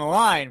anything down the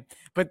line,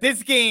 but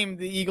this game,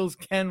 the Eagles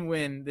can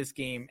win this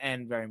game,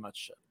 and very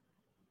much so.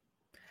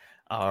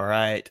 All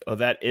right. Well,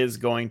 that is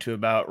going to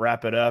about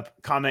wrap it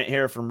up. Comment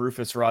here from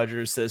Rufus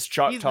Rogers says,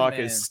 Chalk Talk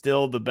is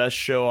still the best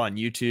show on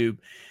YouTube.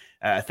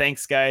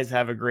 Thanks, guys.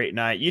 Have a great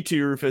night. You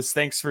too, Rufus.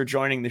 Thanks for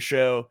joining the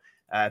show.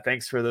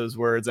 Thanks for those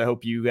words. I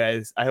hope you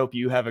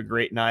have a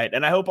great night,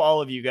 and I hope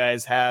all of you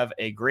guys have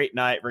a great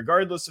night,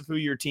 regardless of who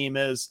your team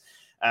is.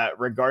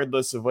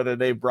 Regardless of whether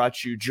they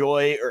brought you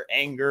joy or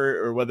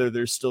anger, or whether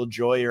there's still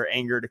joy or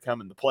anger to come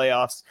in the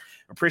playoffs.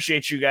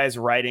 Appreciate you guys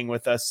riding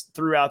with us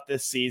throughout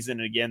this season.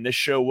 Again, this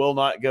show will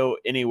not go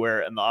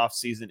anywhere in the off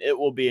season. It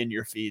will be in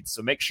your feed.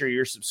 So make sure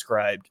you're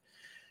subscribed.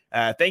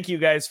 Thank you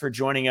guys for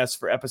joining us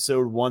for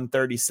episode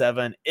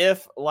 137.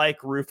 If,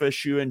 like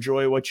Rufus, you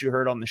enjoy what you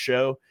heard on the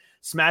show,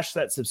 smash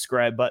that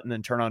subscribe button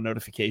and turn on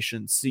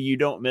notifications so you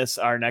don't miss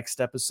our next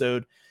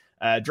episode.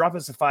 Drop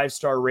us a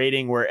 5-star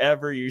rating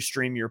wherever you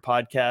stream your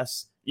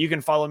podcasts. You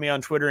can follow me on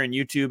Twitter and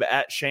YouTube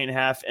at Shane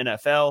Half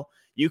NFL.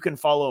 You can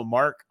follow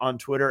Mark on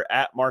Twitter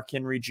at Mark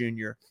Henry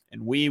Jr.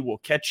 And we will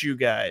catch you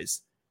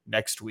guys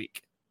next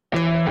week.